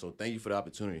 So thank you for the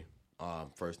opportunity,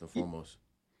 first and foremost.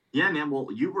 Yeah, man. Well,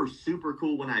 you were super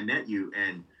cool when I met you,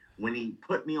 and when he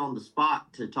put me on the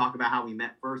spot to talk about how we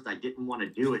met first, I didn't want to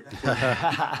do it.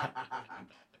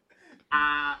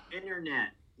 Internet.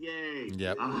 Yay.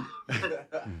 Yep.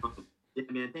 Yeah,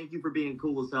 man. Thank you for being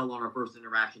cool as hell on our first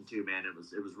interaction too, man. It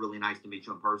was really nice to meet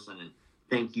you in person, and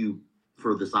thank you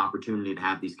for this opportunity to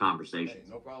have these conversations.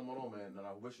 Hey, no problem at all, man. And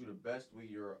I wish you the best with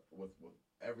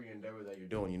every endeavor that you're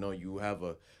doing. You know, you have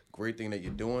a great thing that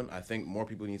you're doing. I think more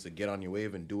people need to get on your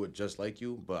wave and do it just like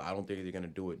you, but I don't think they're gonna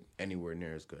do it anywhere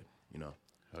near as good. You know.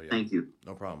 Oh, yeah. Thank you.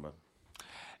 No problem, bro.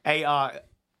 Hey,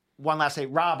 one last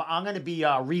thing, Rob. I'm going to be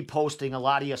reposting a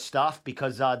lot of your stuff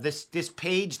because this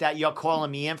page that you're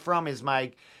calling me in from is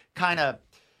my kind of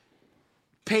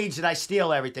page that I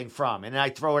steal everything from, and I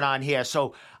throw it on here.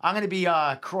 So I'm going to be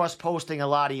cross-posting a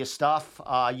lot of your stuff.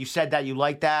 You said that you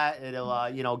like that.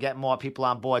 It'll get more people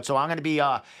on board. So I'm going to be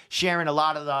sharing a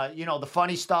lot of the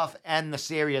funny stuff and the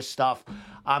serious stuff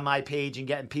on my page and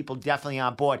getting people definitely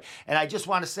on board. And I just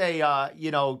want to say,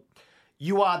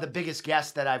 you are the biggest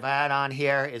guest that I've had on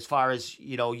here as far as,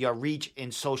 your reach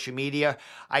in social media.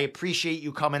 I appreciate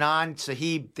you coming on.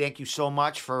 Sahib, thank you so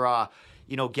much for,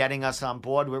 getting us on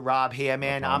board with Rob here,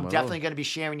 man. I'm definitely going to be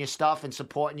sharing your stuff and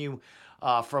supporting you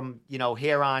from,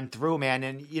 here on through, man.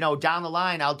 And, down the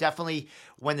line, I'll definitely,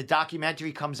 when the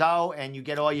documentary comes out and you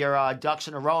get all your ducks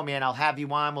in a row, man, I'll have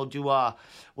you on. We'll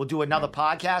do another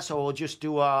podcast, or we'll just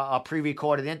do a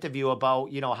pre-recorded interview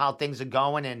about, how things are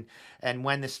going and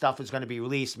when this stuff is going to be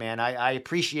released, man. I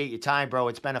appreciate your time, bro.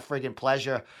 It's been a friggin'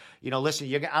 pleasure. Listen,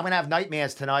 I'm going to have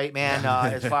nightmares tonight, man,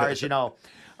 as far as,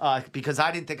 because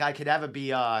I didn't think I could ever be,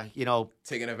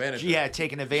 Taking advantage. Yeah,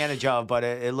 taken advantage of. But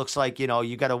it looks like,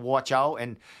 you got to watch out,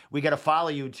 and we got to follow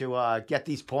you to get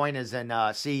these pointers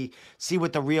and see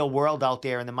what the real world out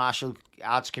there in the martial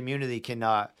arts community can,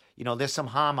 there's some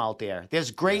harm out there.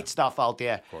 There's great stuff out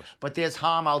there, but there's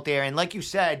harm out there. And like you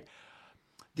said,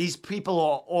 these people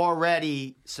are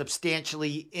already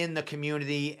substantially in the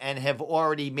community and have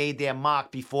already made their mark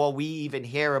before we even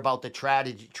hear about the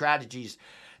tragedies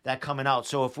that coming out.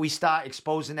 So if we start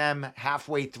exposing them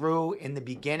halfway through in the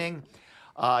beginning,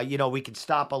 we can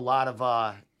stop a lot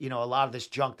of this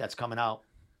junk that's coming out.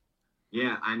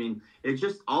 Yeah, I mean,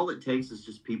 all it takes is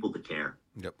just people to care.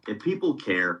 Yep. If people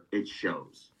care, it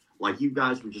shows. Like you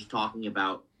guys were just talking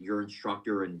about your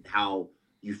instructor and how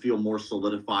you feel more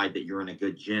solidified that you're in a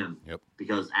good gym. Yep.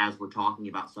 Because as we're talking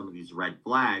about some of these red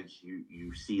flags,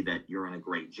 you see that you're in a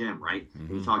great gym, right?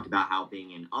 Mm-hmm. You talked about how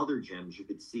being in other gyms, you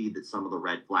could see that some of the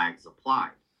red flags apply.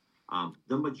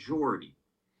 The majority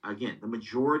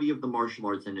of the martial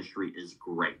arts industry is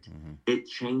great. Mm-hmm. It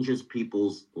changes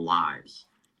people's lives.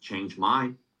 Changed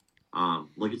mine.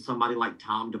 Look at somebody like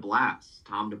Tom DeBlas.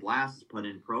 Tom DeBlas has put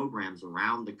in programs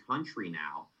around the country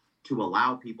now to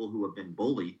allow people who have been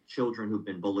bullied, children who've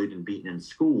been bullied and beaten in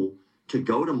school, to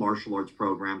go to martial arts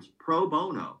programs pro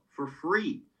bono for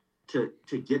free to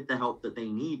get the help that they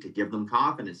need, to give them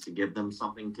confidence, to give them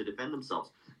something to defend themselves.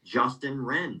 Justin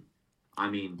Wren, I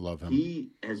mean, love him.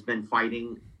 He has been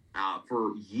fighting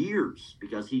for years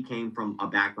because he came from a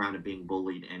background of being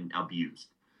bullied and abused.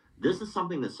 This is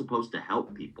something that's supposed to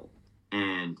help people.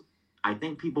 And I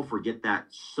think people forget that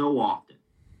so often.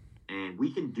 And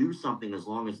we can do something as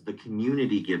long as the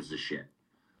community gives a shit.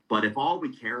 But if all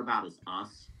we care about is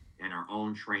us and our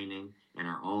own training and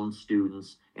our own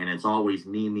students, and it's always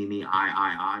me,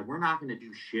 I, we're not going to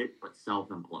do shit but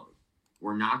self-implode.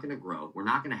 We're not going to grow. We're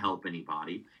not going to help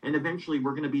anybody. And eventually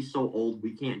we're going to be so old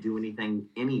we can't do anything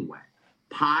anyway.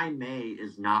 Pai Mei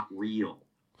is not real.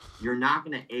 You're not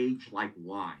going to age like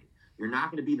wine. You're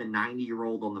not going to be the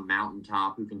 90-year-old on the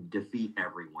mountaintop who can defeat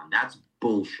everyone. That's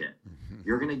bullshit. Mm-hmm.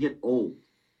 You're going to get old.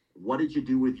 What did you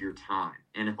do with your time?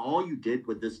 And if all you did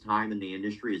with this time in the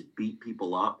industry is beat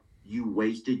people up, you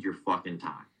wasted your fucking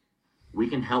time. We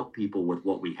can help people with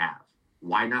what we have.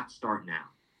 Why not start now?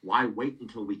 Why wait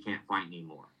until we can't fight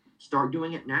anymore? Start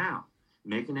doing it now.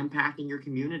 Make an impact in your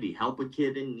community. Help a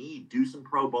kid in need. Do some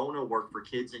pro bono work for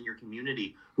kids in your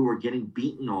community who are getting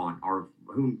beaten on or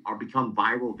who are become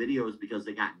viral videos because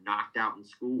they got knocked out in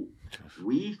school.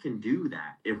 We can do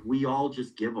that if we all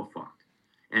just give a fuck.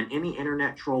 And any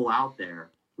internet troll out there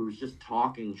who's just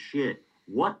talking shit,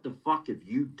 what the fuck have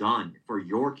you done for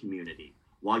your community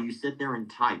while you sit there and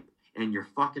type in your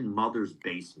fucking mother's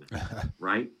basement,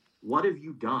 right? What have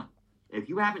you done? If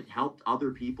you haven't helped other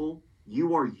people,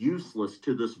 you are useless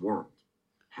to this world.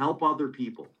 Help other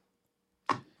people.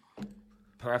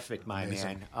 Perfect, my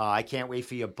Amazing. man. I can't wait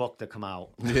for your book to come out.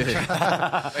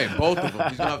 Hey, both of them.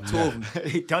 He's gonna have two of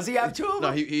them. Does he have two of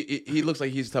them? No, he looks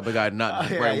like he's the type of guy not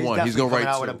Yeah, write one. He's definitely gonna coming write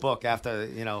out two. with a book after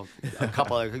a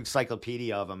couple of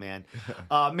encyclopedia of them, man.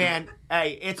 Man,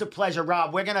 hey, it's a pleasure,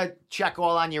 Rob. We're gonna check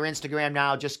all on your Instagram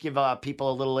now. Just give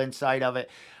people a little insight of it.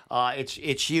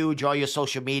 It's huge. All your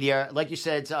social media, like you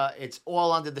said, it's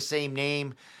all under the same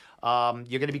name.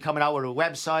 You're gonna be coming out with a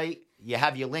website. You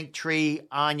have your link tree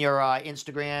on your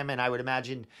Instagram, and I would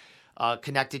imagine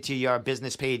connected to your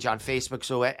business page on Facebook.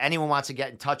 So anyone wants to get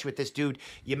in touch with this dude,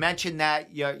 you mentioned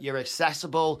that you're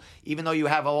accessible, even though you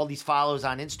have all these followers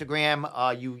on Instagram.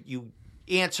 You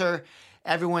answer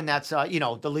everyone that's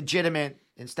the legitimate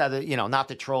instead of not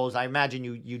the trolls. I imagine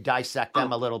you dissect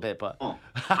them a little bit, but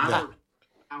I work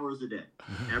hours a day,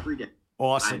 every day.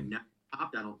 Awesome. I've never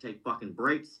stopped. I don't take fucking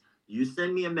breaks. You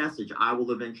send me a message, I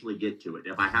will eventually get to it.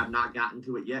 If I have not gotten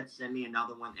to it yet, send me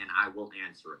another one and I will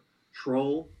answer it.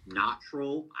 Troll, not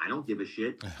troll, I don't give a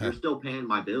shit. You're still paying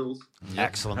my bills.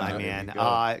 Excellent, my man.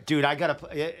 Dude,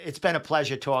 it's been a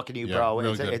pleasure talking to you, bro.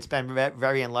 Really It's been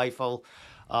very enlightful.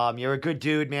 You're a good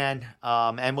dude, man.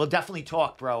 And we'll definitely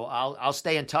talk, bro. I'll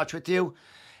stay in touch with you,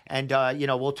 and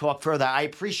we'll talk further. I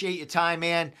appreciate your time,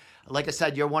 man. Like I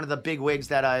said, you're one of the big wigs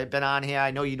that I've been on here. I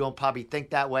know you don't probably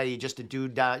think that way. You're just a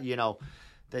dude that,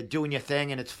 that doing your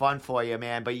thing, and it's fun for you,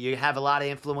 man. But you have a lot of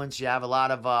influence. You have a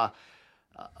lot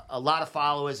of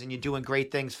followers, and you're doing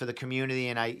great things for the community.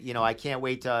 And I can't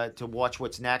wait to watch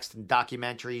what's next and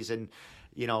documentaries and,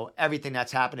 everything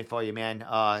that's happening for you, man.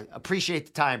 Appreciate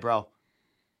the time, bro.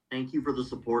 Thank you for the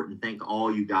support, and thank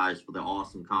all you guys for the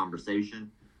awesome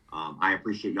conversation. I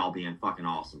appreciate y'all being fucking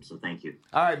awesome, so thank you.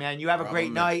 All right, man. You have a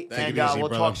great night, and we'll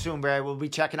talk soon, bro. We'll be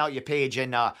checking out your page,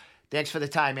 and thanks for the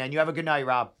time, man. You have a good night,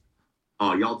 Rob.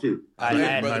 Oh, y'all too. All right,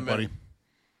 man. Night, buddy.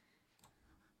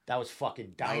 That was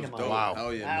fucking dynamite. Wow.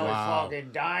 Hell yeah. That was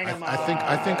fucking dynamite.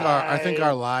 I think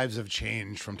our lives have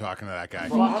changed from talking to that guy.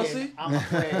 Honestly? I'm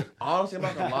afraid. Honestly, I'm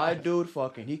not gonna lie, dude.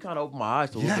 He kind of opened my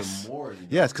eyes to a little bit more.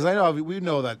 Yes, because I know we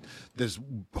know that there's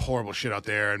horrible shit out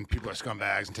there and people are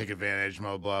scumbags and take advantage,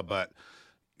 blah blah. But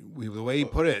the way you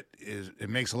put it it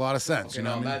makes a lot of sense. Okay, you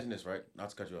know now what I mean? imagine this, right? Not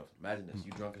to cut you off. Imagine this.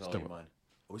 You drunk as all in your mind.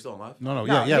 Are we still on live? No,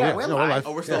 No, yeah, we're we're live. live.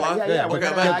 Oh, we're still Yeah, live? yeah, Okay, we're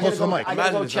gonna- imagine I gotta this. go- I gotta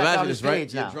Imagine go this. check out Imagine his this, right?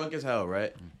 page now. You're drunk as hell,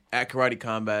 right? At Karate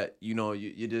Combat,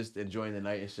 you're just enjoying the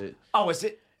night and shit. Oh, is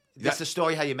it? That's the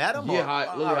story how you met him?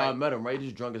 Yeah, or- look at how I met him, right? You're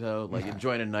just drunk as hell, like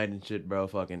enjoying the night and shit, bro.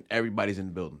 Fucking everybody's in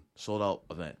the building, sold out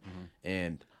event,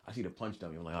 and I see the punch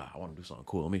dummy. I'm like, I want to do something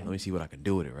cool. Let me see what I can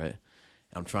do with it, right?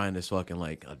 I'm trying this fucking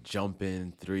like a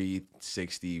jumping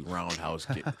 360 roundhouse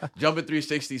kick, jumping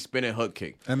 360 spinning hook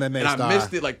kick, And then I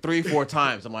missed it like 3-4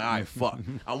 times. I'm like, all right, fuck.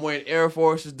 I'm wearing Air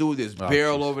Forces, dude. This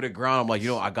barrel over the ground. I'm like,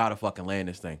 I gotta fucking land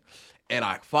this thing, and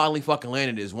I finally fucking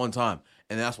landed this one time.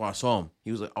 And that's when I saw him.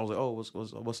 He was like, I was like,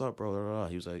 oh, what's up, bro?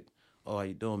 He was like, oh, how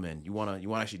you doing, man? You wanna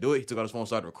actually do it? He took out his phone and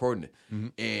started recording it.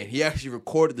 And he actually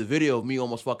recorded the video of me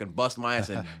almost fucking busting my ass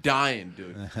and dying,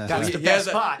 dude. That's So the he best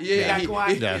has part. Yeah, Did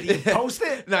he post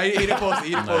it? No, he didn't post it.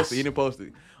 He didn't post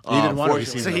it. He didn't want to be Fortunately-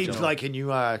 seen. So he's like, can you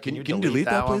delete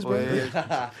that, one, please,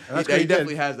 bro? please? He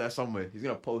definitely has that somewhere. He's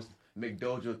gonna post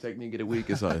McDojo technique of the week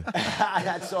or something.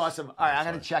 That's awesome. All right, I'm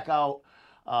gonna check out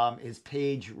his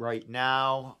page right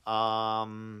now.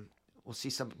 We'll see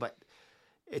something, but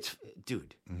it's,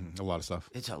 dude, A lot of stuff.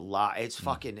 it's a lot. It's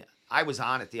fucking. I was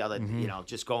on it the other,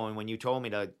 just going when you told me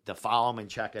to follow him and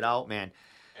check it out, man.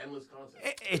 Endless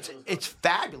content. It's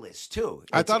fabulous too.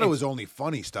 I thought it was only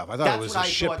funny stuff. I thought That's it was what a I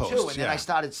shit thought post. too, and then I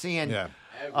started seeing. Yeah.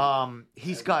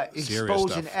 He's got Serious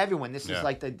exposing stuff. everyone. This is Yeah.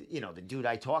 like the the dude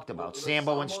I talked about, The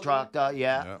Sambo Sambo instructor.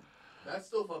 Yeah. Yeah. That's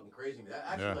still fucking crazy. That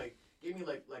actually Yeah. like gave me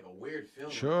like a weird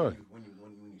feeling. Sure. When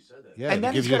you said that. Yeah, And it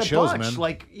then gives he's you got a chills, bunch, man.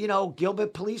 like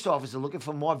Gilbert police officer looking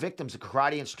for more victims. A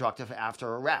karate instructor after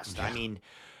arrest. I mean,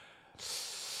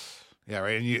 Yeah,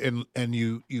 right. And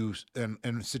you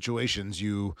in situations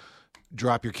you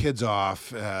drop your kids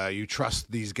off. You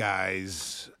trust these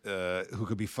guys who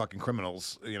could be fucking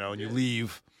criminals. And you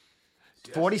leave.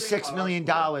 $46 million.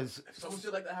 If some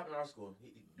shit like that happened in our school,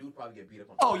 dude would probably get beat up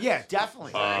on. Oh yeah,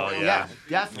 definitely. yeah.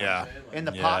 definitely. Yeah. In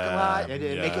the Yeah, parking lot, and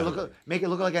yeah. make it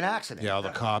look like an accident. Yeah, all the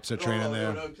cops are training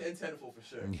there. No, tenfold for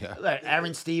sure. Yeah.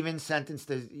 Aaron Stevens sentenced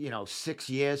to 6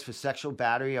 years for sexual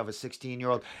battery of a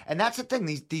 16-year-old, and that's the thing.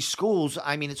 These schools,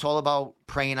 I mean, it's all about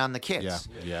preying on the kids.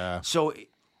 Yeah. Yeah. So,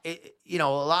 a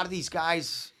lot of these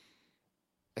guys,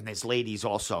 and there's ladies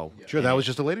also. Sure, that was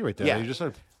just a lady right there. Yeah. You just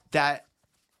said, That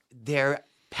they're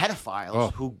pedophiles Oh.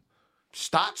 who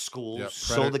start schools Yep.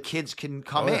 so the kids can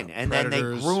come Oh, yeah. in, and then they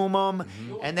Predators. groom them,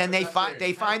 and then they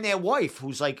That's find their wife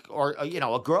who's like, or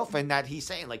a girlfriend that he's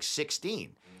saying like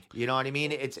 16. You know what I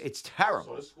mean? It's So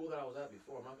terrible. the school that I was at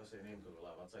before, I'm not gonna say the name because we're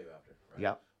live. I'll tell you after. Right?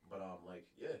 Yep. But like,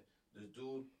 yeah, this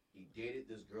dude, he dated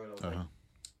this girl that was like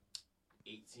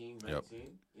 18, 19. Yep.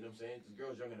 You know what I'm saying? This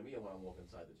girl's younger than me when I walk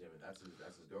inside the gym, and that's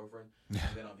his girlfriend. And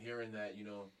then I'm hearing that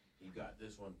he got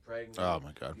this one pregnant. Oh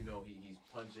my God. He's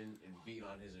punching and beating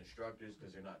on his instructors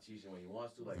because they're not teaching what he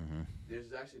wants to. Like,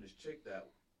 there's actually this chick that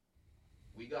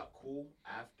we got cool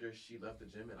after she left the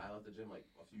gym and I left the gym like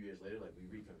a few years later. Like, we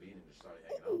reconvened and just started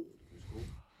hanging out. It was cool.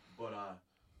 But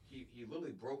he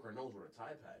literally broke her nose with a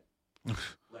Tide pad.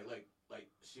 like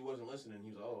she wasn't listening.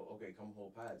 He was like, oh, okay, come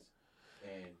hold pads.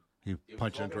 And He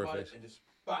punched her into her face. and just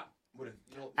bop with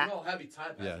a how heavy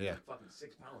Tide pads. Yeah. Like fucking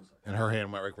 6 pounds. And her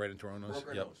hand went right into her own nose. Broke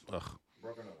her Yep. nose. Ugh.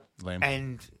 Broke her nose. Lame.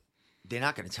 And they're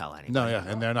not going to tell anybody. No, yeah,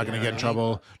 and they're not going to get in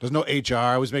trouble. There's no HR.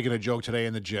 I was making a joke today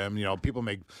in the gym. People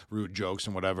make rude jokes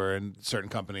and whatever in certain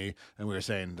company, and we were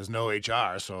saying there's no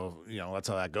HR, so that's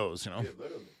how that goes. Yeah,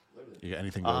 literally. Yeah,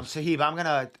 anything goes. Sahib, I'm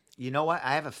gonna. You know what?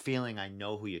 I have a feeling I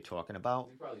know who you're talking about.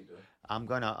 You probably do. I'm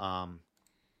gonna.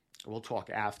 We'll talk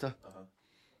after, Uh-huh.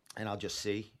 and I'll just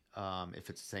see if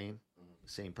it's the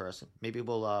same person. Maybe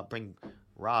we'll bring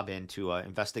Rob in to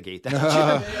investigate that.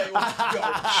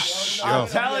 I'm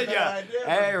telling you.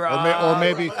 Hey, Rob. Or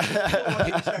maybe,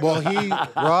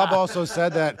 Rob also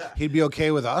said that he'd be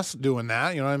okay with us doing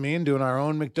that. You know what I mean? Doing our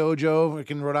own McDojo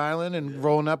in Rhode Island and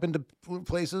rolling up into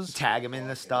places. Tag him in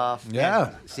the stuff.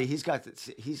 Yeah. And see,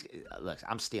 look,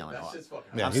 I'm stealing all. Shit's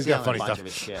fucking Yeah, I'm he's stealing got funny a bunch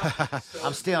stuff. of his shit.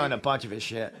 I'm stealing a bunch of his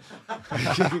shit.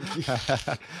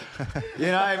 You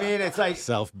know what I mean? It's like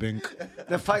Self-bink.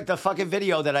 the fucking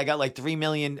video that I got like 3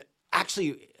 million.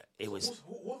 Actually, it was.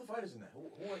 Who are the fighters in that?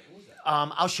 Who's that?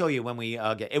 I'll show you when we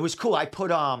get. It was cool. I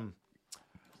put a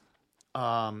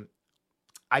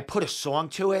song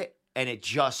to it, and it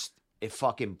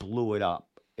fucking blew it up.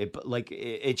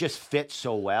 It just fits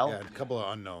so well. Yeah, a couple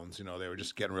of unknowns. They were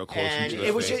just getting real close. And into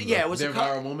it was face just, it was Their a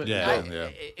viral moment. Yeah.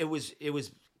 It was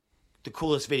the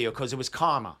coolest video because it was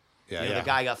karma. Yeah, The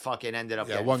guy got fucking ended up.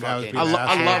 Yeah, getting one guy was fucking being I love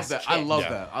ass that. kicked. I love Yeah.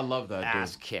 that. I love that.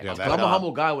 Ass Dude. kicked. Yeah, But that- I'm a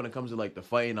humble guy when it comes to like the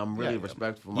fighting. I'm really Yeah.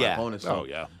 respectful for my Yeah. opponents. So Oh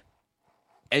yeah.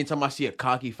 anytime I see a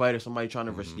cocky fighter, somebody trying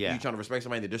to Yeah. you trying to respect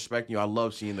somebody, they're disrespecting you. I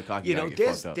love seeing the cocky guy get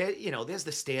there's fucked up. there's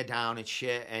the stare down and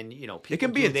shit, and people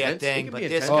can be do their intense. It thing, can but be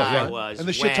this intense. Oh, guy yeah. was And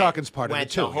the shit talking's part of it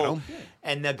went too, the whole- you know?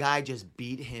 And the guy just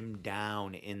beat him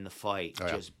down in the fight, Oh,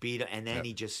 yeah. just beat him, and then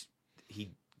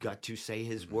he got to say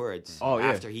his words Oh, yeah.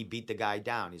 after he beat the guy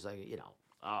down. He's like,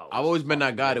 I've always been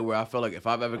that guy to where I feel like if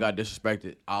I've ever got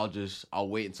disrespected, I'll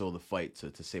wait until the fight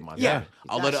to say my Yeah, name.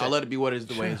 I'll let it be what it is.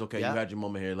 Dwayne, it's okay. Yeah. You had your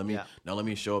moment here. Let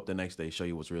me show up the next day, show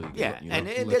you what's really good. Yeah, you know? and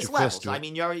Let there's your levels. fist do I it.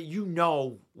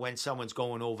 mean, when someone's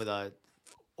going over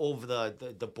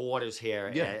the borders here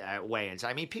at weigh-ins.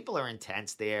 I mean, people are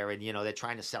intense there, and they're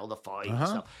trying to sell the fight and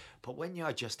stuff. But when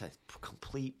you're just a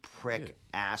complete prick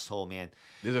asshole, man,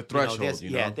 There's a threshold.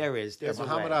 There is. There's a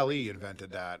Muhammad way. Ali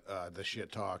invented that, the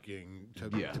shit talking to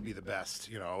be the best,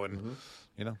 and it's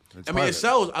I mean, part it of it.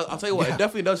 sells. I'll tell you what, it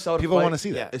definitely does sell. People wanna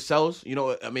see that. It sells.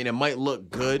 I mean, it might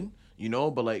look good,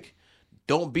 but like,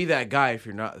 don't be that guy if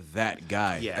you're not that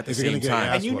guy Yeah. at the If you're same gonna get your time.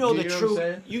 ass And you whooped. know the You know what true. I'm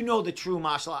saying? You know the true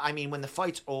martial. I mean, when the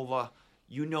fight's over,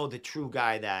 you know the true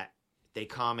guy that they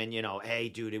come and hey,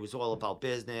 dude, it was all about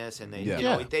business, and they,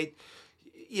 Yeah. they.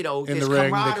 In there's the ring, they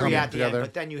camaraderie come at the together. end,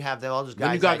 but then you have all those guys.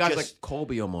 Then you got that guys just, like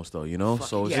Colby almost though,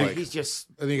 So it's yeah, like he's just.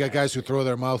 And then you got guys who throw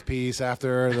their mouthpiece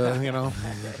after the,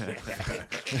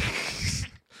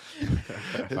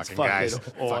 fucking guys,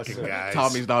 awesome. fucking guys.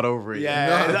 Tommy's not over it.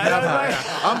 Yeah,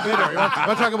 I'm bitter. You want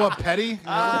to talk about petty?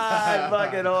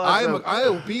 fucking awesome.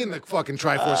 I'll be in the fucking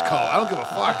Triforce cult. I don't give a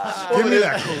fuck. Give me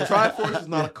that cult. Triforce is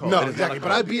not a cult. No, It is not exactly. a But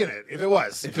cult. I'd be in it if it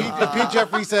was. If Pete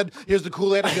Jeffrey said, "Here's the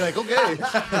Kool-Aid," I'd be like, "Okay."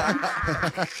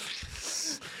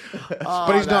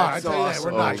 But he's not. I that's tell you that awesome.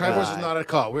 we're not. Oh, Triforce God. is not a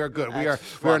cult. We are good. We are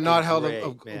That's not held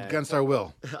fucking great, man. against our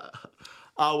will.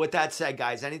 With that said,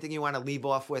 guys, anything you want to leave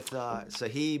off with,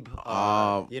 Sahib?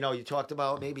 You talked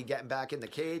about maybe getting back in the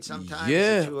cage sometime. Yeah.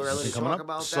 Is it too early to talk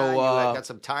about So, that? You got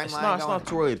some timeline it's going? not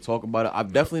too early to talk about it.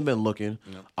 I've definitely been looking.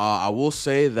 I will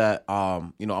say that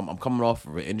I'm coming off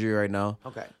of an injury right now.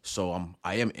 Okay. So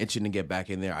I am itching to get back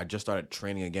in there. I just started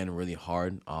training again really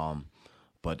hard.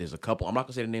 But there's a couple. I'm not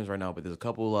gonna say the names right now, but there's a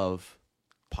couple of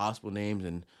possible names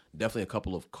and definitely a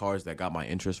couple of cards that got my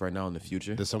interest right now in the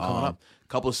future. There's some coming up. A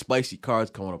couple of spicy cards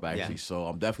coming up actually. Yeah. So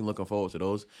I'm definitely looking forward to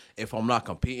those. If I'm not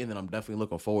competing, then I'm definitely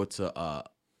looking forward to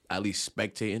at least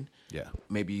spectating. Yeah.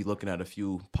 maybe looking at a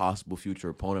few possible future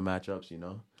opponent matchups. You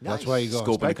know, That's why you go and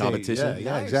Scoping the spectate. competition.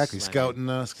 Yeah, Nice. exactly.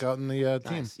 Nice. Scouting the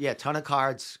team. Nice. Yeah, ton of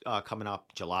cards coming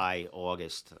up July,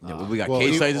 August. Yeah, we got Well,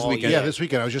 Cage you- Titans this oh, weekend. Yeah, this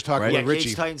weekend I was just talking Right. Yeah, with Richie.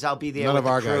 Cage Titans, I'll be there None with of the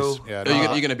our crew. guys. Yeah,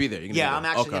 Oh, you're gonna be there. You're gonna be Yeah, there. I'm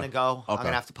actually Okay. gonna go. I'm Okay.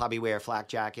 gonna have to probably wear a flak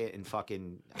jacket and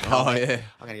fucking. Oh yeah.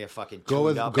 I'm gonna get fucking Go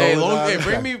with- tuned up. go Hey,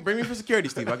 with, bring me for security,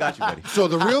 Steve. I got you, buddy. So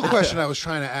the real question I was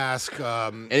trying to ask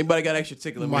Anybody got extra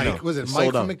ticket? Let me know. Mike, was it It's Mike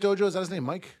sold from out. McDojo? Is that his name,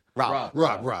 Mike? Rob.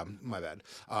 Rob, my bad.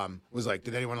 Was like,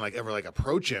 did anyone like ever like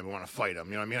approach him and want to fight him?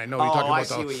 You know what I mean? I know you're Oh, talking about I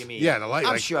see what you mean. Yeah, the light.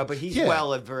 I'm like, sure, but he's yeah.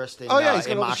 well versed in, Oh, yeah, he's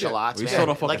got in all the martial shit. arts. He man. sold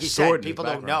a fucking like you sword said, in his people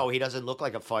don't background. know. He doesn't look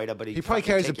like a fighter, but He probably fucking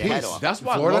carries take a your head piece. off. That's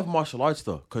why Florida? I love martial arts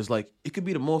though, because like it could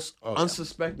be the most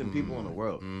unsuspecting people in the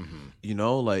world. You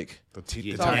know, like The teeth.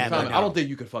 You The don't tiny- never I know. don't think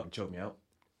you could fucking choke me out.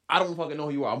 I don't fucking know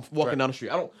who you are. I'm walking down the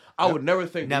street. I would never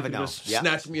think Never you could know. just Yeah.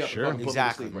 snatch me up Sure. and fucking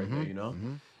Exactly. put me to sleep right there. You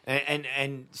know.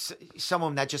 And some of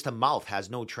them that just a mouth has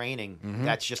no training.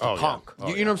 That's just a Oh, yeah. punk. You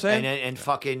know what I'm saying? And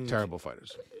fucking Terrible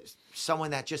fighters.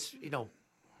 someone that just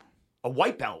a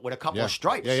white belt with a couple Yeah. of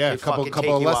stripes. Yeah, could couple fucking of take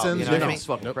you out, lessons, you know you what I know. mean? It's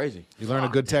fucking crazy. You learn a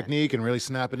Fuck, good man. technique and really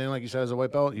snap it in, like you said, as a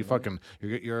white belt. You fucking,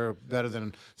 you're better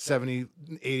than 70,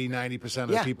 80, 90% of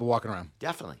the Yeah. people walking around.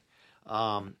 Definitely.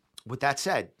 With that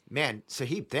said, man,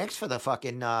 Sahib, thanks for the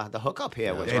fucking the hookup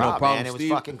here with Hey, Rob, no problem, man. It was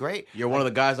Steve. fucking great. You're one of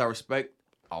the guys I respect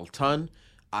a ton.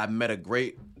 I met a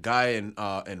great guy in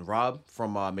Rob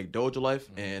from McDojoLife,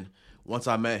 and once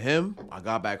I met him, I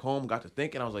got back home, got to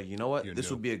thinking. I was like, you know what,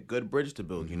 this would be a good bridge to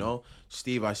build. You know,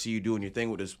 Steve, I see you doing your thing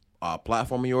with this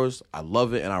platform of yours. I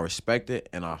love it and I respect it,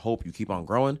 and I hope you keep on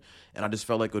growing. And I just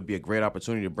felt like it would be a great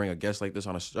opportunity to bring a guest like this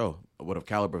on a show with a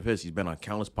caliber of his. He's been on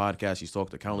countless podcasts. He's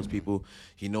talked to countless people.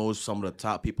 He knows some of the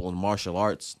top people in martial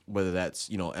arts, whether that's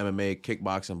MMA,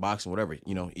 kickboxing, boxing, whatever.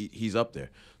 He's up there.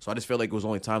 So I just felt like it was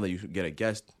only time that you could get a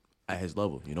guest at his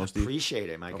level. Steve. Appreciate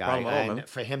it, my No guy. problem at all, And man.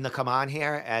 for him to come on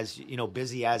here, as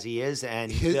busy as he is,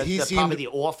 and He probably seemed- the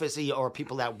office or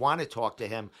people that want to talk to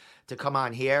him to come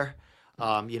on here.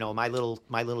 My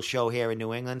little show here in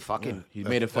New England, fucking. He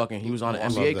made it fucking. He was on an I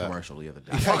love NBA that. commercial the other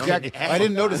day. Yeah, exactly. Fucking I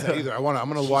didn't notice that either. I'm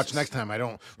gonna watch Jesus. next time. I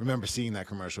don't remember seeing that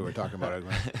commercial we were talking about.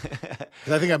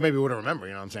 Because I think I maybe would have remembered.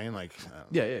 You know what I'm saying? Like,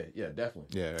 Yeah,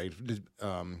 definitely. yeah.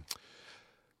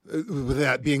 With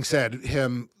that being said,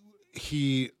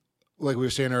 he, like we were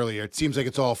saying earlier, it seems like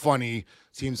it's all funny.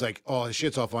 Seems like all his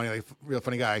shit's all funny. Like real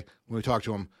funny guy. When we talk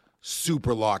to him,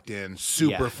 super locked in,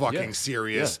 super Yeah. fucking Yeah.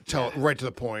 serious, right to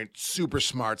the point, super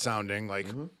smart sounding. Like,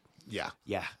 yeah.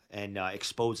 Yeah, and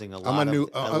exposing a I'm lot a new-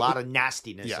 of lot of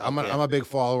nastiness. Yeah, out I'm there. a big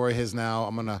follower of his now.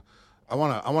 I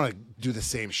wanna do the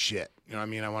same shit. You know what I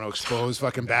mean? I want to expose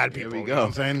fucking bad people. we You go. know what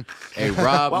I'm saying? Hey,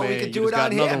 Rob, Well, man, we could you do just it got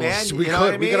on here, another one. man. We You know could.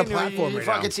 what I We got a mean? platform You right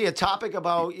fucking now. see a topic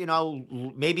about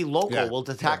maybe local. Yeah. We'll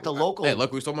attack the local. Hey,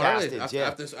 look, we were talking about earlier.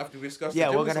 bastards, After we discussed Yeah,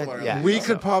 the we're gym, gonna- somewhere yeah. else. We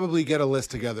could probably get a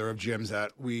list together of gyms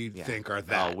that we Yeah. think are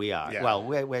that. Oh, we are. Yeah. Well,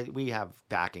 we have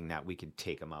backing that we can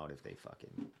take them out if they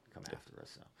fucking come after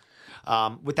us.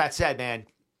 So, with that said, man,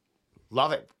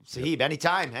 love it. Sahib,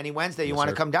 anytime, any Wednesday you want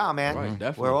to sir. come down, man. Right,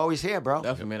 definitely. We're always here, bro.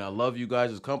 Definitely, man. I love you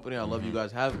guys' company. I love you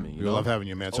guys having me. We love having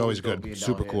you, man. It's always dope good. being down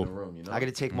Super here cool. in the room, I got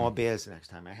to take more beers next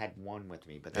time. I had one with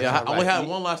me, but that's Yeah, all I only right. had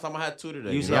one last time. I had two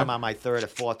today. Usually you I'm know? on my third or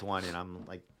fourth one, and I'm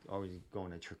like always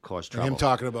going to cause And trouble. him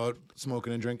talking about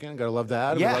smoking and drinking. Gotta love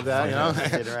that. We Yeah. love that. You know?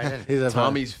 Fit right in. He's a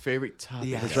Tommy's favorite topic.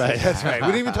 Yeah. That's right. That's right. We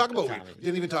didn't even talk about weed. Tommy. We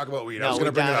didn't even talk about weed. I No, was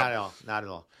gonna bring it not at up. all. Not at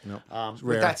all. No. With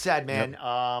rare. that said, man,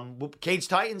 Cage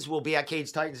Titans will be at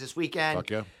Cage Titans this weekend. Fuck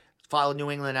yeah. Follow New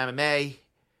England MMA.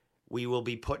 We will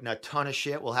be putting a ton of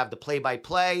shit. We'll have the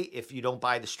play-by-play. If you don't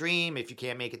buy the stream, if you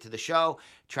can't make it to the show,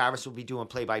 Travis will be doing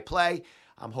play-by-play.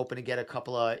 I'm hoping to get a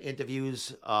couple of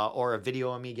interviews or a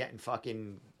video of me getting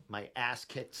fucking my ass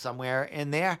kicked somewhere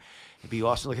in there. It'd be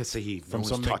awesome. Look at Sahib. From no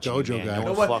some one's touching you, McDojo man. guy. No You know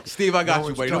one's what? fucking- Steve, I got no you,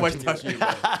 one's buddy. Nobody's touching you.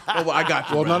 buddy. No, I got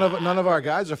you. Well, bro. none of our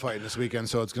guys are fighting this weekend,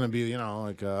 so it's gonna be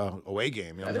like a away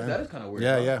game. You know what I'm That saying? is kind of weird.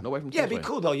 Yeah, bro. yeah. No way from Yeah, it'd be Tuesday.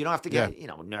 cool though. You don't have to get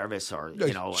Yeah. nervous or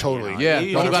Totally. Yeah,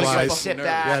 You don't just gotta gotta get sit fucking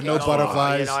back. nervous. Yeah, no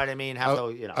butterflies. You know what I mean? Have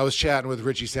to, I was chatting with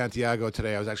Richie Santiago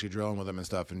today. I was actually drilling with him and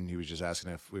stuff, and he was just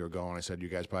asking if we were going. I said, "You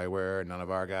guys probably were. None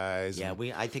of our guys." Yeah,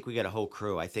 And I think we got a whole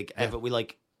crew. I think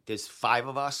there's 5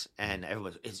 of us, and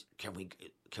everyone's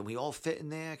can we all fit in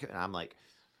there? And I'm like,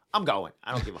 I'm going.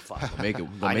 I don't give a fuck. Make it.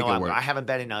 I Make know it work. I haven't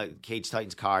been in a Cage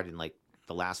Titans card in like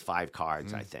the last 5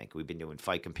 cards. I think we've been doing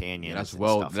fight companions. That's and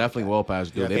well, stuff like definitely that. well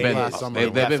past due. Yeah, They've they last summer. been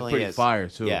they've been Definitely pretty is. fire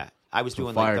too. Yeah, I was Some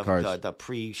doing fire like cards. the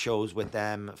pre-shows with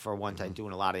them for one time,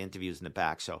 doing a lot of interviews in the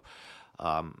back. So,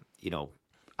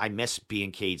 I miss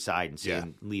being cage side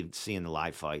and seeing the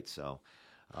live fight. So,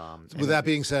 With that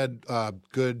being said,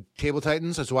 good Table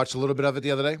Titans. I just watched a little bit of it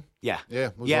the other day. Yeah.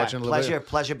 Was watching a little bit.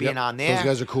 Pleasure being on there. Those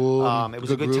guys are cool. It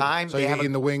was a good group. time. So They you have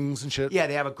eating the wings and shit. Yeah,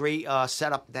 they have a great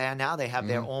setup there now. They have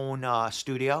their own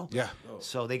studio. Yeah.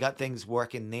 So they got things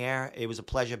working there. It was a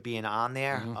pleasure being on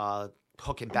there,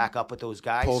 hooking back up with those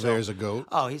guys. Polver's a goat.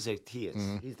 Oh, he is.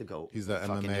 He's the GOAT. He's the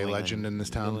Fucking MMA New legend in this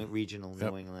town. Regional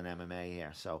New England MMA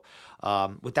here. So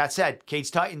with that said,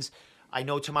 Cage Titans, I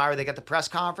know tomorrow they got the press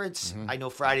conference. I know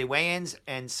Friday weigh-ins,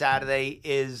 and Saturday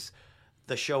is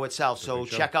the show itself. So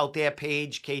check out their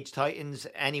page, Cage Titans.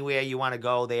 Anywhere you want to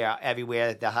go, they are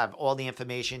everywhere. They'll have all the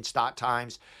information, start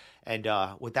times. And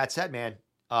with that said, man,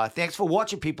 thanks for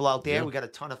watching, people out there. We got a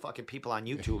ton of fucking people on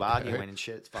YouTube arguing and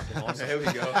shit. It's fucking awesome. There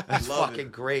we go. It's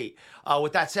fucking great.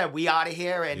 With that said, we out of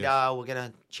here, and we're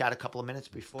going to chat a couple of minutes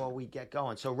before we get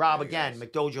going. So, Rob, again,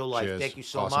 McDojoLife, Cheers. thank you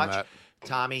so Awesome, much. Matt.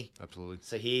 Tommy, Absolutely.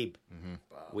 Sahib,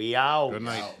 we out. Good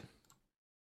night.